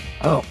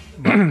 Oh,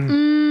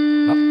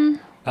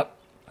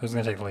 who's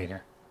going to take the lead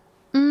here?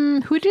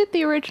 Who did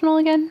the original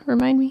again?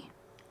 Remind me.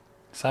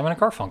 Simon and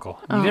Garfunkel.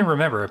 You didn't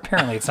remember.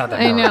 Apparently, it's not that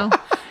I hard. know.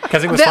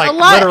 Because it was A like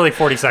lot- literally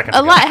 40 seconds A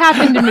ago. lot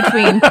happened in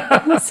between.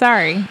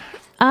 Sorry.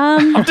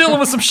 I'm dealing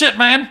with some shit,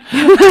 man.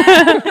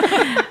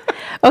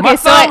 Okay, My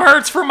so thumb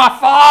hurts from my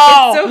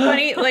fall. so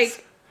funny.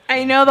 Like,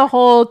 I know the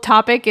whole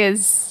topic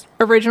is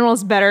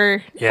originals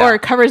better or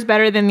covers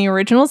better than the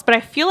originals, but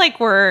I feel like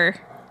we're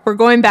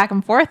going back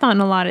and forth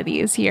on a lot of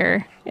these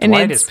here. And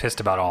Dwight it's is pissed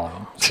about all of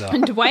them. So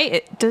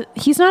Dwight.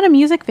 He's not a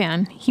music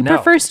fan. He No.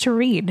 prefers to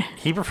read.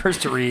 he prefers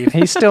to read.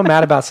 He's still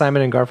mad about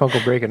Simon and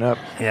Garfunkel breaking up.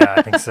 Yeah,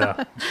 I think so.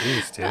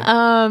 Jeez,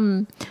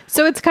 dude.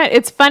 So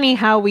it's funny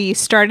how we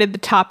started the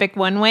topic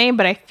one way,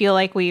 but I feel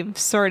like we've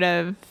sort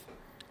of.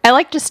 I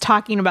like just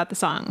talking about the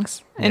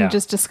songs and Yeah.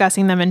 just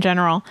discussing them in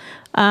general.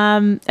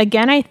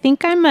 Again, I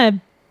think I'm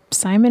a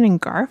Simon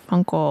and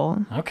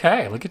Garfunkel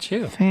Okay, look at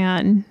you.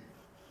 fan.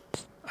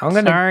 I'm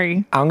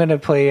Sorry. gonna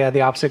play the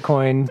opposite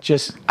coin.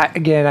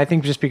 I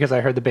think just because I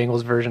heard the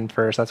Bengals version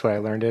first, that's why I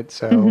learned it.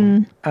 So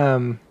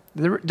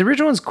the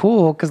original one's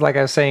cool because, like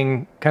I was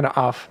saying, kind of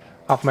off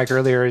mic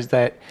earlier, is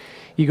that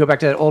you go back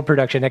to that old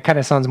production. It kind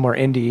of sounds more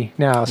indie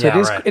now, so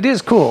Yeah, it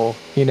is cool,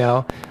 you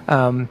know.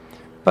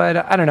 But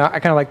I don't know. I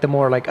kind of like the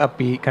more like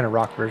upbeat kind of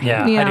rock version.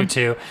 Yeah, I Yeah. do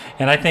too.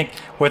 And I think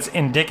what's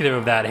indicative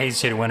of that Hazy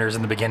Shade of Winter is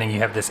in the beginning you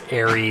have this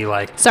airy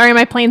like Sorry,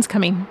 my plane's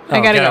coming. I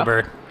gotta get go. a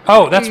bird.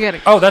 Oh, that's You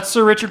gotta- that's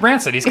Sir Richard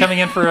Branson. He's coming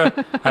in for a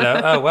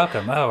hello. Oh,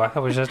 welcome. Oh, I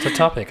thought it was just a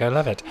topic. I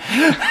love it.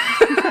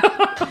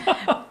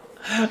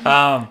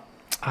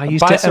 I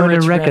used By to Sir own a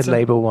Richard record Branson.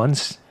 label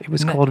once. It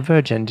was called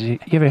Virgin. Did you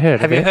ever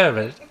heard Have of you it? heard of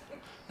it?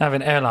 I have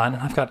an airline,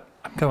 and I'm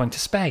going to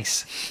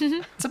space.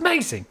 It's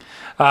amazing.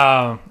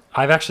 I've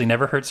actually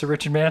never heard Sir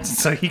Richard Branson,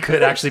 so he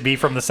could actually be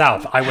from the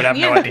South. I would have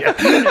no idea.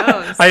 Who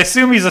knows? I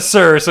assume he's a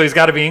sir, so he's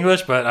got to be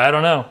English, but I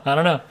don't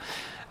know.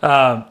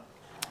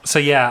 So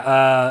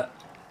yeah,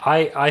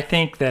 I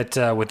think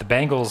that with the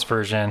Bangles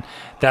version,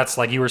 that's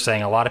like you were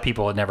saying, a lot of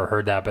people had never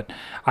heard that, but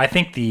I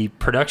think the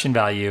production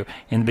value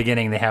in the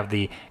beginning, they have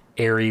the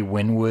airy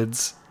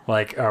Winwoods,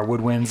 like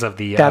woodwinds of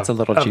the That's a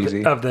little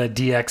cheesy. of the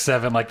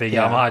DX7, like the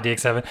Yamaha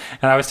DX7.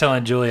 And I was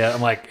telling Julia,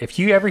 I'm like, if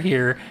you ever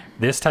hear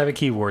this type of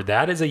keyboard,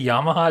 that is a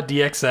Yamaha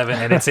DX7,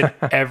 and it's in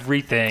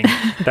everything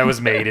that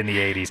was made in the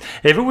 80s.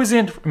 If it was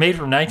made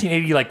from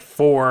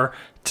 1984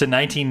 to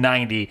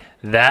 1990,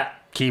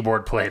 that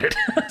keyboard played it.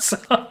 So,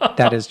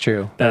 That is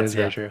true. That is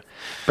very true.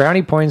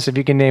 Brownie points if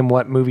you can name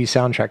what movie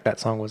soundtrack that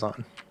song was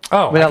on.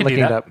 oh, Without I can do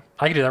looking it that. up.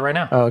 I can do that right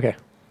now. Oh, okay.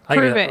 I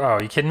can do Prove that. it. Oh,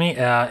 are you kidding me?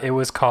 It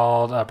was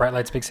called Bright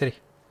Lights, Big City.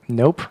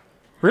 Nope.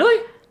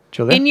 Really?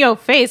 Julia? In your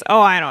face. Oh,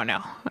 I don't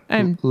know.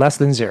 I'm Less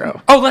than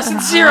zero. Oh, less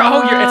than zero.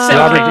 Oh, it's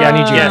Robert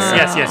Downey Jr.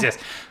 Yes.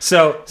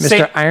 So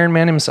Mr. Iron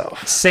Man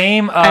himself.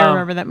 same. I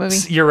remember that movie.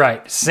 You're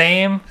right.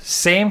 Same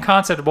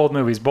concept of both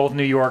movies. Both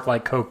New York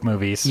like Coke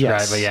movies.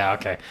 Yes. Right. But yeah.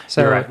 Okay.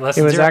 So you're right. Less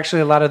it than was zero.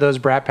 actually a lot of those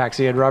Brat Packs.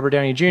 You had Robert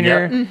Downey Jr.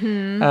 Yep. You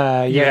You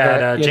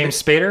had had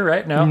James Spader,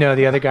 right? No. No,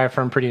 the other guy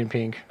from Pretty in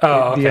Pink.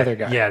 Oh, okay. The other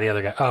guy. Yeah, the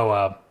other guy.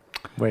 Oh,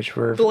 Which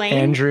were Blaine?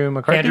 Andrew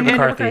McCarthy. Andrew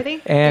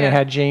McCarthy. And it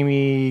had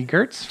Jamie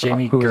Gertz,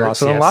 Jamie who was Gertz,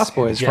 also in yes. Lost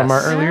Boys from our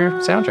Yes. earlier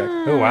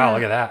soundtrack. Oh wow!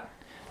 Look at that.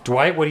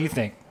 Dwight, what do you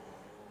think?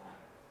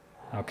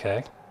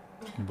 Okay.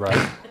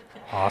 Right.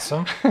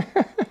 Awesome.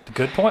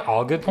 Good point.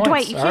 All good points.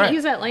 Dwight, you All can't right.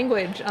 use that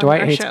language on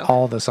Dwight our hates show.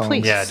 all the songs.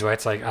 Please. Yeah,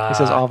 Dwight's like. He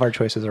says all of our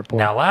choices are poor.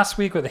 Now, last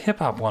week with the hip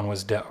hop one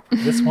was dope.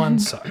 This one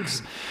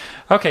sucks.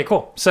 Okay,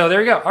 cool. So there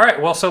you go. All right.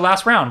 Well, so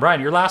last round,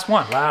 Brian, your last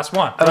one. Last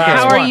one. Okay.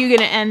 Last How are one. you going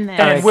to end this?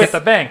 And with a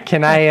bang.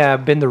 Can I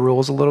bend the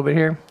rules a little bit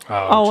here? Oh,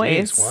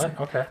 Always. geez, what?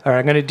 Okay. All right,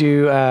 I'm going to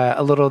do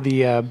a little of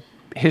the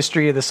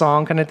history of the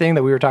song kind of thing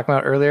that we were talking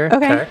about earlier.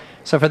 Okay. Okay.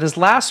 So for this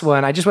last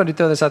one, I just wanted to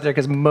throw this out there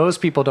because most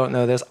people don't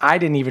know this. I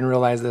didn't even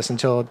realize this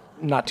until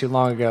not too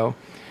long ago.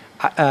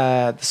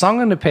 The song I'm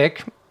going to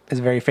pick is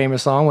a very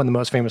famous song, one of the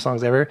most famous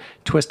songs ever,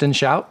 Twist and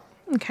Shout.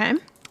 Okay.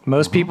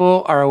 Most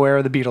people are aware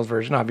of the Beatles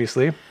version,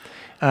 obviously.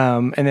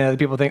 And then other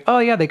people think, oh,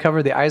 yeah, they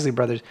covered the Isley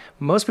Brothers.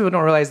 Most people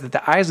don't realize that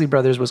the Isley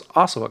Brothers was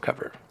also a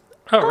cover.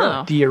 Oh, really?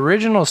 Oh. The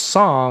original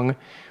song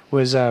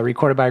was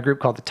recorded by a group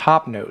called the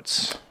Top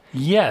Notes.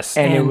 Yes.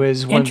 And it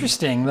was one-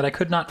 interesting that I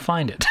could not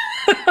find it.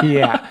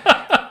 Yeah.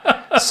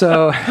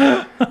 So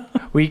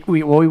we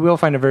will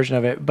find a version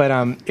of it, but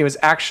it was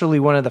actually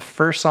one of the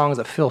first songs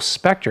that Phil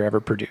Spector ever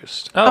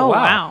produced. Oh,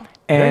 wow.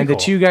 And Very the cool.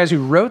 two guys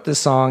who wrote the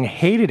song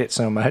hated it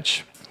so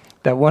much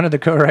that one of the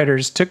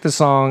co-writers took the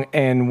song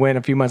and went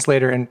a few months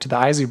later into the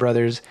Isley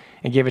Brothers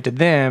and gave it to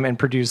them and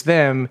produced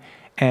them,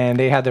 and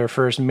they had their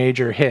first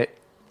major hit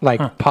like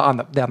on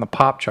the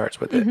pop charts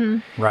with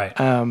it. Right.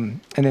 And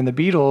then the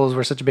Beatles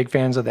were such big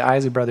fans of the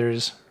Isley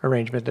Brothers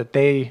arrangement that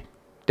they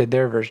did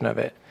their version of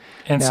it.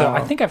 and so now-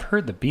 I think I've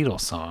heard the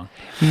Beatles song.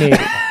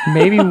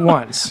 Maybe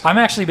once. I'm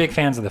actually big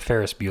fans of the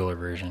Ferris Bueller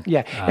version.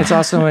 Yeah, it's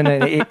also in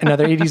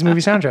another 80s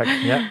movie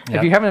soundtrack. Yep.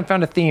 If you haven't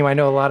found a theme, I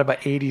know a lot about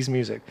 80s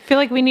music. I feel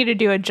like we need to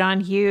do a John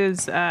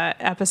Hughes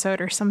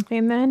episode or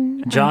something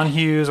then. John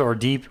Hughes or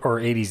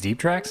 80s deep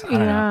tracks? I don't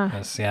know.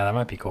 Yeah. Yeah, that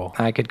might be cool.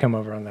 I could come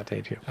over on that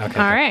day too. Okay. All good.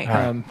 right.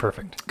 All right.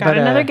 Perfect. Got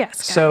another guess,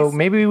 guys. So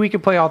maybe we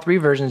could play all three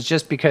versions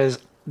just because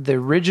the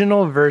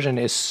original version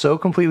is so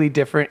completely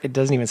different, it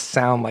doesn't even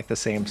sound like the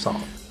same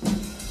song.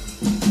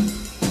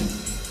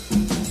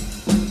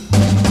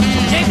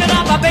 Take it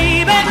up,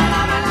 baby. And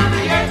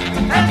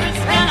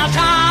a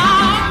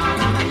child.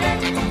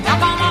 Now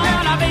come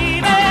on,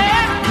 baby.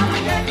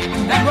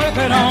 And work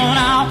it on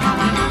out.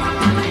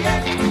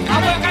 Now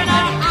work it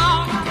on out.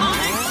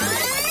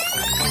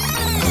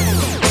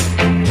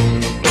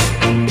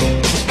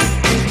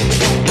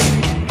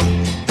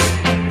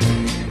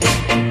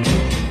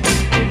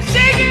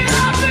 Shake it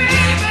up,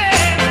 baby.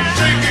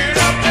 Shake it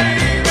up,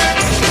 baby.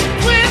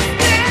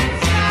 Twist and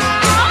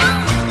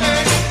shout.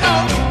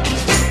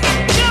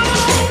 Come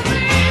on,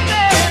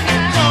 baby.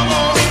 Come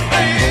on,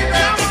 baby.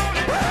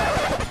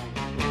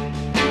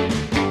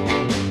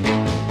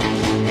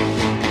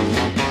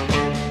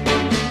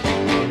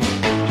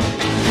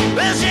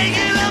 Well, shake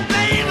it up,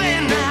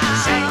 baby,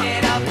 now. Shake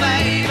it up,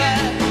 baby.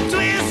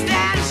 Twist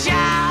and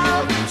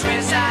shout.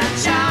 Twist and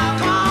shout.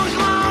 Come on,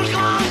 come on,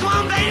 come on, come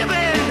on,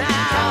 baby,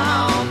 now.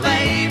 Come on,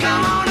 baby.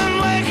 Come on and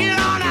work it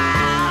on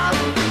out.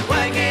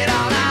 Work it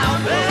on out.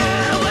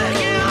 Well, work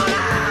it on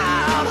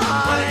out.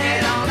 Work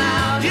it on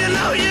out. You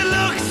know you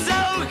look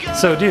so good.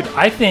 So, dude,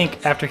 I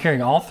think after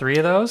hearing all three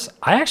of those,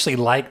 I actually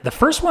like the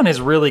first one is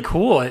really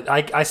cool.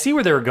 I see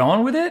where they were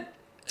going with it,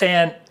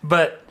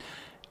 but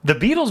the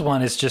Beatles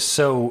one is just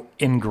so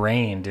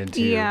ingrained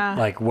into Yeah.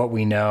 like what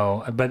we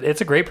know. But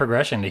it's a great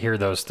progression to hear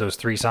those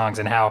three songs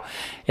and how.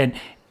 And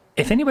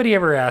if anybody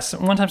ever asks,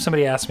 one time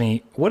somebody asked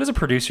me, "What does a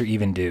producer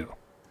even do?"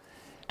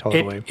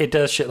 Totally. It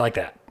does shit like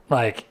that.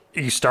 Like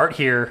you start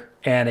here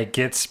and it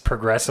gets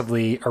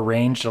progressively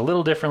arranged a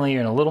little differently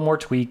and a little more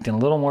tweaked and a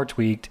little more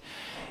tweaked.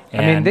 I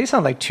mean, they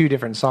sound like two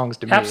different songs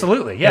to me.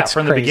 Absolutely, yeah. That's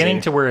From the crazy.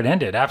 beginning to where it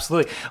ended,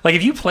 absolutely. Like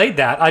if you played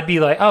that, I'd be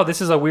like, "Oh, this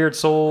is a weird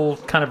soul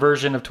kind of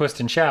version of Twist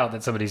and Shout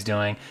that somebody's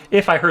doing."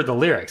 If I heard the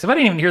lyrics, if I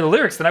didn't even hear the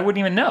lyrics, then I wouldn't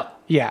even know.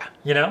 Yeah.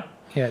 You know?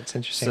 Yeah, it's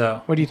interesting.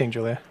 So- What do you think,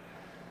 Julia?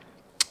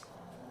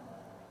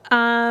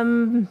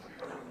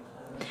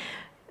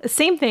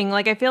 Same thing.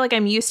 Like I feel like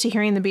I'm used to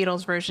hearing the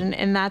Beatles version,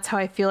 and that's how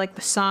I feel like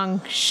the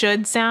song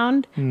should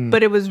sound.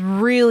 But it was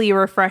really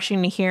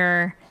refreshing to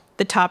hear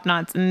the Top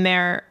Knots in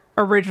their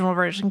original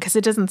version because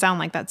it doesn't sound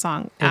like that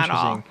song at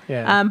all. Interesting,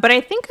 yeah. But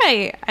I think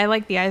I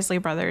like the Isley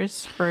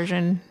Brothers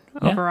version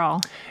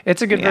overall.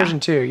 It's a good Yeah. version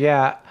too.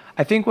 Yeah.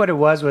 I think what it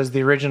was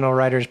the original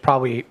writers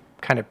probably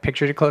kind of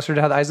pictured it closer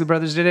to how the Isley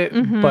Brothers did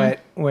it. But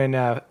when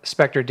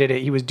Spector did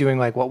it, he was doing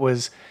like what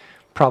was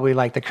probably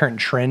like the current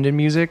trend in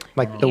music,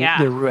 like the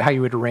how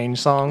you would arrange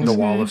songs. The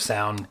wall of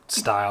sound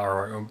style,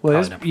 or Well, probably it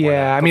was- not before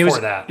yeah, that. I mean, it was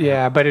Before that,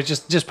 yeah, but it's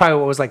just probably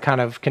what was like kind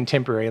of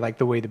contemporary, like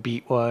the way the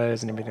beat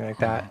was and everything like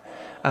that.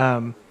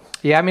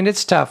 Yeah, I mean,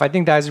 it's tough. I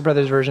think the Isley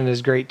Brothers version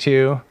is great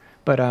too,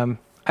 but I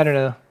don't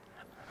know.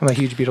 I'm a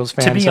huge Beatles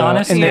fan. To be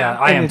honest, and yeah,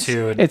 I am it's,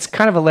 too. It's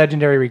kind of a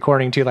legendary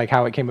recording too, like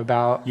how it came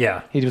about.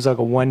 Yeah. It was like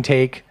a one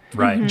take.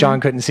 Right. John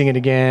couldn't sing it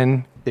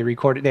again. They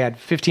had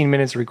 15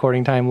 minutes of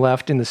recording time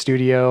left in the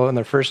studio on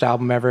their first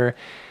album ever.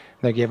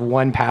 They gave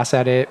one pass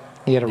at it.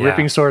 He had a Yeah.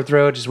 ripping sore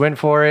throat, just went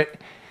for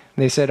it.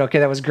 They said, "Okay,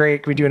 that was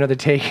great. Can we do another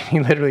take?" He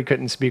literally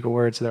couldn't speak a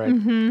word. So they're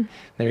like,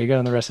 "There you go,"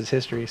 and the rest is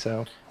history.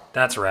 So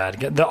That's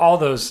rad. All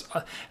those,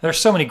 there's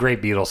so many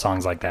great Beatles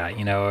songs like that.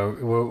 You know,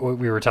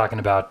 we were talking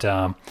about.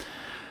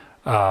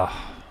 What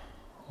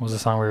was the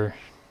song we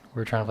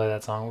were trying to play?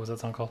 That song. What was that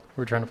song called?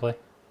 We were trying to play.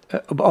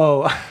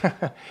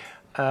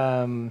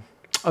 the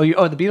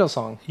Beatles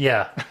song,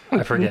 Yeah,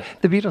 I forget.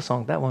 the Beatles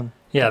song, that one.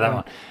 Yeah, that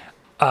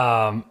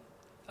one.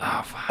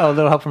 Oh, a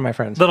little help from my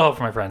friends. Little Help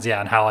from My Friends. Yeah,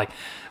 and how like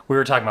we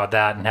were talking about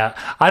that, and how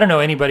I don't know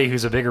anybody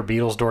who's a bigger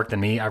Beatles dork than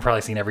me. I've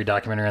probably seen every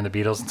documentary on the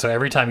Beatles, and so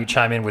every time you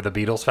chime in with a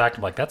Beatles fact,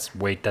 I'm like, that's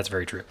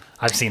very true.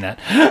 I've seen that.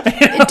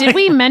 Did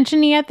we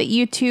mention yet that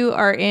you two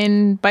are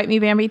in Bite Me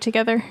Bambi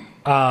together?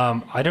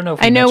 I don't know.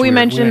 If I know we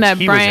mentioned that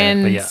that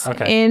Brian's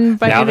in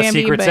Bite Now Me the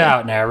Bambi, secret's but-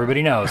 out. Now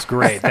everybody knows.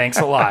 Great. Thanks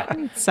a lot.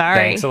 Sorry.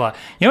 Thanks a lot.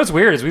 You know what's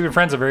weird is we've been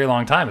friends a very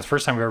long time. It's the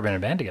first time we've ever been in a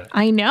band together.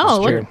 I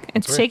know. true. Look,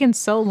 it's taken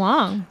so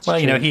long. Well,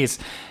 you know, he's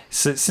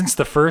since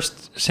the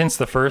first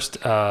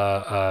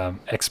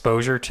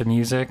exposure to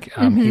music,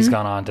 he's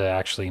gone on to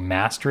actually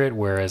master it,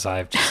 whereas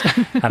I've just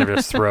kind of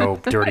just throw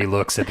dirty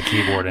looks at the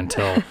keyboard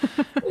until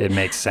it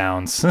makes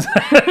sounds.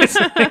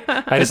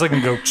 I just like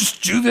him go,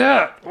 just do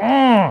that.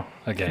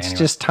 Okay, It's anyway.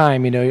 just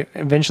time, you know.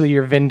 Eventually,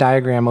 your Venn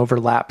diagram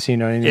overlaps, you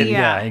know. And Yeah,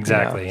 Yeah.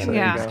 exactly. Yeah, And so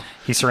there you Yeah. go.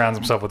 he surrounds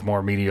himself with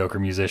more mediocre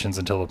musicians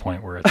until the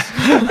point where it's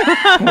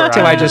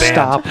Until I just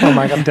stop. I'm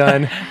like, I'm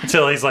done.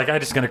 Until he's like, I'm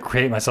just gonna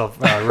record myself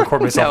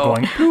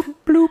going bloop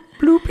bloop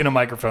bloop in a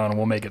microphone, and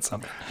we'll make it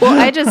something. Well,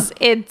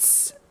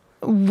 it's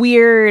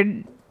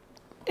weird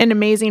and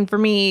amazing for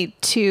me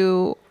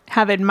to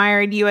have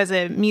admired you as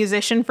a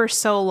musician for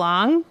so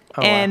long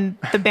and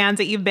the bands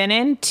that you've been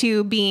in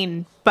to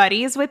being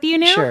buddies with you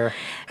now. Sure.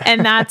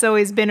 And that's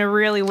always been a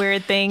really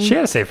weird thing. She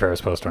had a Safe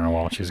Ferris poster on her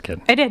wall when she was a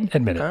kid. I did.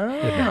 Admit it.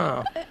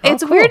 Admit it.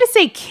 It's weird to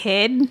say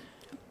kid,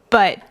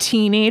 but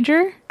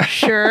teenager,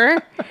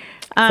 sure.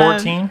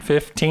 14,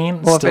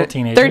 15, Well, if still it-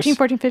 teenagers. 13,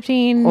 14,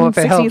 15, Well, if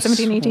it 16, helps,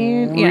 17,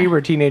 18. we Yeah.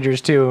 were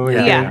teenagers too. We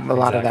Yeah. did a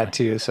lot of that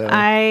Exactly. too. So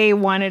I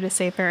wanted a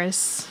Safe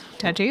Ferris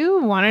tattoo.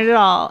 Wanted it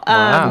all.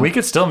 Wow. We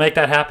could still make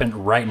that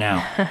happen right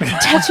now.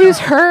 Tattoos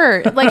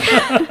hurt. Like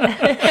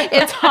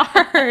it's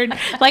hard.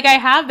 Like I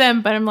have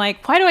them, but I'm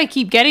like, why do I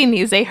keep getting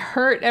these? They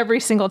hurt every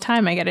single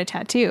time I get a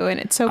tattoo, and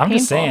it's so I'm painful.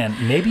 just saying,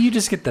 maybe you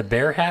just get the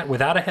bear hat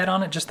without a head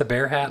on it, just the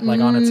bear hat like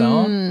on its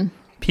own.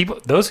 People,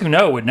 those who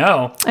know would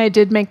know. I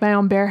did make my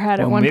own bear hat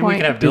at Well, one maybe point.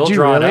 we can have Bill Did you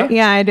draw it really? up.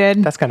 Yeah, I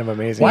did. that's kind of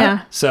amazing. What?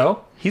 Yeah.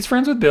 So he's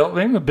friends with Bill.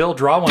 Maybe Bill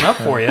draw one up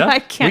for you. I We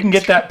can't. can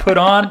get that put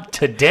on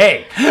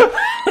today.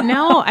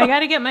 No, I got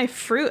to get my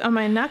fruit on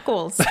my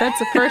knuckles. That's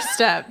the first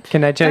step.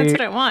 Can I tell That's you-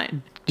 what I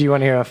want. Do you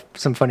want to hear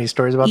some funny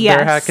stories about Yes. the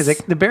bear hat? Because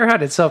the bear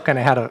hat itself kind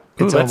of had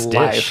its let's own dish.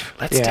 life.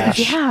 Let's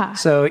dish. Yeah.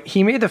 So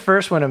he made the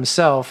first one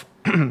himself,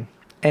 and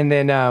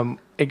then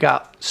it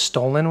got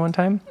stolen one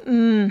time.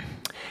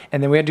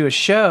 And then we had to do a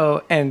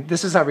show, and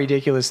this is how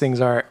ridiculous things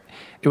are.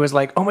 It was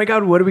like, oh my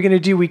God, what are we going to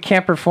do? We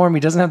can't perform. He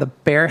doesn't have the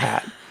bear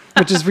hat,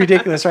 which is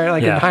ridiculous, right?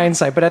 Like Yeah. in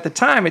hindsight. But at the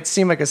time, it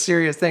seemed like a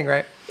serious thing,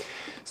 right?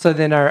 So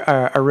then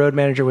our road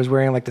manager was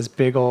wearing like this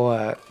big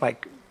old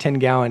like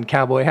 10-gallon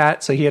cowboy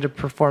hat, so he had to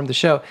perform the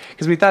show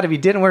because we thought if he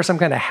didn't wear some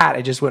kind of hat,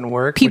 it just wouldn't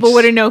work. People which-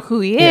 wouldn't know who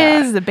he Yeah.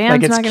 is. The band's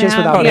Like, it's not going Kiss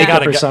to have. without Oh, they makeup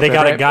got or a something, they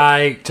got a right?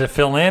 guy to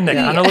fill in that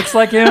kind of looks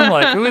like him.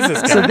 Like, who is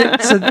this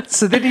guy?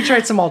 So then he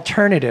tried some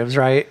alternatives,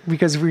 right?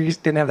 Because we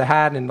didn't have the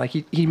hat, and like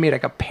he made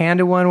like a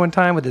panda one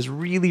time with this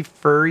really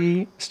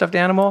furry stuffed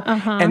animal,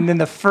 and then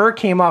the fur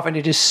came off and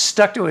it just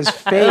stuck to his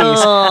face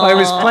while he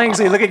was playing.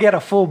 So you look like he had a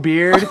full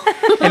beard,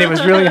 and it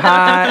was really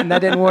hot, and that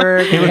didn't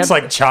work. He looks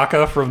like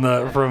Chaka from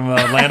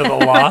Land of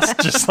the Lost,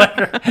 just like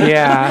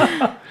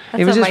yeah.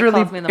 It was what just Mike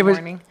calls me in the really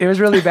morning. it was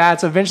really bad.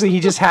 So eventually he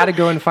just had to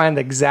go and find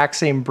the exact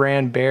same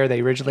brand bear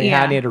they originally had,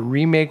 Yeah. and he had to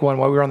remake one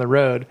while we were on the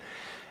road.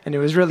 And it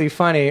was really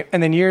funny.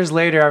 And then years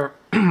later,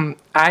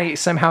 I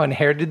somehow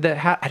inherited the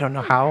hat. I don't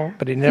know how,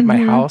 but it ended up at my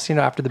house,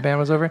 after the band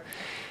was over.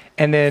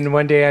 And then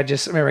one day I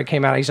just remember I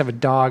came out, I used to have a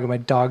dog, and my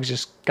dog's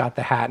just got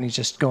the hat, and he's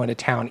just going to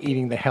town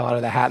eating the hell out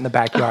of the hat in the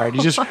backyard.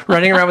 He's just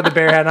running around with the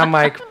bear hat, and I'm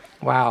like,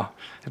 wow,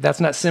 if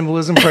that's not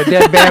symbolism for a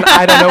dead band,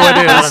 I don't know what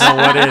is. I don't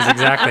know what is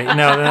exactly.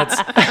 No,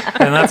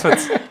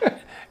 that's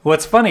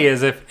what's funny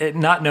is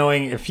not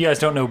knowing, if you guys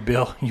don't know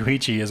Bill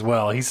Yuichi as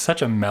well, he's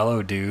such a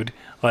mellow dude.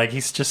 Like,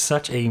 he's just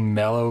such a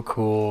mellow,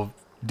 cool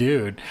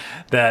dude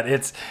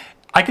that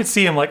I could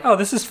see him like, oh,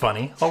 this is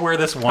funny. I'll wear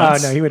this Oh,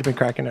 once. no, he would have been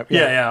cracking up.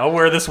 Yeah, I'll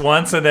wear this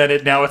once, and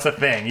then now it's a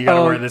thing. You got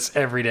to wear this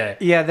every day.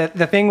 Yeah,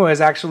 the thing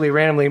was actually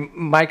randomly,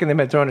 Mike and them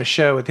had thrown a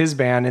show with his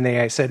band, and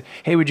I said,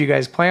 hey, would you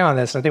guys play on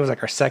this? And I think it was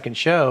like our second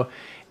show.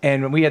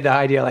 And we had the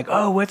idea like,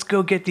 oh, let's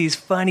go get these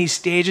funny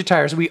stage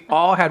attires. We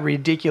all had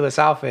ridiculous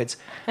outfits,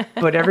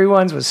 but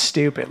everyone's was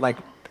stupid. Like,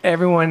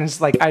 everyone's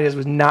like, I just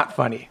was not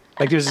funny.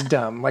 Like, it was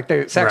dumb. Like,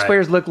 the sax Right.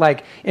 players looked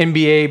like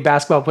NBA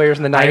basketball players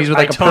in the 90s with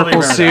I like a totally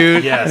purple remember that.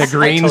 suit Yes, and a I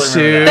green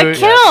totally remember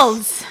suit. that.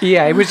 Kills.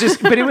 Yeah, it was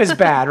just, but it was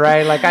bad,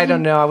 right? Like, I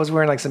don't know. I was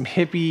wearing like some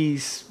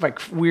hippies,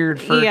 like weird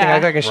fur thing. Yeah. I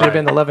think I should have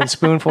been Right. the Lovin'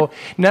 Spoonful.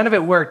 None of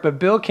it worked, but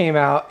Bill came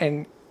out,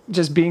 and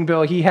just being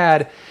Bill, he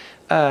had,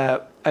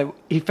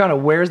 he found a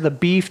 "Where's the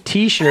Beef"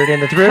 T-shirt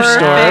in the thrift store.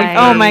 Perfect.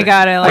 Oh my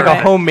God, I love Like a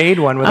it. homemade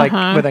one with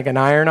like an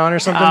iron on or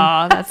something.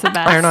 Oh, that's the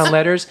best. Iron on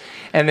letters,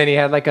 and then he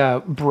had like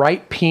a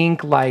bright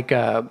pink like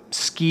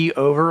ski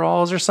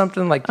overalls or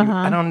something. Like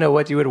I don't know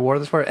what you would have wore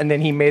this for. And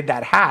then he made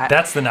that hat.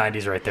 That's the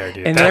 90s right there,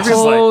 dude. And That's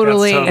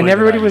Totally. and the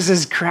everybody 90s. was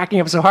just cracking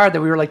up so hard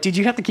that we were like, "Did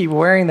you have to keep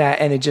wearing that?"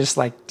 And it just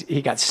like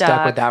he got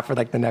stuck with that for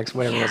like the next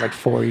whatever it was, like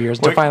 4 years.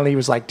 Until Wait. finally he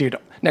was like, "Dude,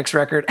 next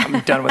record, I'm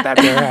done with that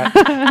bear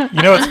hat."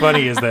 You know what's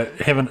funny is that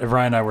him and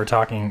Ryan and I were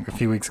talking a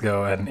few weeks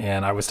ago,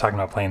 and I was talking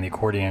about playing the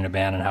accordion in a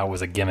band and how it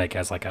was a gimmick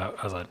as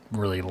a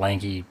really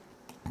lanky,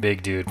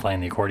 big dude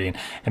playing the accordion.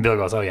 And Bill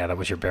goes, "Oh yeah, that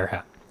was your bear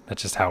hat.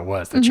 That's just how it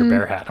was. That's your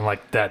bear hat." I'm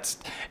like,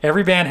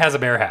 every band has a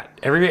bear hat.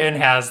 Every band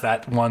has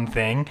that one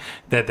thing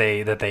that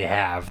they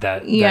have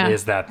that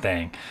is that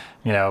thing,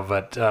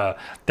 But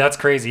that's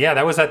crazy. Yeah,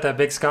 that was at that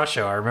big ska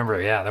show. I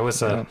remember. Yeah, that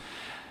was a.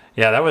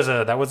 Yeah, that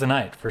was a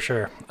night for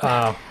sure.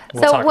 We'll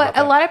So talk what about a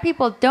that. lot of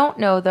people don't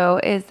know though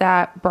is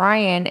that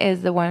Brian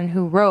is the one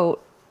who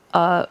wrote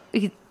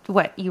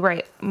you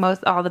write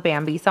most all the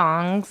Bambi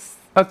songs.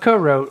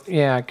 Co-wrote. Co-wrote.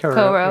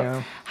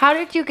 Yeah. How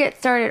did you get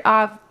started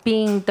off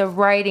being the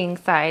writing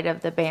side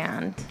of the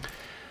band?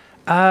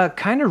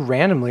 Kind of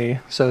randomly.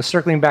 So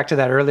circling back to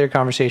that earlier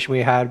conversation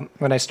we had,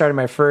 when I started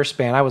my first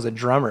band, I was a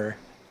drummer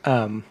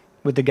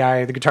with the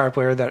guitar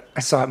player that I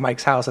saw at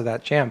Mike's house at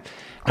that jam.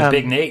 With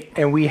Big Nate.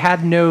 And we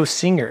had no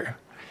singer.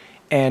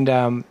 And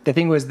the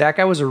thing was, that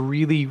guy was a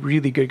really,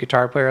 really good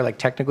guitar player. Like,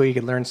 technically, he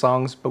could learn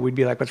songs, but we'd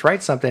be like, let's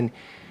write something.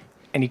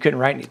 And he couldn't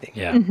write anything.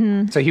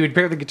 Yeah. So he would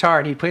pick up the guitar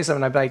and he'd play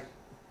something. And I'd be like,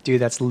 dude,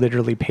 that's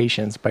literally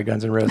Patience by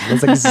Guns N' Roses.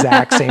 That's the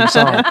exact same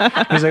song.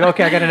 He's like,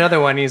 okay, I got another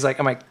one. He's like,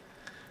 I'm like,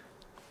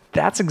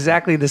 that's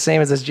exactly the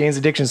same as this Jane's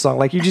Addiction song.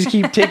 Like, you just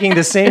keep taking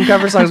the same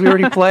cover songs we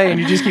already play and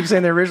you just keep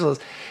saying the originals.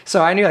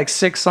 So I knew like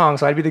 6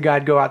 songs. So I'd be the guy,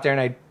 I'd go out there and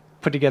I'd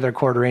put together a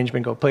chord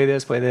arrangement, go play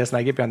this, and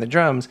I get behind the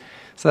drums.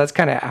 So that's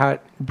kind of how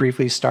it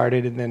briefly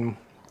started. And then,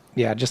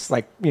 yeah, just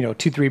like,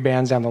 2-3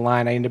 bands down the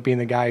line, I ended up being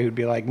the guy who'd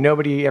be like,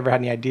 nobody ever had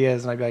any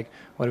ideas. And I'd be like,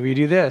 what do we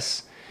do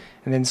this?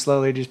 And then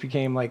slowly it just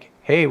became like,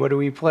 hey, what do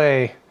we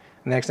play?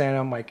 The next thing I know,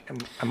 I'm like,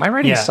 am I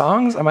writing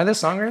songs? Am I the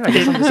songwriter? I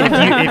guess I'm the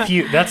songwriter. if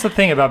you that's the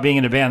thing about being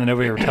in a band that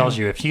nobody ever tells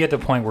you. If you get to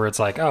the point where it's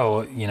like, oh,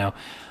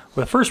 with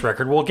the first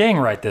record, we'll gang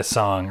write this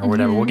song or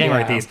whatever. We'll gang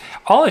write these.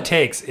 All it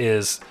takes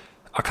is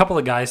a couple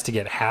of guys to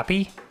get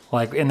happy,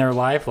 like in their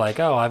life, like,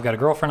 oh, I've got a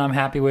girlfriend I'm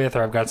happy with,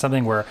 or I've got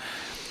something where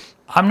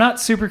I'm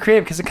not super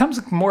creative, because it comes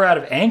more out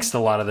of angst a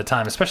lot of the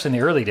time, especially in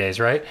the early days,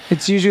 right?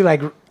 It's usually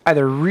like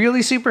either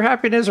really super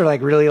happiness or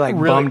like really like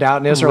bummed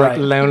outness or like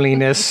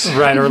loneliness.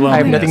 Right, or I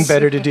have nothing loneliness.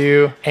 better to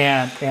do.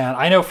 And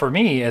I know for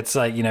me, it's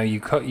like,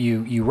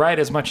 you write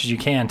as much as you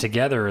can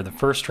together. The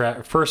first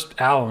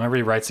album,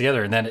 everybody writes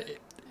together, and then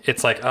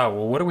it's like, oh,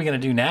 well, what are we going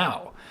to do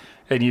now?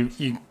 And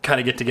you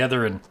kind of get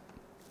together, and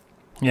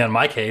in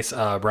my case,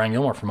 Brian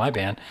Gilmore from my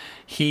band,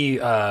 he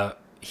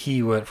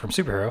would, from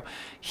Superhero,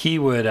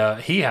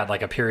 he had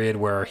like a period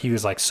where he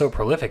was like so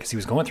prolific because he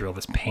was going through all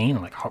this pain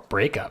and like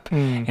breakup,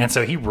 and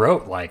so he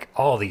wrote like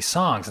all these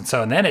songs,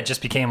 and then it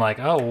just became like,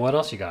 oh, what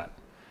else you got?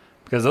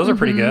 because those are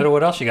pretty good.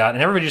 What else you got?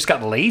 And everybody just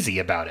got lazy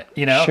about it,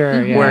 you know?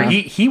 Sure, yeah. Where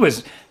he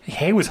was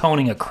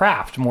honing a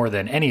craft more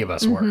than any of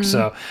us were.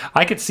 So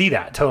I could see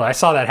that totally. I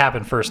saw that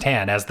happen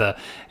firsthand as the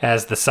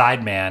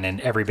side man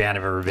in every band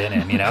I've ever been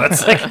in. You know,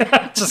 it's like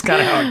it's just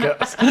kind of how it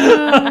goes.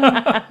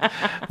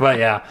 But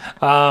yeah,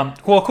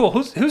 well, cool.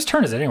 Whose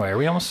turn is it anyway? Are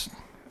we almost?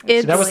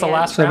 It's That was the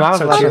last So round. that was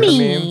So last cheers. round.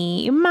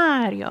 me,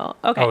 Mario.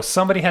 Okay. Oh,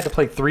 somebody had to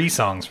play 3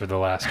 songs for the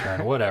last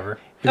turn. Whatever.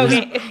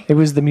 Okay. It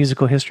was the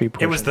musical history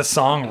portion. It was the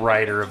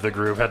songwriter of the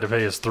group had to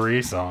play us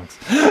 3 songs.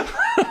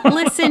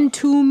 Listen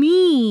to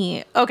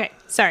me. Okay,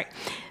 sorry.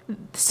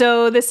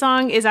 So this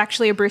song is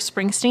actually a Bruce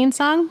Springsteen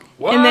song,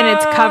 and then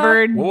it's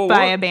covered Whoa,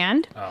 by whoa. a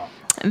band Oh.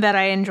 that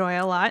I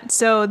enjoy a lot.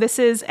 So this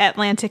is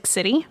Atlantic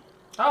City,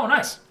 Oh,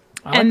 nice.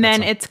 I like and that then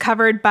song. it's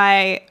covered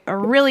by a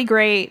really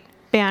great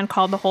band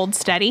called The Hold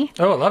Steady,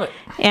 Oh, I love it.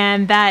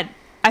 and that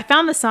I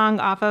found the song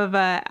off of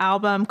an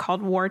album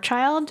called War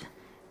Child,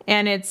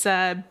 and it's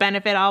a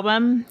benefit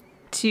album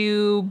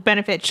to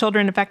benefit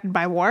children affected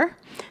by war.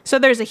 So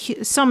there's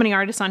so many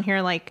artists on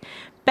here like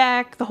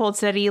Beck, The Hold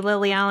Steady,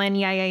 Lily Allen,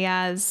 Yeah Yeah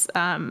Yeahs,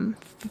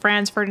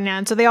 Franz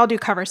Ferdinand. So they all do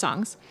cover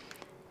songs.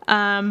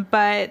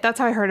 But that's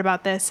how I heard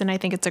about this, and I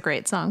think it's a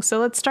great song. So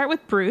let's start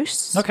with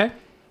Bruce. Okay.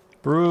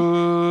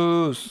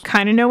 Bruce.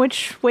 Kind of know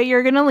which way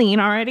you're going to lean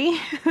already,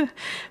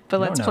 but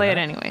let's know play it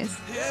that. anyways.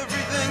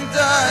 Everything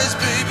dies,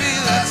 baby,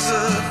 that's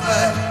a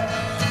fact.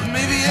 But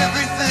maybe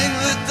everything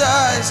that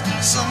dies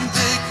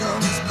someday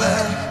comes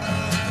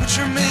back. Put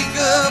your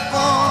makeup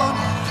on,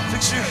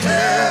 fix your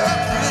hair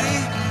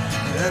pretty,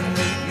 and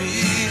meet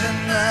me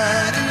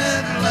tonight in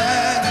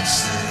Atlantic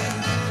City.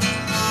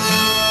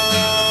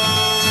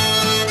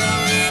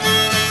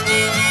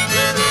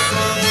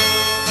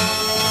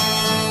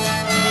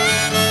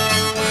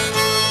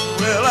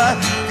 Well, I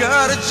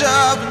got a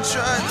job and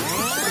tried to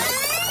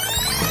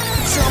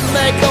some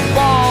makeup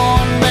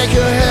on, make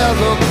your hair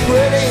look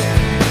pretty,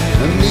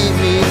 and meet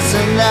me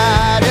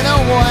tonight in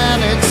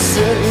Atlantic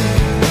City.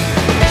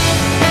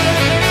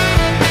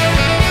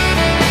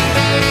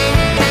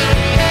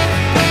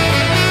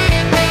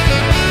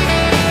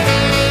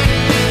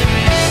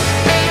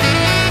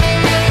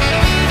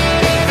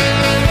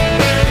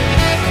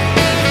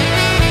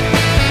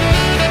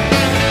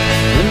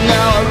 And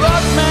now I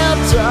rock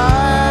my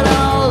tide,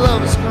 all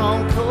love is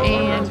gone cold.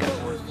 And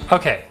go.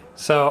 Okay.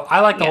 So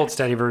I like the Yeah. Hold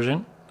Steady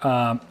version.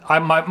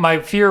 My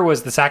fear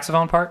was the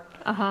saxophone part.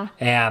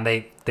 And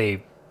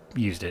they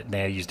used it.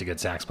 They used a good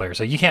sax player.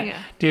 So you can't, Yeah.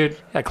 dude,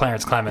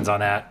 Clarence Clemens on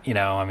that, you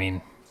know, I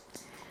mean,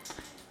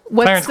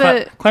 What's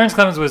the... Clarence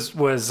Clemens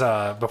was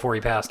before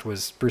he passed,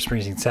 was Bruce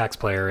Springsteen's sax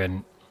player,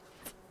 and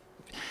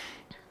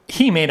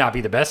he may not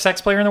be the best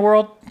sax player in the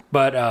world,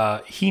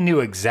 but he knew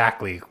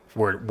exactly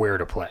where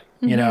to play,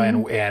 you know,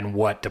 and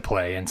what to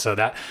play, and so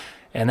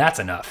that's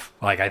enough.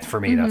 Like for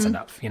me, that's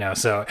enough, you know.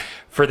 So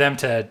for them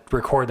to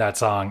record that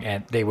song,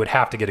 and they would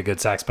have to get a good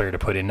sax player to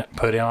put in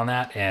on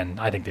that, and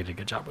I think they did a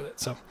good job with it.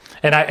 So,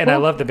 I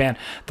love the band,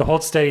 the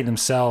Hold Steady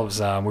themselves.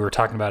 We were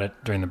talking about it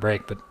during the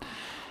break, but.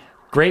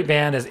 Great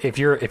band. Is if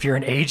you're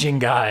an aging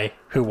guy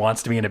who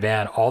wants to be in a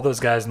band, all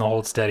those guys in the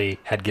Hold Steady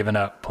had given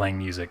up playing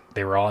music.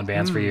 They were all in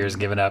bands for years and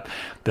given up.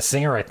 The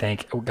singer, I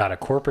think, got a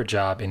corporate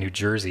job in New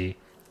Jersey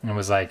and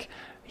was like,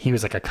 he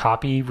was like a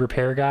copy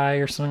repair guy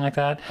or something like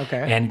that.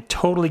 Okay. And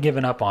totally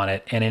given up on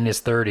it. And in his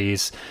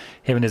 30s,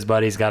 him and his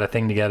buddies got a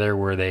thing together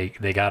where they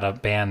got a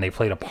band, they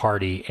played a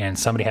party, and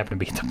somebody happened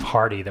to be at the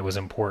party that was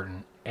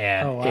important,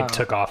 and Oh, wow. it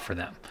took off for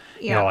them.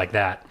 You Yeah. know, like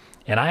that.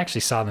 And I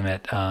actually saw them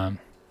at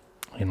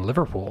in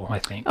Liverpool, I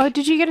think. Oh,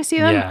 did you get to see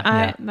them?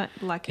 Yeah, Not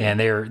lucky. And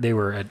they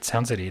were at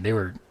Sound City.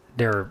 They're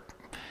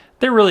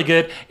really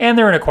good, and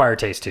they're an acquired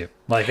taste too.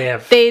 Like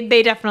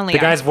They definitely the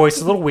are. guy's voice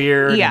is a little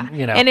weird. Yeah. and,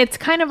 you know, And it's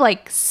kind of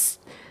like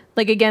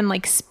again,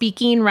 like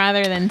speaking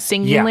rather than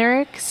singing Yeah.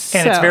 lyrics.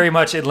 and it's So- very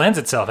much, it lends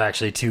itself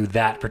actually to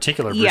that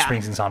particular Bruce Yeah.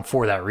 Springsteen song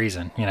for that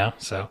reason. You know,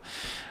 so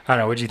I don't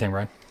know. What do you think,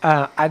 Brian?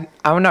 I'm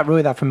not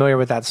really that familiar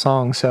with that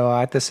song, so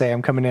I have to say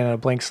I'm coming in on a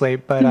blank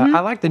slate. But I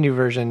like the new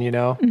version. You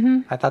know,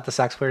 I thought the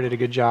sax player did a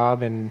good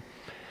job, and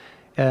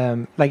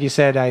like you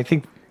said, I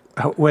think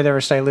whatever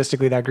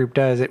stylistically that group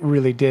does, it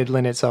really did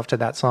lend itself to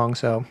that song.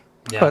 So,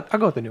 Yeah. but I'll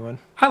go with the new one.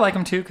 I like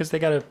them too because they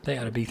got a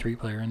B3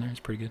 player in there. It's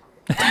pretty good.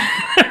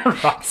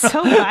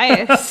 so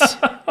biased.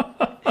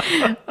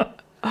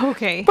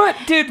 Okay. But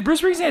dude,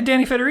 Bruce Springsteen had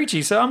Danny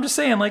Federici, so I'm just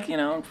saying, like, you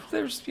know,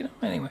 there's, you know,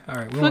 anyway. All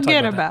right, we won't talk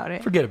Forget that. about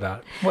it. Forget about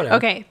it. Whatever.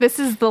 Okay, this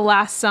is the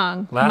last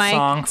song. Last Mike,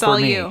 song it's for all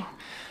me. you.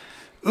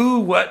 Ooh,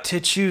 what to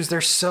choose?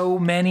 There's so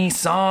many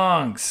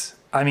songs.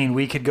 I mean,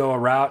 we could go a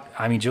route.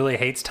 I mean, Julia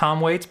hates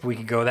Tom Waits, but we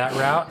could go that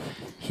route.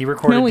 He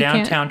recorded No, we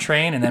Downtown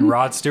Train, and then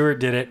Rod Stewart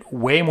did it.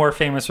 Way more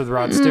famous with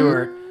Rod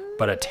Stewart,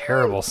 but a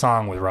terrible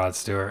song with Rod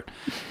Stewart.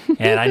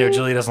 And I know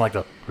Julia doesn't like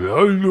the.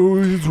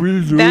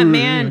 That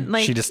man,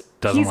 like, she just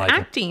doesn't he's like it.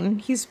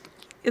 acting.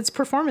 It's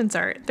performance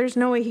art. There's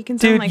no way he can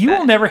sound Dude, like you that.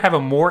 will never have a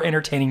more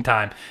entertaining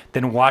time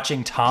than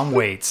watching Tom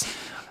Waits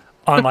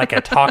on like a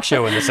talk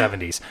show in the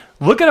 70s.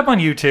 Look it up on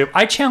YouTube.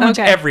 I challenge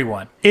Okay.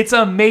 everyone. It's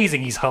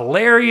amazing. He's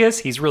hilarious.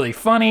 He's really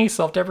funny,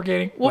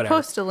 self-deprecating. We'll whatever.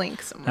 post a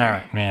link somewhere. All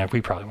right. Yeah,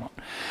 we probably won't.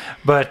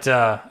 But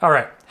all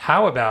right.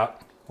 How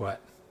about what?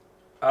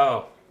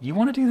 Oh, you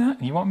want to do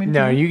that? You want me to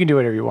No, do that? you can do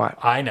whatever you want.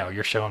 I know.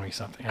 You're showing me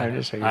something. I'm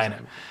just showing you I know.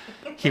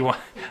 He want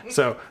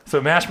so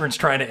Mashburn's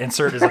trying to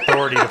insert his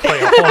authority to play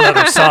a whole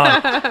other song.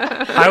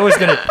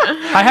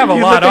 I have a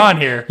lot on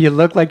here. You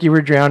look like you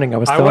were drowning. I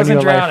was I throwing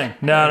wasn't you a life. drowning.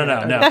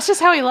 No. That's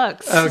just how he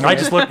looks. I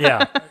just look,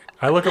 yeah.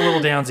 I look a little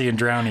downsy and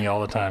drowny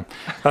all the time.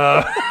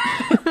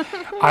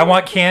 I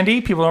Want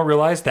Candy. People don't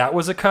realize that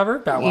was a cover.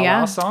 Bow Wow Yeah.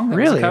 Wow song. That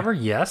was Really? a cover.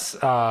 Yes.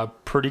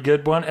 Pretty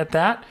good one at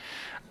that.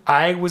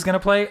 I was going to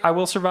play I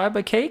Will Survive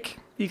by Cake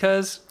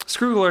because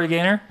screw Gloria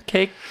Gaynor.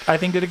 Cake, I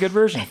think, did a good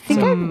version. I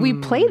think we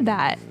played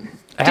that.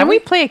 Have Did we? we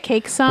play a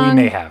Cake song?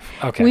 We may have.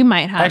 Okay. We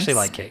might have. I actually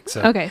like Cake.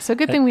 So. Okay, so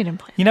good thing we didn't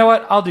play. You know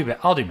what? I'll do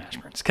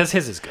Mashburns because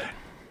his is good.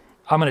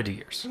 I'm going to do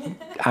yours.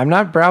 I'm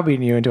not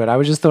browbeating you into it. I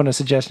was just throwing a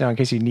suggestion out in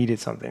case you needed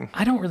something.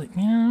 I don't really.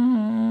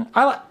 I'm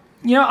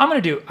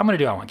going to do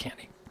I Want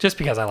Candy just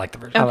because I like the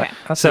version. Okay.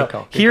 That's So a good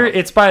call. Good here call.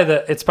 it's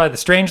by the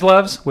Strange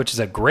Loves, which is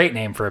a great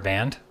name for a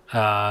band.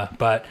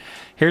 But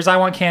here's I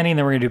Want Candy, and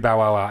then we're gonna do Bow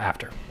Wow Wow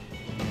after.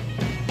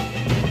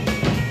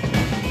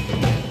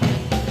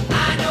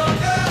 I know a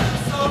girl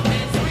so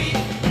sweet.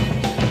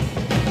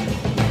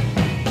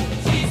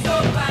 She's so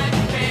fine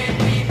she can't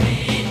be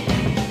beat.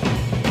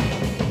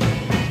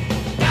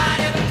 Got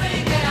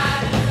everything that I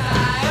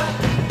desire.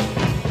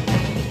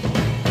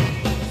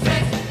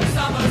 Sets the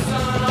summer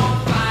sun on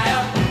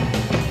fire.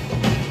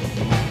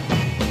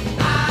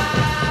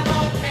 I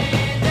want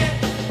candy.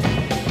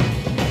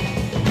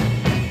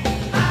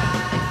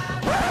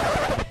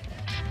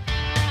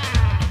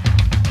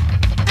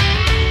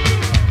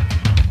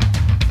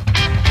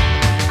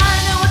 I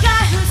know a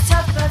guy who's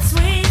tough but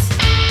sweet.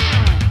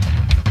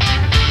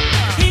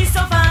 He's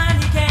so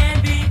fine he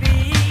can't be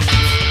beat.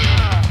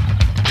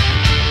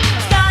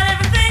 He's got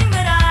everything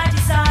that I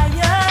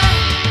desire.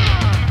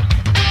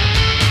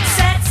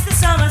 Sets the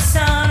summer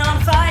sun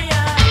on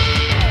fire.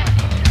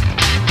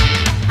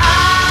 I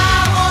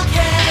want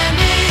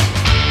candy.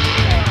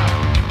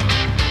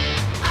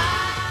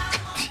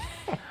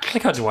 I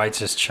like how Dwight's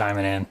just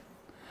chiming in.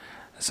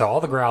 So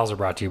all the growls are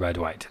brought to you by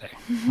Dwight today.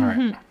 All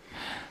right.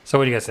 So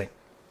what do you guys think?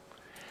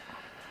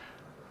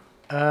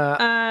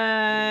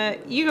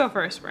 You go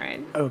first,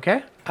 Brian.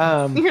 Okay.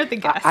 You're the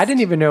guest. I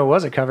didn't even know it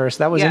was a cover, so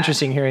that was Yeah.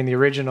 interesting hearing the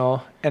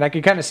original, and I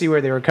could kind of see where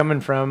they were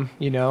coming from,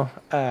 you know.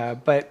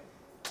 But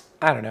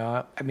I don't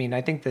know. I mean,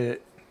 I think the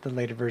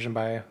later version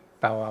by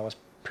Bow Wow was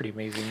pretty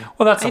amazing.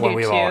 Well, that's the I one do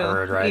we've all too.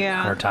 heard, right? Yeah.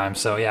 100 times.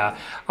 So yeah,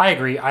 I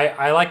agree.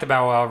 I like the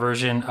Bow Wow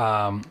version.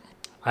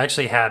 I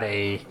actually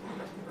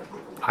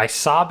I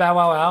saw Bow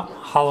Wow Wow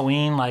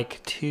Halloween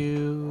like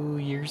 2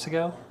 years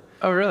ago.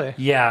 Oh, really?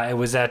 Yeah, it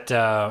was at the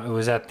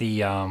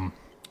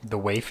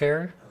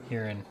Wayfair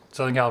here in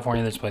Southern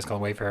California. There's a place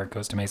called Wayfair at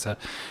Costa Mesa,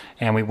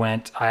 and we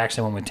went. I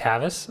actually went with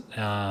Tavis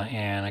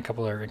and a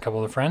couple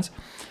of friends,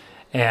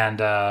 and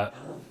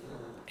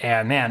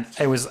man,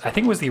 I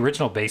think it was the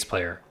original bass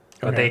player,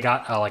 but they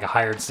got like a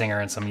hired singer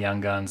and some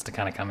young guns to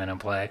kind of come in and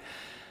play.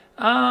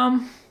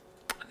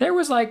 There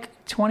was like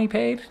 20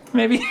 paid,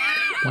 maybe.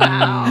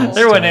 Wow.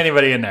 There wasn't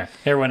anybody in there.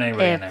 There wasn't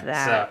anybody in If there.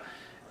 that. So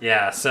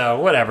yeah, so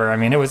whatever. I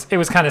mean, it was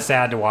kind of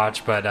sad to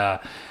watch, but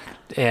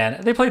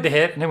and they played the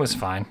hit and it was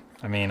fine.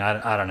 I mean,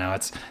 I don't know.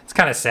 It's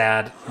kind of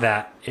sad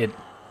that it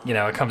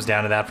comes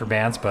down to that for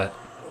bands, but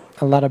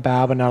A lot of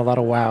bow, but not a lot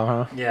of wow,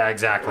 huh? yeah,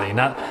 exactly.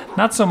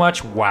 Not so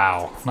much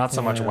wow. Not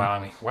so much wow. I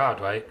mean, wow,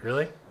 Dwight,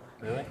 really?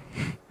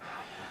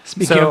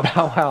 Speaking of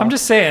Bow Wow, I'm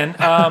just saying.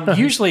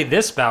 Usually,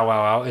 this Bow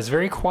Wow Wow is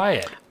very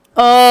quiet.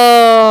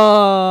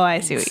 Oh, I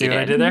see what See you what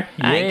I did. did there?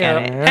 I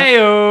get it.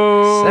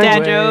 Heyo.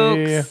 Dad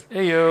Segue. jokes.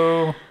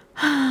 Heyo.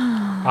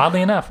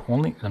 Oddly enough,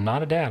 I'm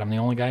not a dad. I'm the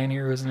only guy in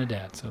here who isn't a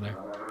dad. So there.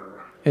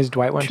 Is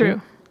Dwight one True.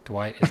 too?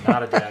 Dwight is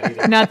not a dad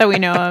either. Not that we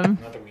know of.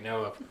 Not that we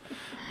know of.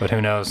 But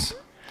who knows?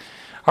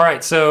 All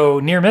right, so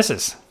near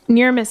misses.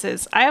 Near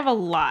misses. I have a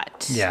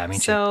lot. Yeah, me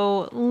too.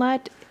 So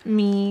let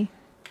me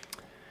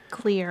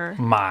clear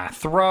My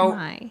throat.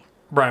 my.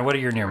 Brian, what are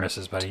your near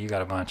misses, buddy? You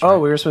got a bunch. Oh, right?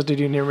 we were supposed to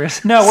do near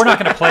miss. No, we're not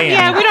going to play any.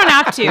 Yeah, we don't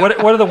have to.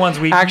 What are the ones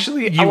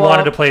Actually, you well-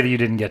 wanted to play that you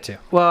didn't get to?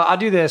 Well, I'll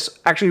do this.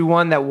 Actually,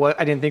 one that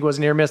I didn't think was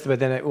near miss, but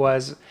then it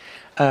was.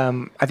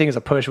 I think as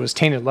a push was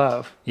Tainted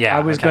Love. Yeah,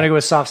 I was okay. going to go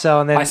with Soft Cell,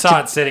 and then I saw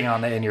it sitting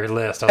in your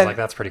list. I was like,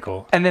 that's pretty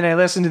cool. And then I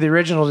listened to the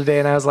original today,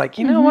 and I was like,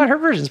 you know what? Her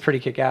version's pretty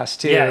kick-ass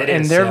too. Yeah, it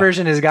and is, their yeah.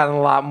 version has gotten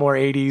a lot more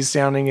 '80s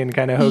sounding and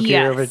kind of hokier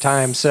Yes. over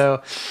time.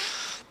 So,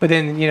 but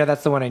then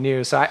that's the one I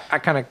knew. So I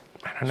kind of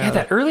I don't know. Yeah,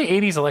 that early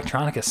 80s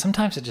electronica,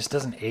 sometimes it just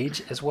doesn't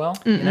age as well,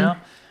 you know?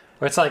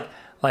 Where it's like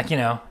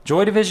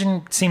Joy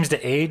Division seems to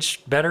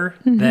age better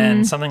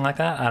than something like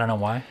that. I don't know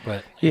why,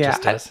 but it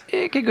just does.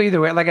 It could go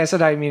either way. Like I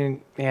said, I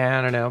mean, yeah,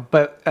 I don't know.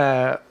 But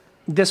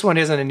this one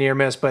isn't a near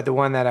miss, but the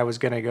one that I was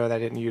going to go that I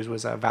didn't use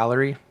was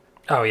Valerie.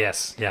 Oh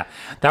yes, yeah.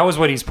 That was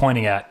what he's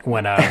pointing at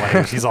when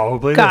he's all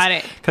who Got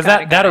it. Because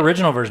Got that it.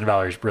 original version of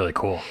Valerie is really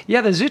cool.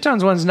 Yeah, the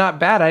Zootons one's not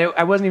bad.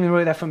 I wasn't even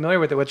really that familiar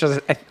with it, which is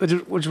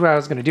what I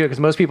was going to do because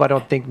most people I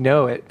don't think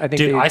know it. I think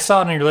Dude, they, I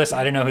saw it on your list.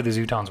 I didn't know who the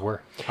Zootons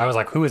were. I was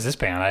like, who is this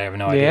band? I have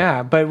no idea.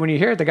 yeah, but when you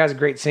hear it, the guy's a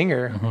great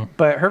singer.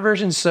 But her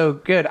version's so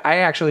good. I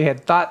actually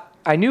had thought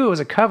I knew it was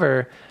a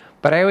cover,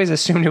 but I always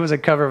assumed it was a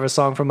cover of a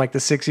song from like the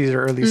 60s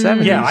or early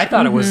 70s. Yeah, I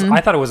thought it was.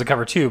 I thought it was a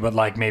cover too, but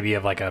like maybe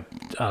of like a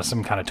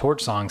some kind of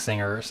torch song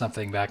singer or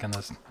something back in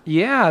this.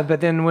 Yeah,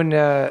 but then when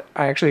I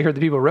actually heard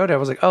the people wrote it, I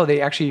was like, oh,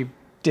 they actually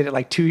did it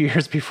like 2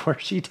 years before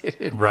she did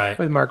it, Right.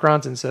 with Mark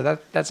Ronson. So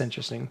that's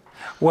interesting.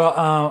 Well,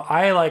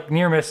 I like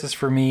near misses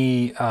for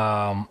me.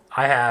 I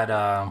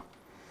had.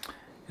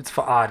 It's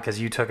odd because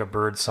you took a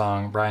bird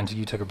song, Brian.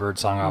 You took a bird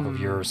song off of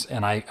yours,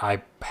 and I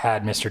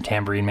had Mr.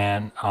 Tambourine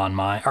Man on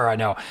mine. Or I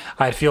know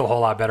I had Feel a Whole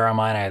Lot Better on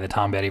mine. I had the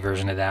Tom Petty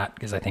version of that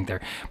because I think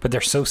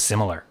they're so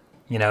similar.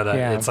 You know,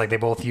 Yeah. it's like they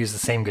both use the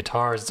same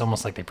guitars. It's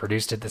almost like they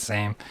produced it the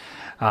same.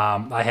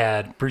 I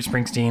had Bruce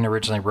Springsteen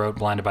originally wrote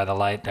 "Blinded by the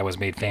Light" that was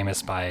made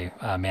famous by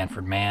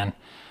Manfred Mann.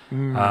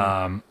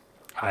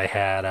 I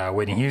had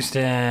Whitney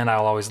Houston,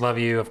 "I'll Always Love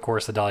You," of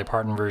course, the Dolly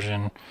Parton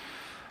version.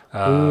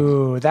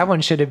 Ooh, that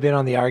one should have been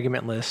on the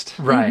argument list.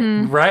 Right,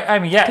 right. I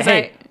mean, yeah. 'Cause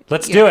Hey,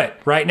 let's do it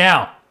right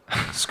now.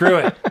 Screw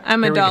it.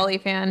 I'm a Here we go. Dolly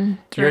fan.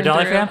 You're a through Dolly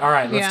and through. fan? All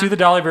right, let's Yeah. do the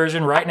Dolly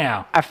version right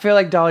now. I feel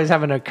like Dolly's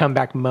having a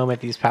comeback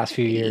moment these past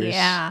few years.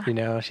 Yeah. You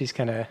know, she's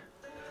kind of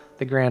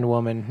the grand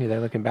woman. You know,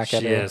 looking back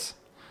at She her. is.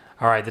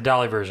 All right, the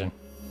Dolly version.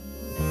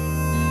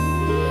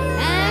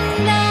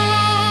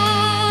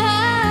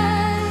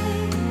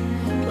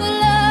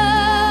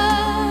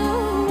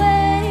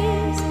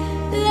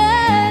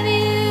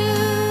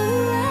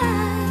 And I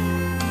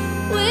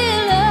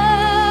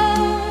will always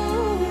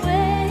love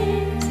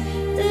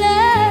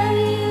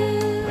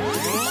you.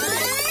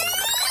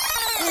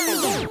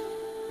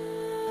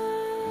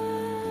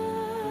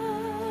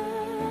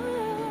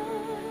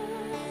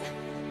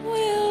 I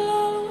will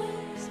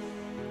always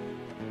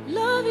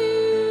love you. We'll always love you.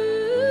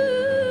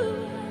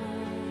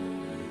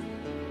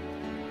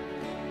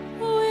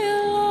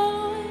 We'll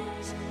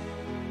always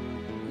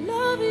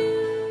love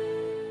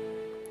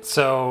you.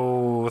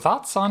 So,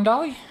 thoughts on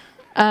Dolly?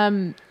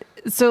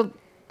 So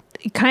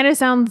it kind of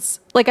sounds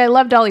like I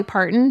love Dolly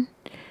Parton,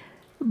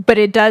 but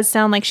it does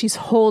sound like she's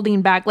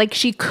holding back. Like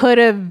she could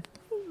have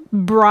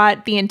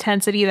brought the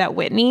intensity that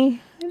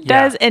Whitney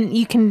does, Yeah.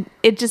 and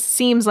it just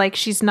seems like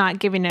she's not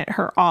giving it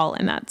her all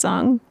in that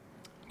song.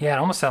 Yeah, it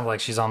almost sounds like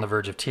she's on the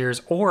verge of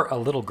tears or a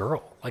little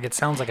girl. Like it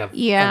sounds like a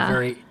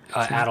very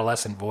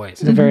adolescent voice.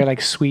 It's a very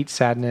like sweet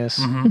sadness.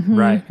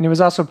 Right. And it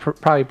was also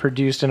probably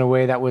produced in a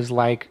way that was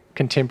like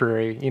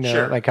contemporary, you know,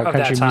 Sure. like how Of that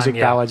country time, music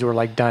yeah. ballads were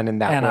like done in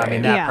that And way. I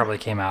mean, that Yeah. probably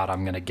came out,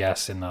 I'm going to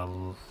guess, in the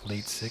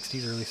late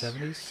 60s, early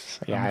 70s.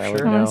 yeah, I'm I sure.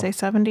 would I want know. to say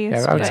 70s.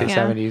 Yeah, I would but say yeah.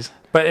 70s.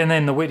 But and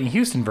then the Whitney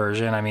Houston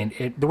version, I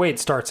mean, the way it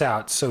starts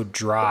out, it's so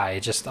dry.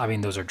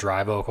 Those are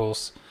dry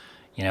vocals,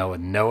 you know,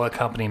 with no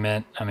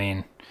accompaniment. I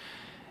mean,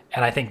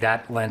 and I think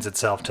that lends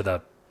itself to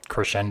the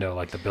crescendo,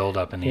 like the build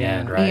up in the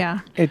end, right? Yeah.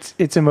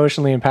 It's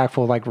emotionally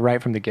impactful, like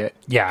right from the get.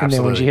 Yeah, And then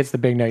when she absolutely. hits the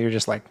big note, you're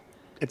just like,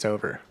 it's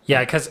over. Yeah,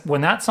 because when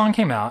that song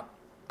came out,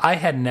 I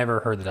had never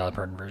heard the Dolly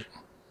Parton version.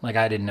 Like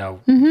I didn't know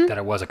that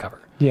it was a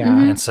cover. Yeah.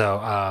 And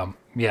so,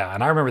 yeah,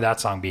 and I remember that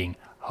song being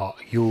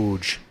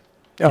huge,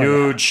 Oh, yeah.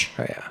 huge.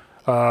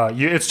 Oh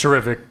yeah. It's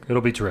terrific. It'll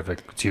be terrific.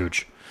 It's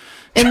huge.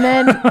 And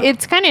then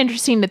it's kind of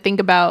interesting to think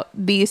about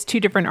these two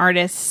different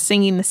artists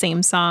singing the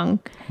same song.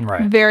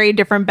 Right. Very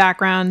different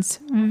backgrounds,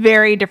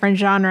 very different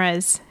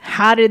genres.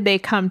 How did they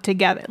come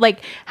together? Like,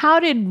 how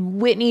did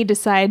Whitney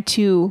decide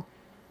to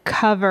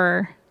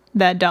cover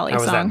that Dolly I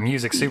was that song?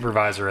 music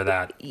supervisor of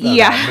that,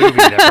 Yeah. that movie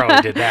that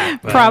probably did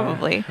that. But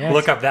Probably.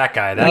 Look up that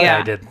guy. That Yeah.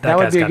 guy did. That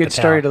would guy's be a got good the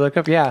story talent. to look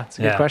up. Yeah, it's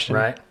a Yeah, good question.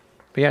 right?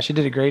 But yeah, she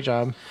did a great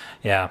job.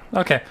 Yeah.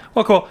 Okay.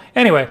 Well, cool.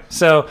 Anyway,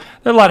 so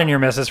there are a lot of near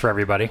misses for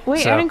everybody.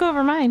 Wait, so. I didn't go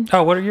over mine.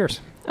 Oh, what are yours?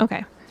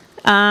 Okay.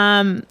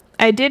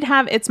 I did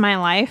have It's My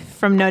Life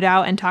from No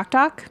Doubt and Talk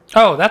Talk.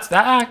 Oh, that's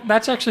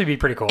actually be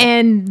pretty cool.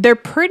 And they're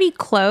pretty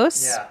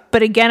close. Yeah.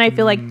 But again, I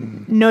feel like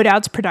No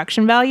Doubt's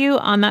production value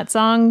on that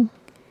song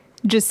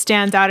just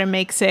stands out and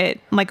makes it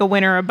like a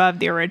winner above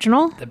the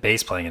original. The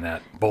bass playing in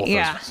that both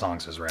Yeah. those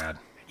songs is rad.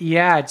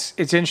 Yeah, it's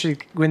interesting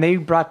when they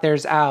brought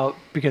theirs out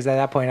because at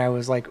that point I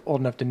was like old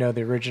enough to know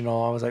the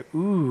original. I was like,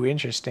 ooh,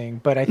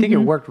 interesting. But I think it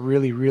worked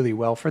really, really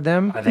well for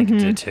them. I think it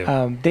did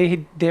too.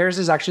 Theirs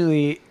is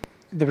actually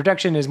the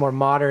production is more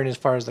modern as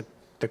far as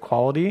the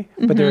quality,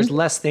 but there's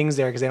less things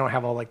there because they don't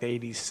have all like the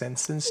 80s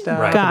synths and stuff,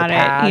 Right. and Got the it,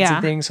 pads yeah.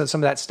 and things. So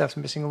some of that stuff's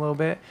missing a little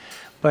bit,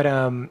 but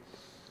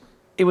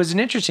it was an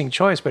interesting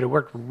choice, but it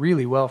worked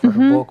really well for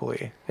her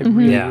vocally. It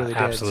really, Yeah, really did.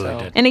 absolutely so.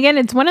 did. And again,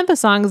 it's one of the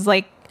songs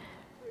like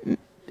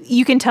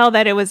you can tell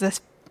that it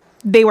was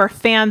they were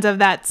fans of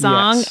that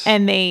song Yes.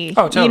 and they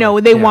Oh, totally. you know,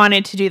 they Yeah.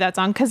 wanted to do that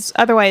song because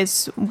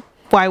otherwise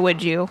why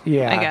would you?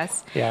 Yeah, I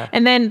guess. yeah.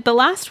 And then the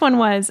last one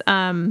was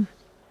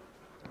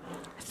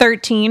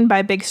 13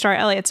 by Big Star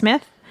Elliott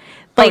Smith.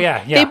 Like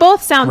yeah, yeah. they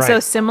both sound so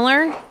Right.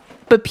 similar,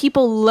 but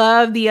people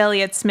love the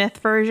Elliott Smith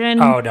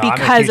version Oh no,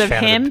 because of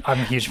him. I'm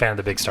a huge fan of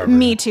the Big Star.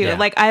 Me version. too. Yeah.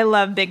 Like I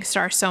love Big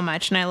Star so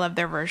much, and I love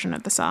their version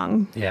of the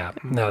song. Yeah,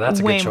 no, that's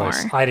a Way good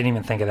choice. more. I didn't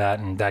even think of that,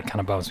 and that kind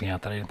of bums me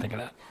out that I didn't think of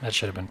that. That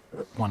should have been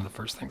one of the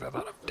first things I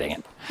thought of. Dang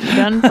it.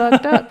 Done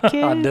fucked up, I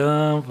kid.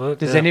 done fucked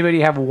Does up.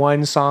 anybody have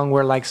one song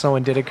where like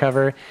someone did a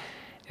cover and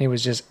it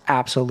was just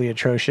absolutely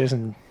atrocious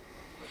and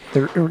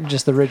the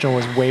original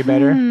was way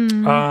better?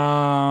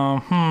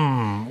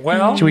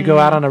 Well, Should we go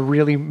out on a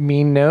really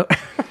mean note?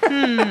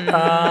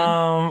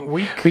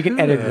 we We can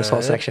edit this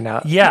whole section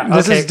out. Yeah,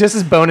 This okay.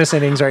 is bonus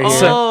innings right here.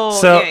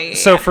 Oh,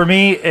 So for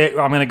me,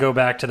 I'm going to go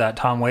back to that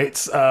Tom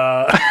Waits.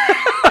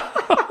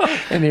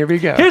 And here we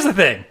go. Here's the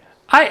thing.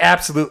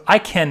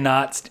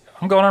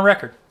 I'm going on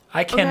record.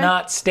 I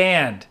cannot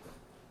stand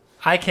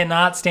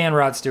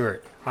Rod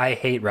Stewart. I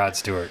hate Rod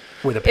Stewart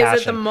with a passion.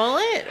 Is it the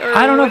mullet? Or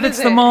I don't know what if it's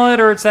is the it? mullet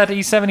or it's that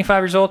he's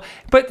 75 years old.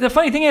 But the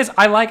funny thing is,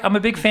 I'm a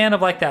big fan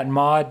of like that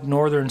mod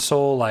Northern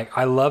Soul. Like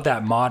I love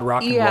that mod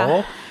rock and Yeah.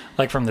 roll.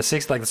 Like from the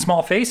 60s, like the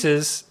Small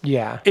Faces.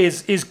 Yeah.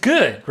 Is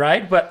good,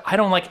 right? But I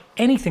don't like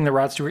anything that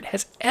Rod Stewart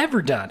has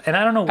ever done, and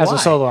I don't know why. As a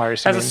solo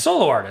artist, you As a mean?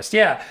 solo artist,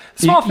 yeah.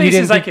 Small You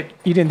Faces, didn't think, I could.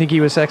 You didn't think he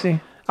was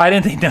sexy? I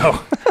didn't think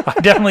no. I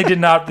definitely did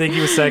not think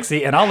he was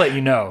sexy, and I'll let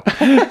you know.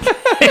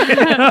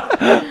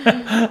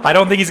 I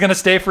don't think he's going to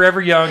stay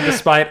forever young,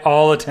 despite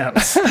all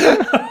attempts.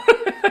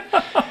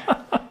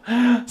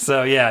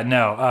 So yeah,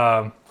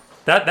 no,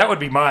 that would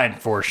be mine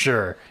for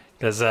sure.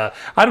 Because I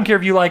don't care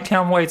if you like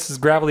Tom Waits'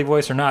 gravelly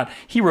voice or not.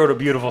 He wrote a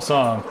beautiful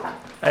song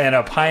and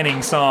a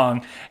pining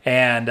song,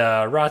 and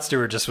Rod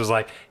Stewart just was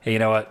like, hey, you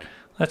know what?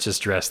 Let's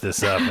just dress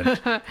this up and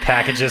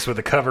package this with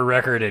a cover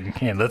record,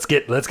 and let's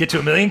get to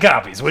 1 million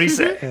copies. What do you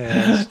say?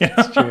 Yeah,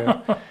 it's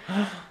true.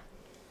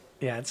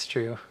 Yeah, it's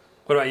true.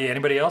 What about you?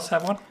 Anybody else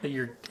have one that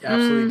you're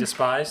absolutely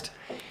despised?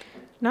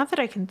 Not that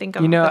I can think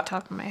of You know, off the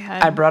top of my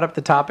head. I brought up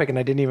the topic and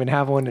I didn't even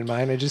have one in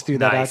mind. I just threw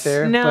that out Nice.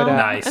 there. No, but,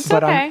 Nice. it's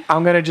but okay.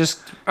 I'm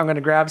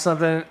gonna grab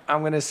something.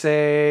 I'm gonna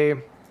say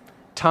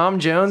Tom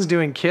Jones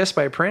doing "Kiss"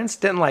 by Prince.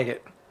 Didn't like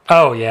it.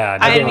 Oh yeah,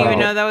 I didn't Oh. even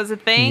know that was a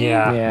thing.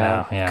 Yeah,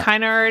 Yeah. no, yeah.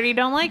 Kind of already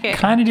don't like it.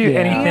 Kind of do Yeah.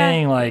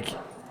 anything like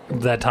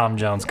that Tom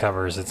Jones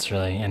covers. It's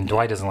really, and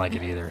Dwight doesn't like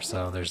it either.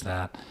 So there's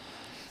that.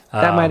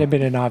 That might have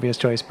been an obvious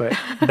choice, but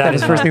That that is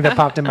is the first not- thing that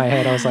popped in my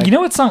head. I was like, You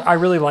know what song I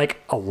really like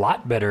a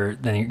lot better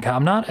than you?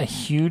 I'm not a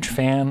huge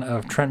fan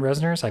of Trent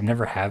Reznor's. I've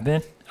never have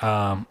been.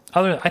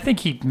 I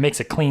think he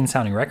makes a clean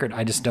sounding record.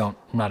 I just don't.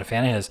 I'm not a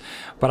fan of his.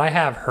 But I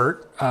have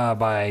 "Hurt"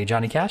 by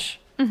Johnny Cash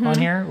on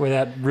here, with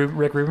that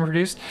Rick Rubin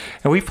produced,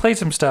 and we've played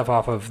some stuff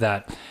off of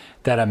that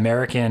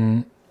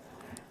American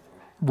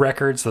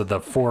records, the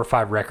 4 or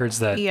 5 records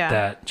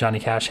that Johnny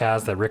Cash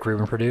has that Rick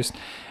Rubin produced,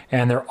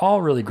 and they're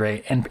all really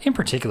great. And in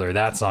particular,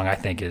 that song I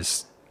think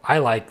is I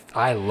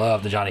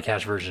love the Johnny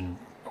Cash version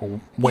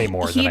way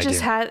more than He I just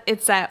do. had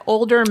it's that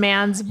older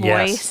man's voice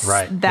Yes,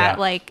 right, that yeah.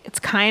 like it's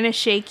kind of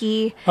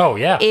shaky. Oh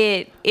yeah.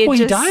 It well, he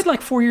just, died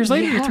like 4 years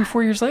later, Yeah.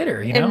 3-4 years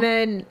later. You know. and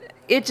then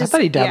it I just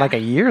thought he died yeah. like a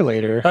year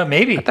later.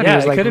 Maybe. I thought Yeah, he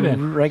was it like could have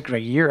been. like a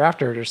year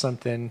after it or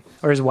something,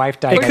 or his wife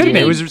died. It that could have year.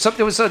 been. It was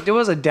something. It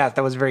was a death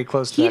that was very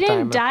close to He that time.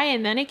 didn't die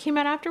and then it came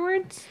out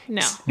afterwards.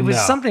 No. It was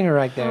No. something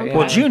right there. Yeah.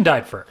 Well, June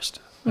died first.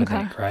 I Okay.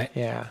 think, right?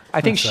 Yeah, I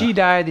think That's, she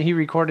died. He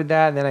recorded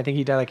that, and then I think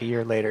he died like a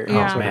year later. Yeah.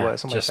 That's what Man, it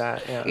was, something just-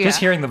 like that. Yeah. Yeah. Just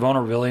hearing the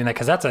vulnerability in that,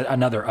 because that's a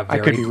I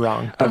could be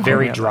wrong. A Don't very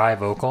quote me on dry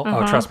vocal.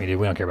 Uh-huh. Oh, trust me, dude.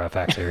 We don't care about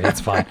facts here. It's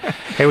fine.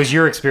 It was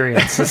your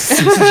experience. This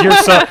is your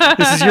song.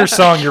 This is your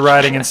song you're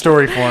writing in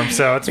story form,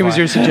 so it's It was fine.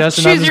 your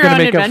suggestion. Choose I'm just your gonna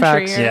own make up adventure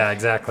facts. here. Yeah,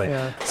 exactly.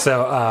 Yeah.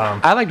 So,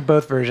 I liked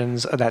both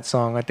versions of that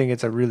song. I think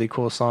it's a really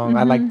cool song.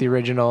 I liked the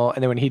original,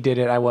 and then when he did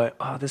it, I went,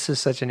 "Oh, this is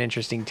such an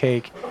interesting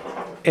take."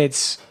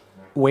 It's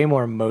way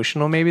more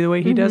emotional, maybe the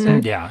way he does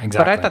it. Yeah, But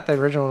exactly. I thought the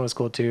original one was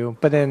cool too.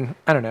 But then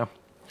I don't know.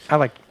 I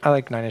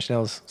like Nine Inch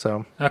Nails.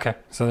 So okay.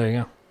 So there you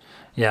go.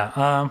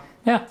 Yeah.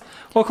 Yeah.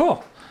 Well,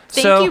 cool.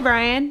 Thank So, you,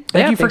 Brian.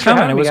 Thank Yeah, you for thanks for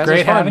coming. having It me, was guys. It was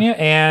great fun. having you.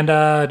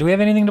 And do we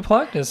have anything to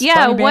plug? Does Yeah,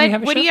 Flying Bambi what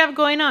have a do show? you have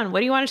going on? What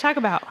do you want to talk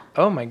about?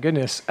 oh my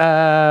goodness. All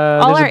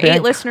There's our a band-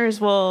 8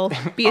 listeners will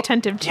be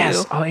attentive to.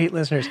 Yes, all 8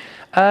 listeners.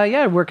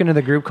 Yeah, working in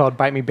the group called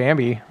Bite Me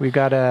Bambi. We've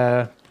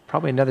got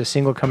probably another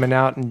single coming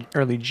out in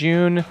early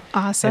June.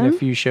 Awesome. And a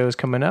few shows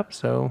coming up.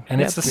 So And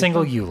yeah, it's the pretty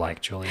single fun. you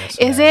like, Julia.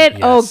 so Is then- it?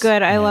 Oh, yes.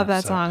 good. I Yeah, love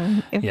that so-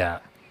 song. If- Yeah.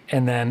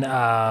 And then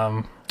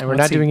And we're let's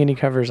not see. doing any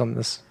covers on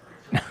this.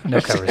 no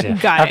covers. Yeah.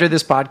 Got After it.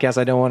 this podcast,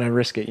 I don't want to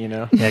risk it, you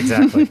know. Yeah,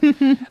 exactly.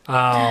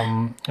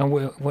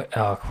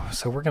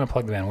 So we're gonna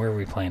plug the band. Where are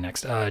we playing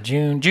next?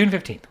 June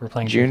 15th. We're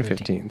playing June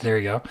 15th. There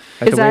you go.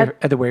 Is that-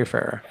 At the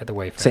Wayfarer. At the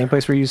Wayfarer. Same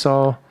place where you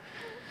saw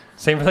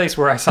Same place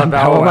where I saw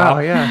Bow Bow Wow, Wow.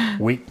 yeah.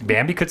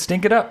 Bambi could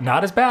stink it up.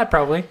 Not as bad,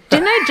 probably.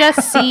 Didn't I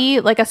just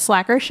see like a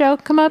Slacker show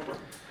come up?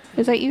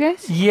 Is that you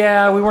guys?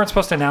 Yeah, we weren't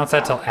supposed to announce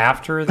that till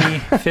after the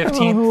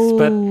 15th.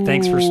 But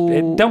thanks for.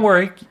 Don't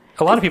worry.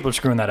 A lot of people are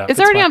screwing that up. It's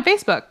already fine. on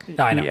Facebook.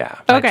 I know. Yeah.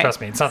 Like, Okay. trust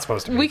me, it's not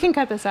supposed to be. We can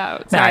cut this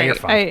out. Nah, Sorry. you're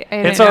fine. I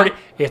it's didn't already know.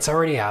 it's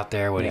already out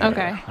there. What do you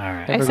Okay. do? All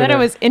right. I said I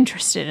was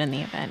interested in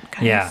the event,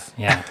 guys.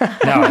 Yeah.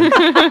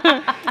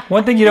 No.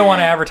 One thing you don't want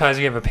to advertise,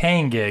 you have a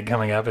paying gig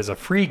coming up, is a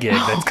free gig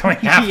that's coming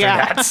after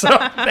Yeah. that. So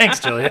thanks,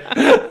 Julia.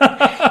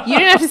 You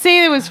didn't have to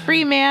say it was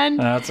free, man.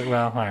 Well,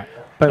 all right.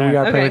 But we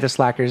are Okay. playing with the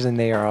Slackers, and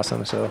they are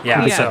awesome. So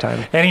Yeah. it's So that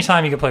time.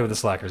 anytime you can play with the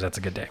Slackers, that's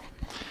a good day.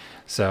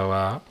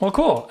 So, well,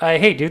 cool.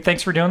 Hey, dude,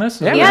 thanks for doing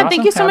this. It was Yeah, awesome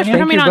thank you so much having for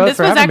Thank coming you on. both This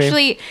for was having me.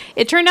 actually,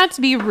 it turned out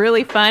to be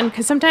really fun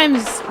because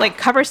sometimes like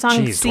cover songs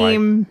Jeez,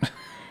 seem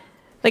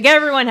like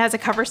everyone has a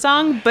cover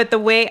song, but the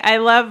way I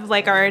love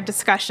like our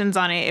discussions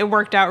on it, it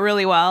worked out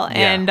really well,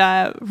 and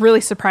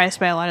really surprised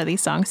by a lot of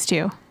these songs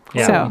too.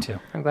 Yeah, so me too.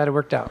 I'm glad it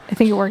worked out. I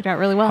think it worked out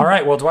really well. All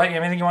right. Well, Dwight, you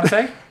have anything you want to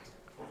say?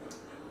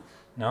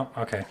 No?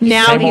 Okay.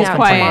 Now Same he's old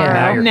complaint. quiet.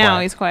 Now you're Now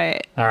quiet. he's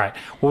quiet. All right.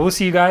 Well, we'll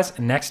see you guys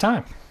next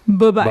time.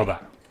 Bye-bye. Bye-bye.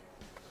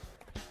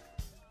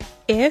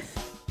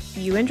 If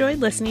you enjoyed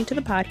listening to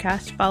the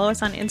podcast, follow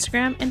us on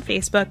Instagram and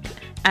Facebook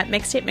at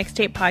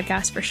Mixtape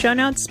Podcast for show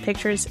notes,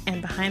 pictures, and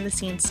behind the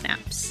scenes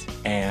snaps.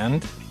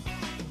 And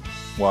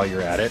while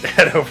you're at it,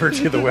 head over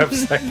to the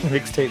website,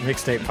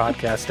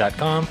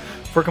 mixtapepodcast.com,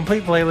 for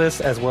complete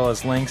playlists as well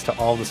as links to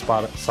all the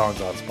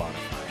songs on Spotify.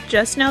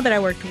 Just know that I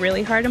worked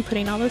really hard on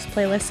putting all those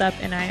playlists up,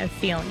 and I have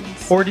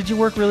feelings. Or did you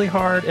work really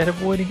hard at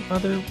avoiding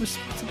other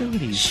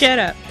responsibilities? Shut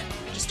up.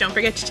 Just don't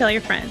forget to tell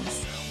your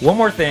friends. One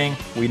more thing,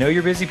 we know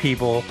you're busy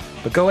people,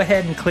 but go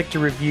ahead and click to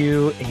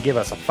review and give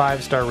us a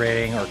 5-star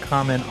rating or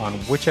comment on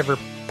whichever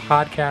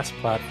podcast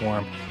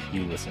platform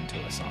you listen to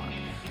us on.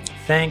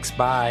 Thanks,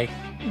 bye.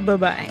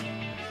 Bye-bye.